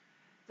 yeah.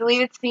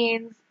 Deleted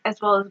scenes,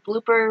 as well as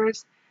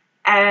bloopers,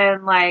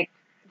 and, like,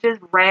 just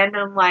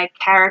random, like,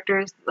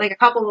 characters. Like, a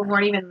couple of them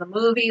weren't even in the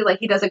movie. Like,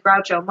 he does a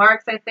Groucho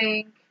Marx, I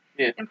think,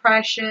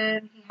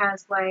 impression. He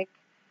has, like,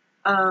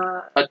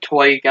 a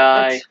toy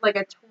guy. Like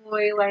a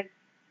toy, like,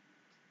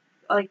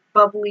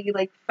 bubbly,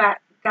 like,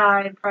 fat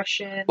guy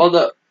impression.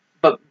 Well,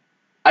 but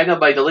I know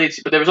by deleted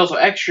scenes, but there was also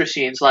extra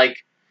scenes,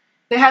 like...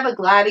 They have a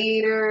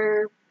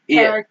gladiator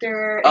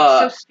character. It's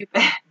so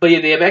stupid. But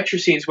yeah, they have extra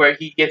scenes where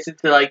he gets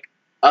into, like,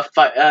 a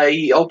fight.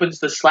 He opens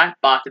the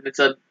slap bot, and it's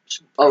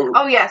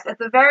oh yes, at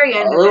the very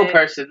end a of little it,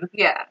 person.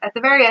 Yeah, at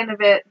the very end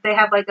of it, they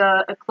have like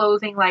a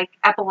closing like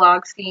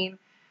epilogue scene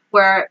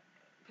where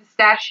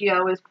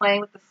Pistachio is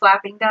playing with the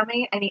slapping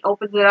dummy, and he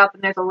opens it up,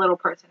 and there's a little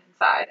person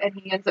inside, and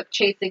he ends up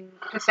chasing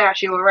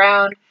Pistachio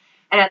around.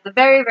 And at the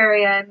very,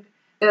 very end,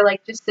 they're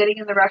like just sitting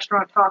in the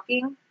restaurant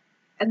talking,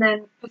 and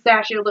then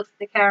Pistachio looks at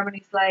the camera and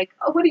he's like,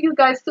 "Oh, what are you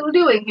guys still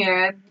doing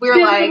here?" And we're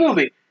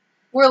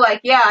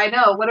like, "Yeah, I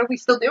know. What are we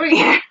still doing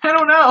here? I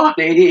don't know."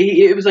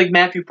 It was like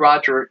Matthew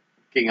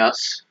Brodericking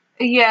us.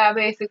 Yeah,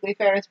 basically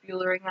Ferris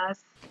Buellering us.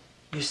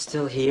 You're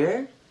still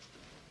here?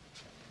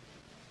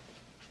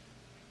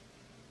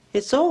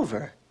 It's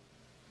over.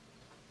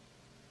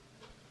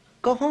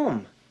 Go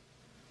home.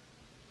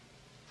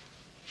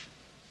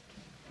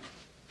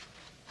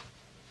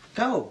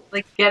 Go.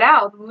 Like, get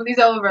out. The movie's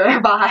over.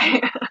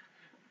 Bye.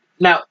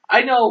 Now,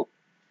 I know,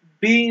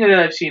 being that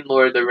I've seen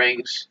Lord of the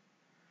Rings,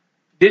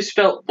 this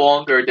felt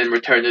longer than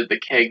Return of the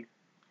King.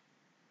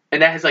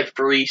 And that has like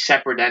 3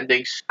 separate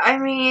endings. I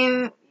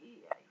mean,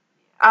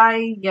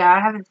 I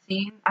haven't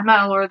seen. I'm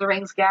not a Lord of the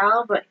Rings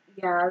gal, but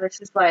yeah,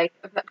 this is like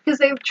because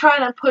they're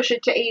trying to push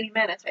it to 80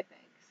 minutes, I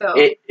think. So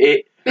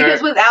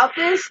because without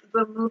this,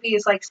 the movie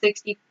is like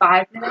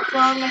 65 minutes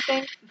long, I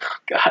think. Oh,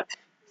 God.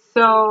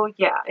 So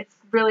yeah, it's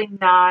really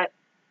not.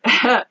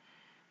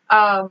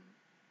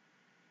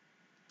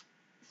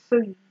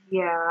 So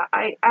yeah,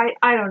 I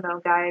don't know,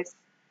 guys.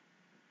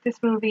 This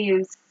movie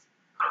is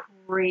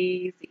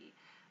crazy.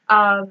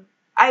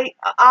 I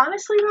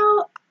honestly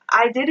though,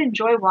 I did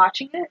enjoy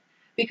watching it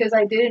because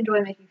I did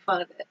enjoy making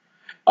fun of it.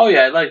 Oh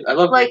yeah, I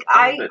love like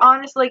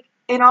honestly, like,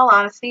 in all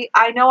honesty,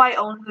 I know I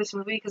owned this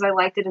movie because I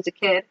liked it as a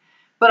kid,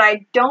 but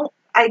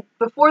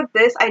before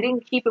this I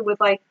didn't keep it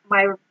with like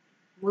my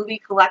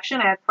movie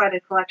collection. I have quite a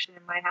collection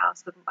in my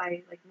house of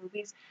my like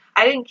movies.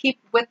 I didn't keep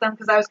it with them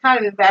because I was kind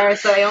of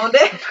embarrassed that I owned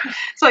it,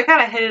 so I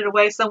kind of hid it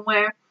away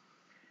somewhere.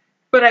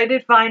 But I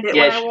did find it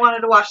when I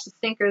wanted to watch The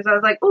Stinkers. I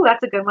was like, "Ooh,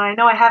 that's a good one. I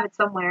know I have it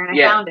somewhere," and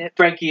I found it.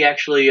 Frankie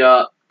actually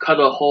cut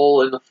a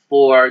hole in the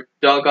floor,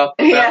 dug up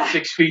about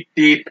 6 feet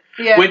deep,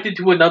 went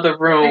into another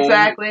room.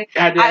 Exactly.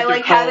 Had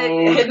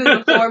it hidden in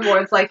the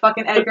floorboards like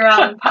fucking Edgar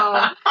Allan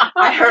Poe.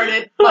 I heard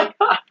it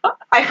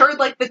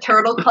like the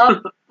turtle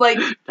club like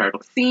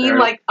scene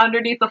like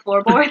underneath the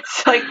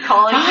floorboards like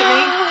calling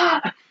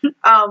to me.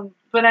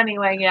 But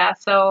anyway, yeah.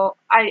 So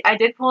I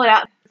did pull it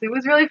out. It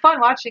was really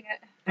fun watching it.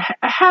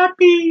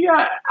 Happy.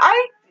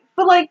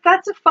 But like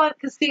that's a fun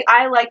because see,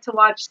 I like to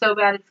watch So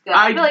Bad It's Good.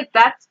 I feel like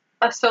that's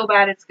a So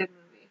Bad It's Good movie.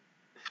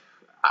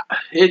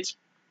 It's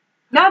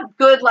not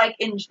good like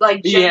in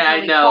like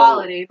genuinely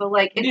quality, but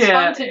like it's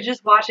fun to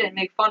just watch it and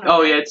make fun of it.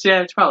 Oh yeah,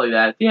 it's probably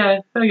that.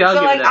 Yeah, I'll give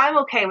like it that. I'm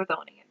okay with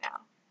owning it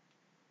now.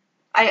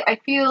 I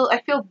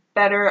feel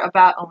better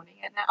about owning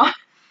it now.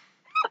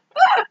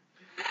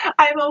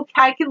 I'm okay.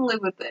 I can live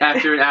with it.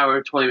 After an hour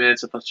and 20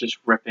 minutes of us just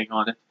ripping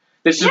on it.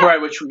 This is where I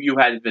wish you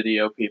had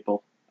video,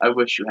 people. I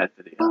wish you had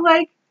video. But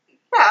like,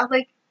 yeah,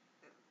 like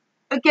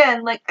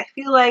again, like I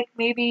feel like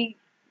maybe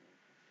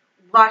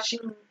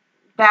watching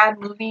bad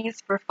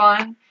movies for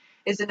fun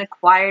is an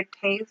acquired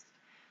taste,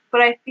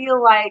 but I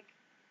feel like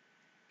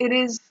it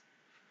is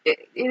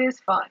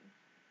fun.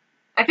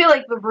 I feel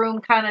like The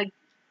Room kind of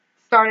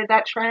started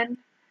that trend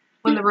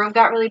when The Room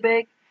got really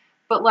big,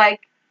 but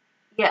like,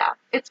 yeah,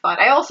 it's fun.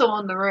 I also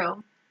own The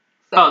Room.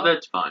 So,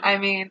 that's fine. I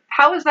mean,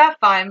 how is that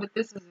fine, but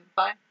this isn't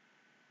fine?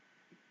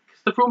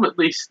 The Room at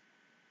least.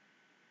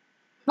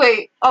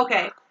 Wait,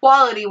 okay,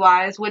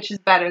 quality-wise, which is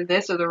better,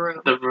 this or The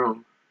Room? The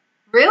Room.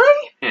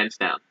 Really? Hands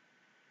down.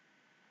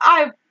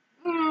 I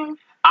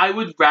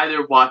would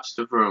rather watch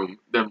The Room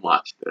than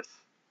watch this.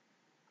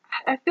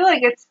 I feel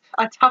like it's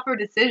a tougher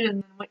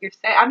decision than what you're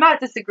saying. I'm not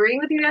disagreeing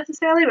with you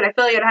necessarily, but I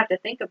feel like I'd have to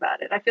think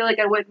about it. I feel like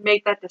I wouldn't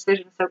make that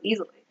decision so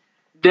easily.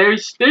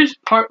 There's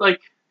parts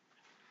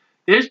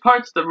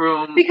of the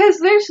room. Because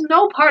there's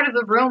no part of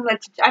the room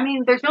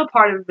there's no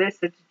part of this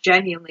that's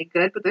genuinely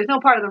good, but there's no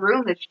part of the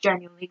room that's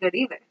genuinely good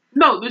either.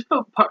 No, there's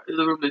no part of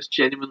the room that's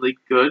genuinely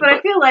good. But I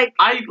feel like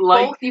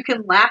both you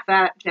can laugh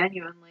at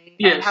genuinely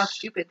and how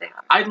stupid they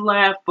are. I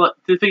laugh, but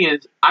the thing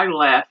is, I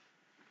laugh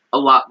a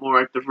lot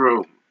more at the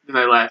room than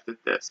I laughed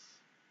at this.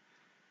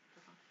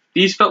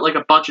 These felt like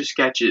a bunch of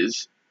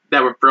sketches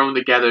that were thrown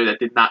together that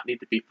did not need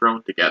to be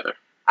thrown together.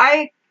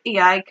 I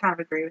kind of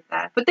agree with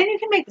that. But then you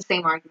can make the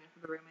same argument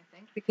for the room, I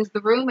think, because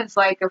the room is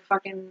like a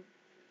fucking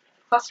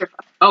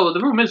clusterfuck. Oh, the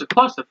room is a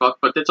clusterfuck,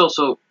 but it's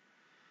also...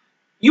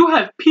 You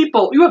have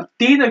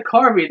Dana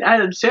Carvey and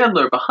Adam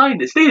Sandler behind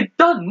this. They had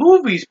done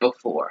movies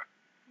before.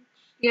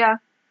 Yeah,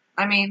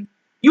 I mean...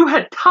 You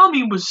had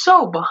Tommy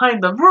Wiseau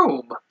behind the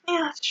room. Yeah,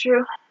 that's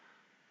true.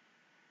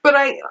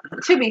 But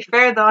to be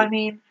fair though, I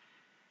mean,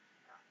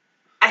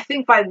 I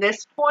think by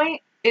this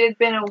point, it had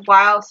been a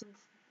while since,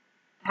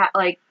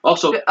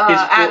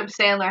 Adam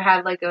Sandler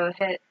had, like, a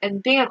hit.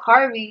 And Dana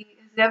Carvey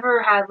has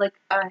never had, like,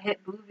 a hit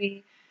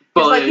movie.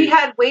 Because, he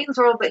had Wayne's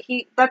World, but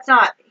he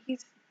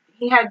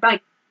had,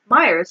 like,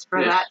 Myers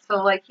for that.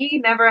 So, like, he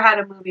never had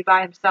a movie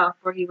by himself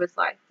where he was,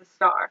 like, the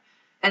star.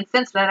 And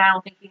since then, I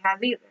don't think he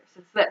has either,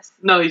 since this.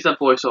 No, he's done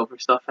voiceover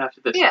stuff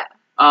after this. Yeah.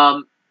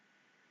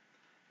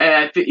 And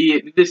I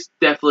think this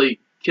definitely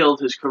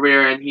killed his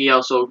career, and he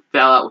also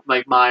fell out with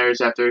Mike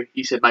Myers after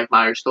he said Mike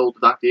Myers stole the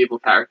Dr. Evil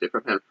character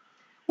from him.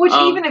 Which,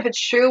 even if it's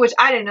true, which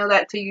I didn't know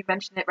that till you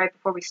mentioned it right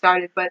before we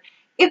started, but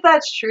if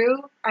that's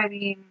true, I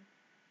mean,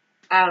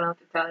 I don't know what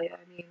to tell you.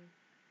 I mean,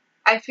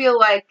 I feel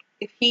like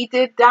if he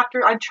did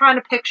I'm trying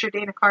to picture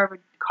Dana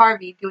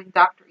Carvey doing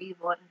Dr.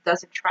 Evil, and it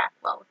doesn't track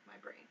well with my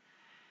brain.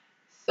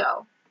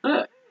 So,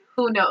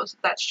 who knows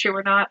if that's true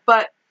or not,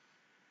 but,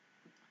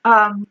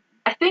 I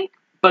think...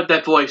 But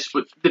that voice,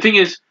 the thing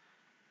is,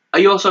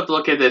 you also have to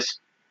look at this.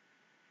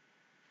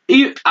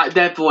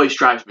 That voice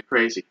drives me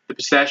crazy. The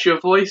pistachio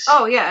voice.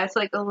 Oh yeah, it's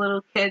like a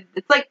little kid.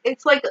 It's like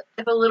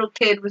if a little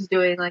kid was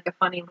doing like a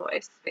funny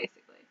voice,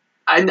 basically.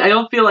 I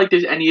don't feel like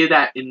there's any of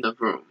that in the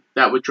room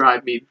that would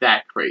drive me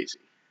that crazy.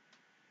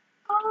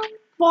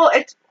 Well,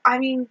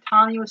 Tommy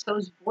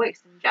Wiseau's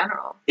voice in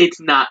general.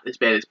 It's not as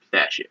bad as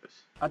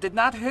pistachios. I did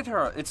not hit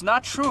her. It's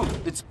not true.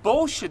 It's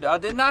bullshit. I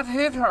did not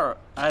hit her.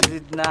 I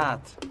did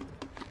not.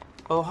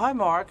 Oh, hi,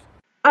 Mark.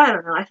 I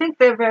don't know. I think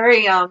they're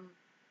very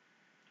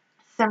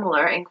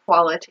similar in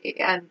quality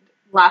and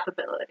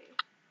laughability.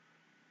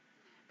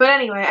 But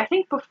anyway, I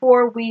think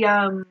before we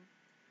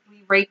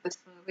rate this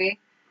movie,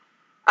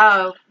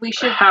 we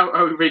should. How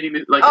are we rating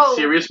it? Like a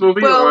serious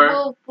movie,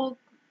 well,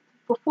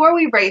 before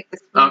we rate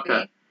this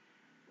movie,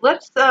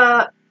 let's.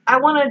 I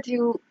want to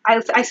do.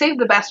 I saved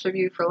the best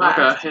review for last.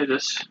 Okay, hit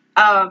this.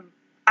 I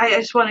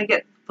just want to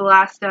get the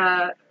last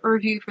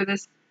review for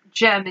this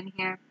gem in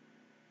here.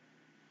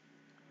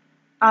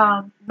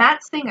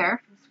 Matt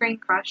Singer from Screen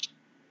Crush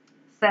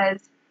says,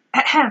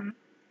 ahem,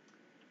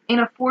 in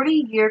a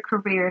 40-year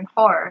career in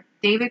horror,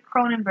 David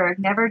Cronenberg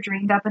never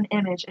dreamed up an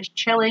image as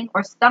chilling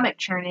or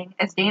stomach-churning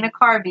as Dana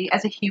Carvey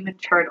as a human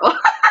turtle.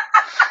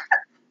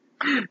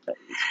 That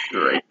is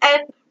great.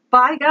 And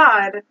by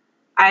God,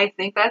 I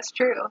think that's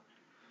true.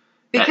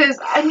 Because,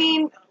 I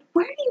mean,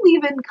 where do you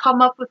even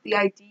come up with the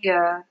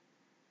idea?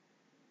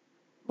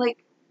 Like,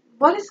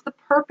 what is the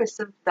purpose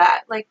of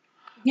that? Like,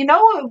 you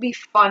know what would be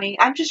funny?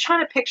 I'm just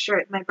trying to picture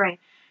it in my brain.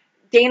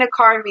 Dana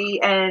Carvey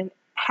and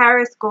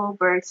Harris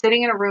Goldberg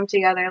sitting in a room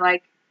together,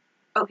 like,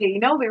 okay, you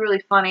know what would be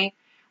really funny?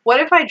 What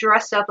if I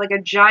dressed up like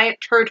a giant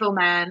turtle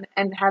man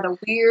and had a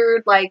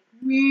weird, like,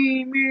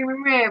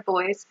 meh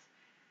voice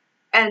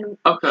and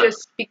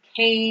just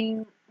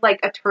became, like,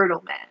 a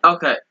turtle man?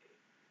 Okay.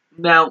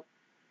 Now,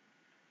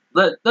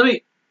 let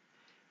me...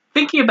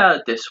 Thinking about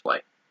it this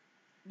way.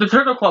 The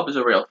Turtle Club is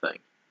a real thing.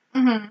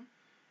 Mm-hmm.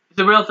 It's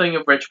a real thing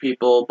of rich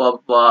people, blah,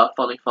 blah,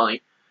 blah,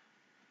 funny.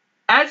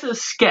 As a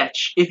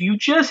sketch, if you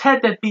just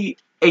had that be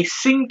a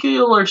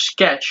singular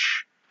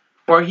sketch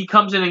where he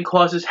comes in and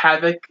causes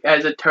havoc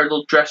as a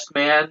turtle-dressed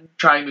man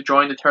trying to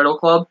join the Turtle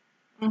Club,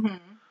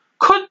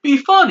 could be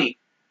funny.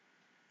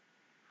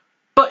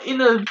 But in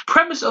the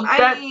premise of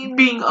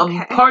being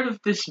a part of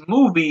this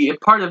movie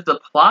and part of the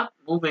plot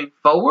moving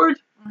forward,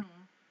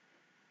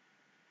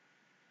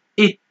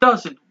 it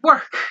doesn't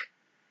work.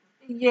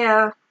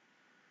 Yeah.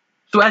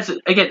 So as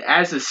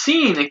a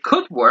scene, it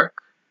could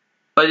work,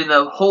 but in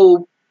the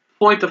whole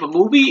point of a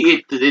movie,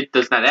 it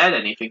does not add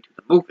anything to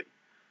the movie.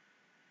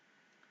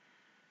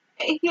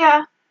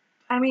 Yeah,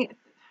 I mean, oh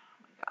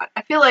my God,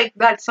 I feel like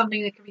that's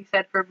something that can be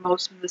said for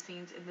most of the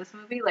scenes in this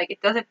movie. Like,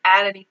 it doesn't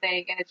add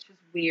anything, and it's just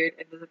weird.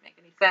 It doesn't make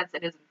any sense.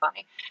 It isn't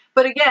funny.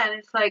 But again,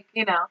 it's like,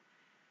 you know,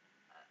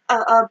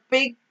 a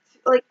big,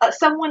 like,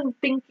 someone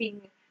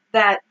thinking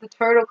that the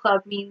Turtle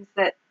Club means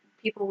that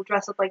people will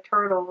dress up like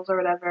turtles or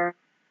whatever.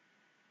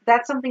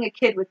 That's something a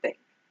kid would think.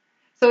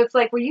 So it's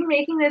like, were you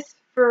making this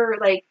for,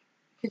 like,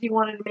 because you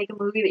wanted to make a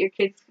movie that your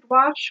kids could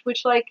watch,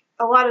 which like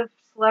a lot of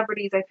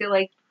celebrities I feel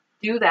like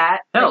do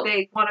that. Hell. Like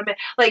they want to make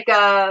like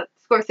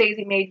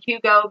Scorsese made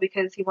Hugo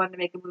because he wanted to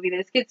make a movie that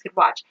his kids could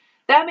watch.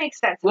 That makes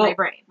sense in my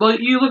brain. Well,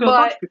 you look at a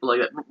bunch of people like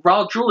that.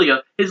 Raul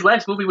Julia, his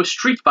last movie was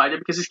Street Fighter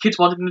because his kids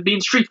wanted him to be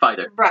in Street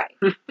Fighter. Right.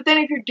 But then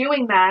if you're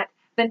doing that,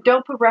 then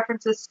don't put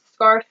references to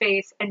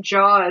Scarface and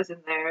Jaws in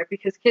there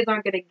because kids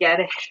aren't going to get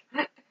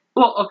it.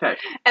 Well, okay.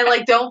 And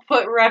like don't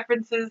put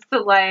references to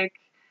like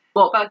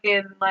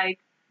fucking like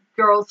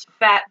girls'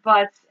 fat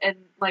butts and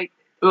like.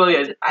 Well,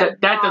 yeah,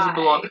 that doesn't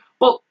belong.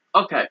 Well,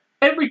 okay.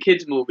 Every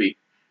kid's movie.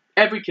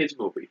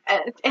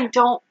 And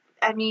don't,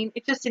 I mean,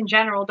 it's just in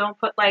general, don't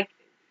put like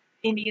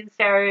Indian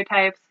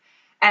stereotypes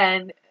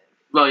and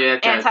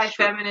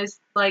anti-feminist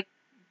like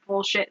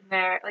bullshit in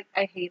there. Like,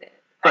 I hate it.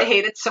 I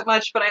hate it so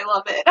much, but I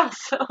love it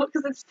also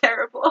because it's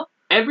terrible.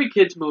 Every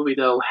kid's movie,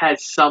 though,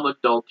 has some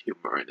adult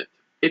humor in it.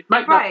 It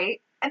might not.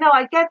 Right. I know,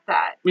 I get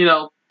that. You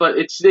know, but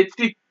it's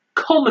the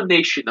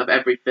culmination of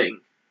everything.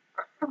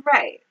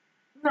 Right.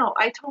 No,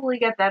 I totally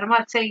get that. I'm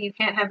not saying you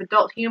can't have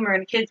adult humor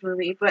in a kid's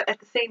movie, but at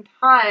the same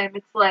time,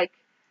 it's like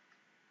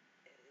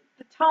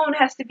the tone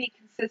has to be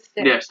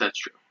consistent. Yes, that's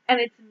true. And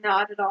it's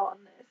not at all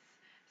in this.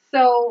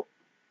 So,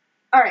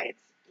 alright.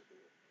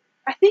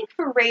 I think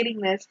for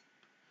rating this...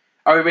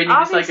 Are we rating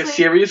this like a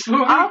serious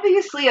movie?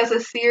 Obviously, as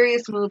a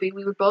serious movie,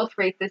 we would both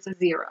rate this a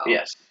 0.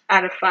 Yes.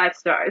 Out of 5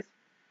 stars.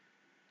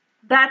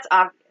 That's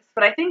obvious.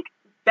 But I think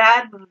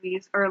bad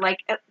movies, or like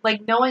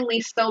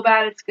knowingly so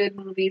bad it's good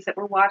movies that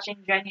we're watching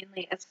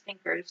genuinely as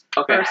stinkers,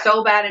 or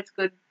so bad it's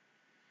good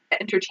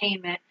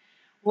entertainment,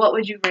 what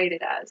would you rate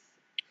it as?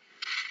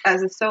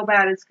 As a so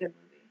bad it's good movie.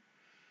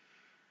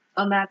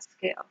 On that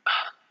scale.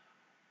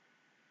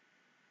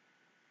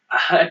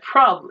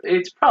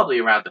 It's probably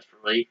around a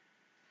 3.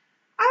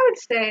 I would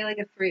say like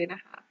a 3.5.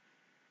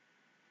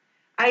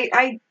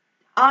 I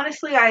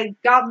honestly, I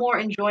got more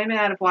enjoyment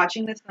out of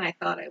watching this than I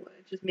thought I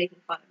would, just making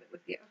fun of it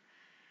with you.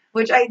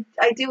 Which I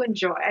do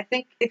enjoy. I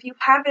think if you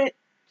haven't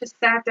just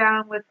sat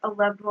down with a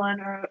loved one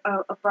or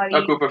a buddy.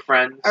 A group of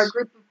friends. Or a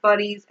group of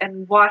buddies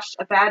and watched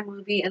a bad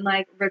movie and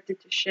like ripped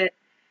it to shit,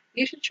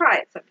 you should try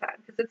it sometime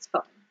because it's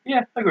fun.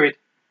 Yeah, agreed.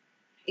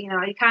 You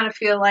know, you kind of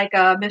feel like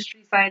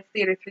Mystery Science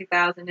Theater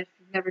 3000. If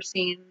you've never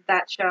seen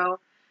that show,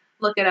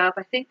 look it up.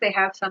 I think they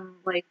have some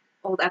like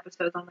old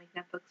episodes on like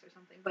Netflix or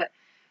something, but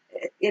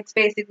it's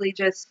basically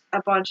just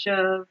a bunch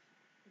of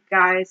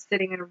guys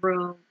sitting in a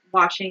room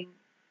watching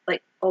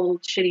like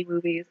old shitty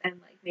movies and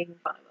like making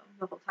fun of them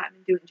the whole time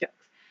and doing jokes.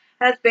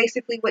 That's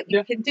basically what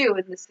you can do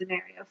in this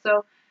scenario.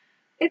 So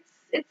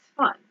it's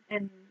fun,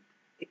 and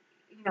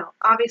you know,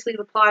 obviously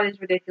the plot is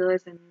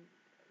ridiculous and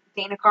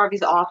Dana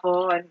Carvey's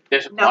awful and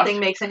nothing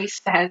makes any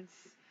sense.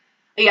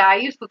 Yeah, I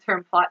use the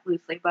term plot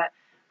loosely, but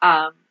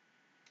yeah,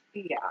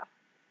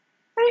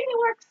 but it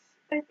works.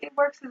 It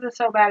works as a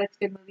so bad it's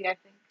good movie. I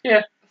think. Yeah.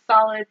 A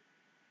solid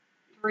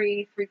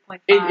 3.5.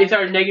 It's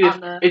our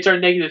negative. It's our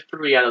negative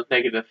 3 out of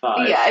negative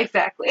 5. Yeah,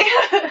 exactly.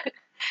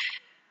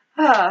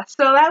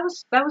 So that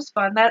was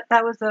fun. That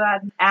was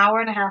about an hour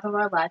and a half of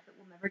our life that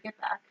we'll never get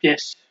back.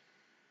 Yes.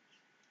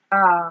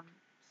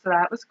 So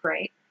that was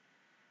great.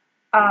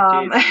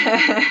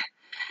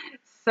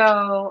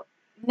 So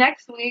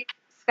next week,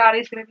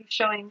 Scotty's going to be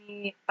showing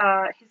me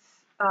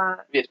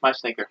his my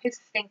stinker. His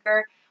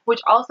stinker,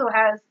 which also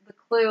has the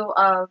clue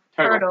of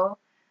turtle,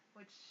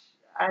 which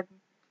I'm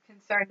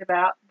concerned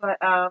about. But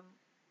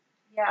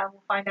yeah,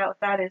 we'll find out what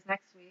that is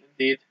next week.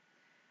 Indeed.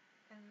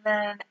 And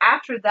then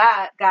after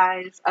that,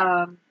 guys,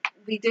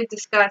 we did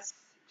discuss,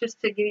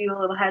 just to give you a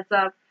little heads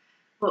up,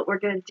 what we're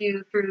going to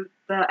do through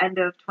the end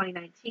of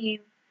 2019.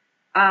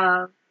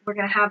 We're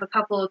going to have a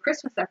couple of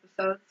Christmas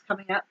episodes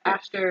coming up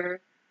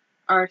after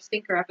our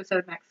stinker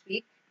episode next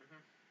week.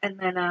 And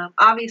then,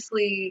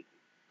 obviously,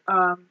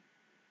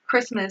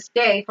 Christmas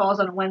Day falls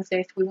on a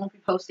Wednesday, so we won't be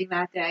posting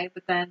that day.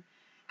 But then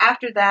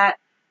after that,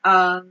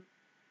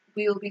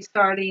 we will be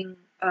starting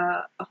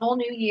a whole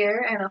new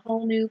year and a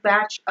whole new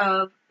batch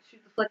of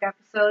Shoot the Flick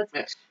episodes.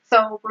 Yes.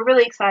 So we're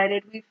really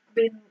excited. We've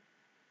been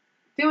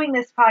doing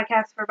this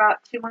podcast for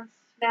about 2 months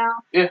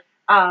now. Yeah.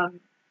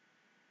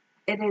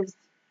 It is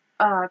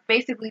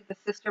basically the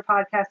sister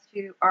podcast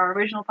to our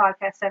original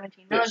podcast,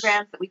 17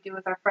 Milligrams, that we do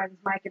with our friends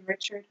Mike and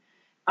Richard.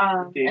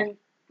 And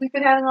we've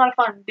been having a lot of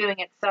fun doing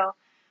it, so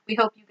we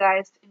hope you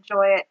guys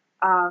enjoy it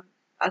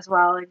as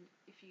well. And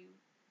if you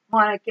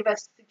want to give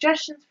us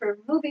suggestions for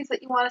movies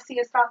that you want to see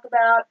us talk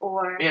about,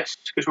 or yes,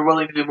 because we're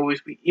willing to do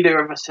movies neither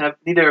of us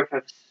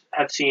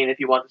have seen. If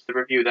you want us to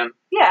review them,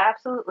 yeah,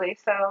 absolutely.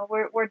 So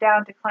we're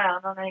down to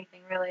clown on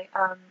anything really.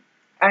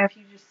 And if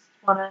you just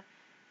want to,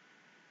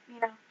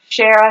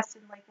 share us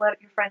and like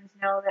let your friends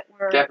know that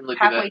we're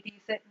halfway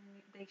decent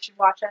and they should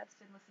watch us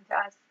and listen to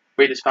us.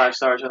 Rate us 5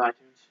 stars on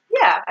iTunes.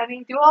 Yeah, I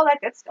mean, do all that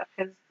good stuff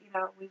because we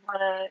want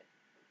to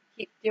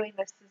keep doing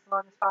this as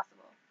long as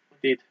possible.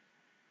 Indeed.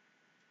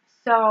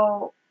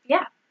 So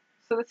yeah,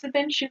 so this has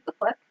been Shoot the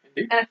Flick,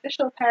 an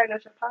official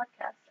Paradoja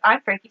podcast.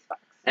 I'm Frankie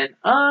Sparks, and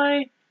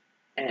I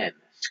am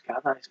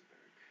Scott Eisenberg.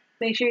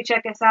 Make sure you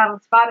check us out on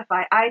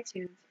Spotify,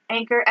 iTunes,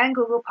 Anchor, and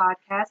Google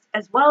Podcasts,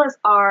 as well as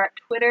our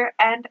Twitter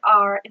and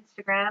our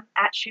Instagram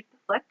at Shoot the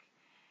Flick.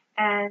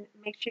 And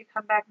make sure you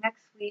come back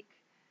next week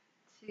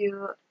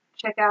to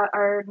check out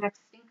our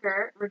next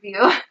stinker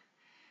review.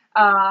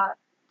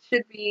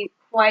 Should be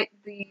quite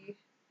the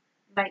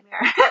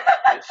nightmare.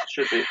 Yes, it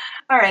should be.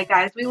 Alright,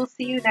 guys, we will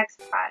see you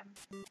next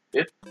time.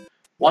 If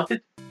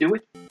wanted, do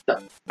it,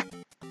 done.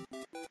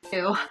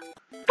 Ew.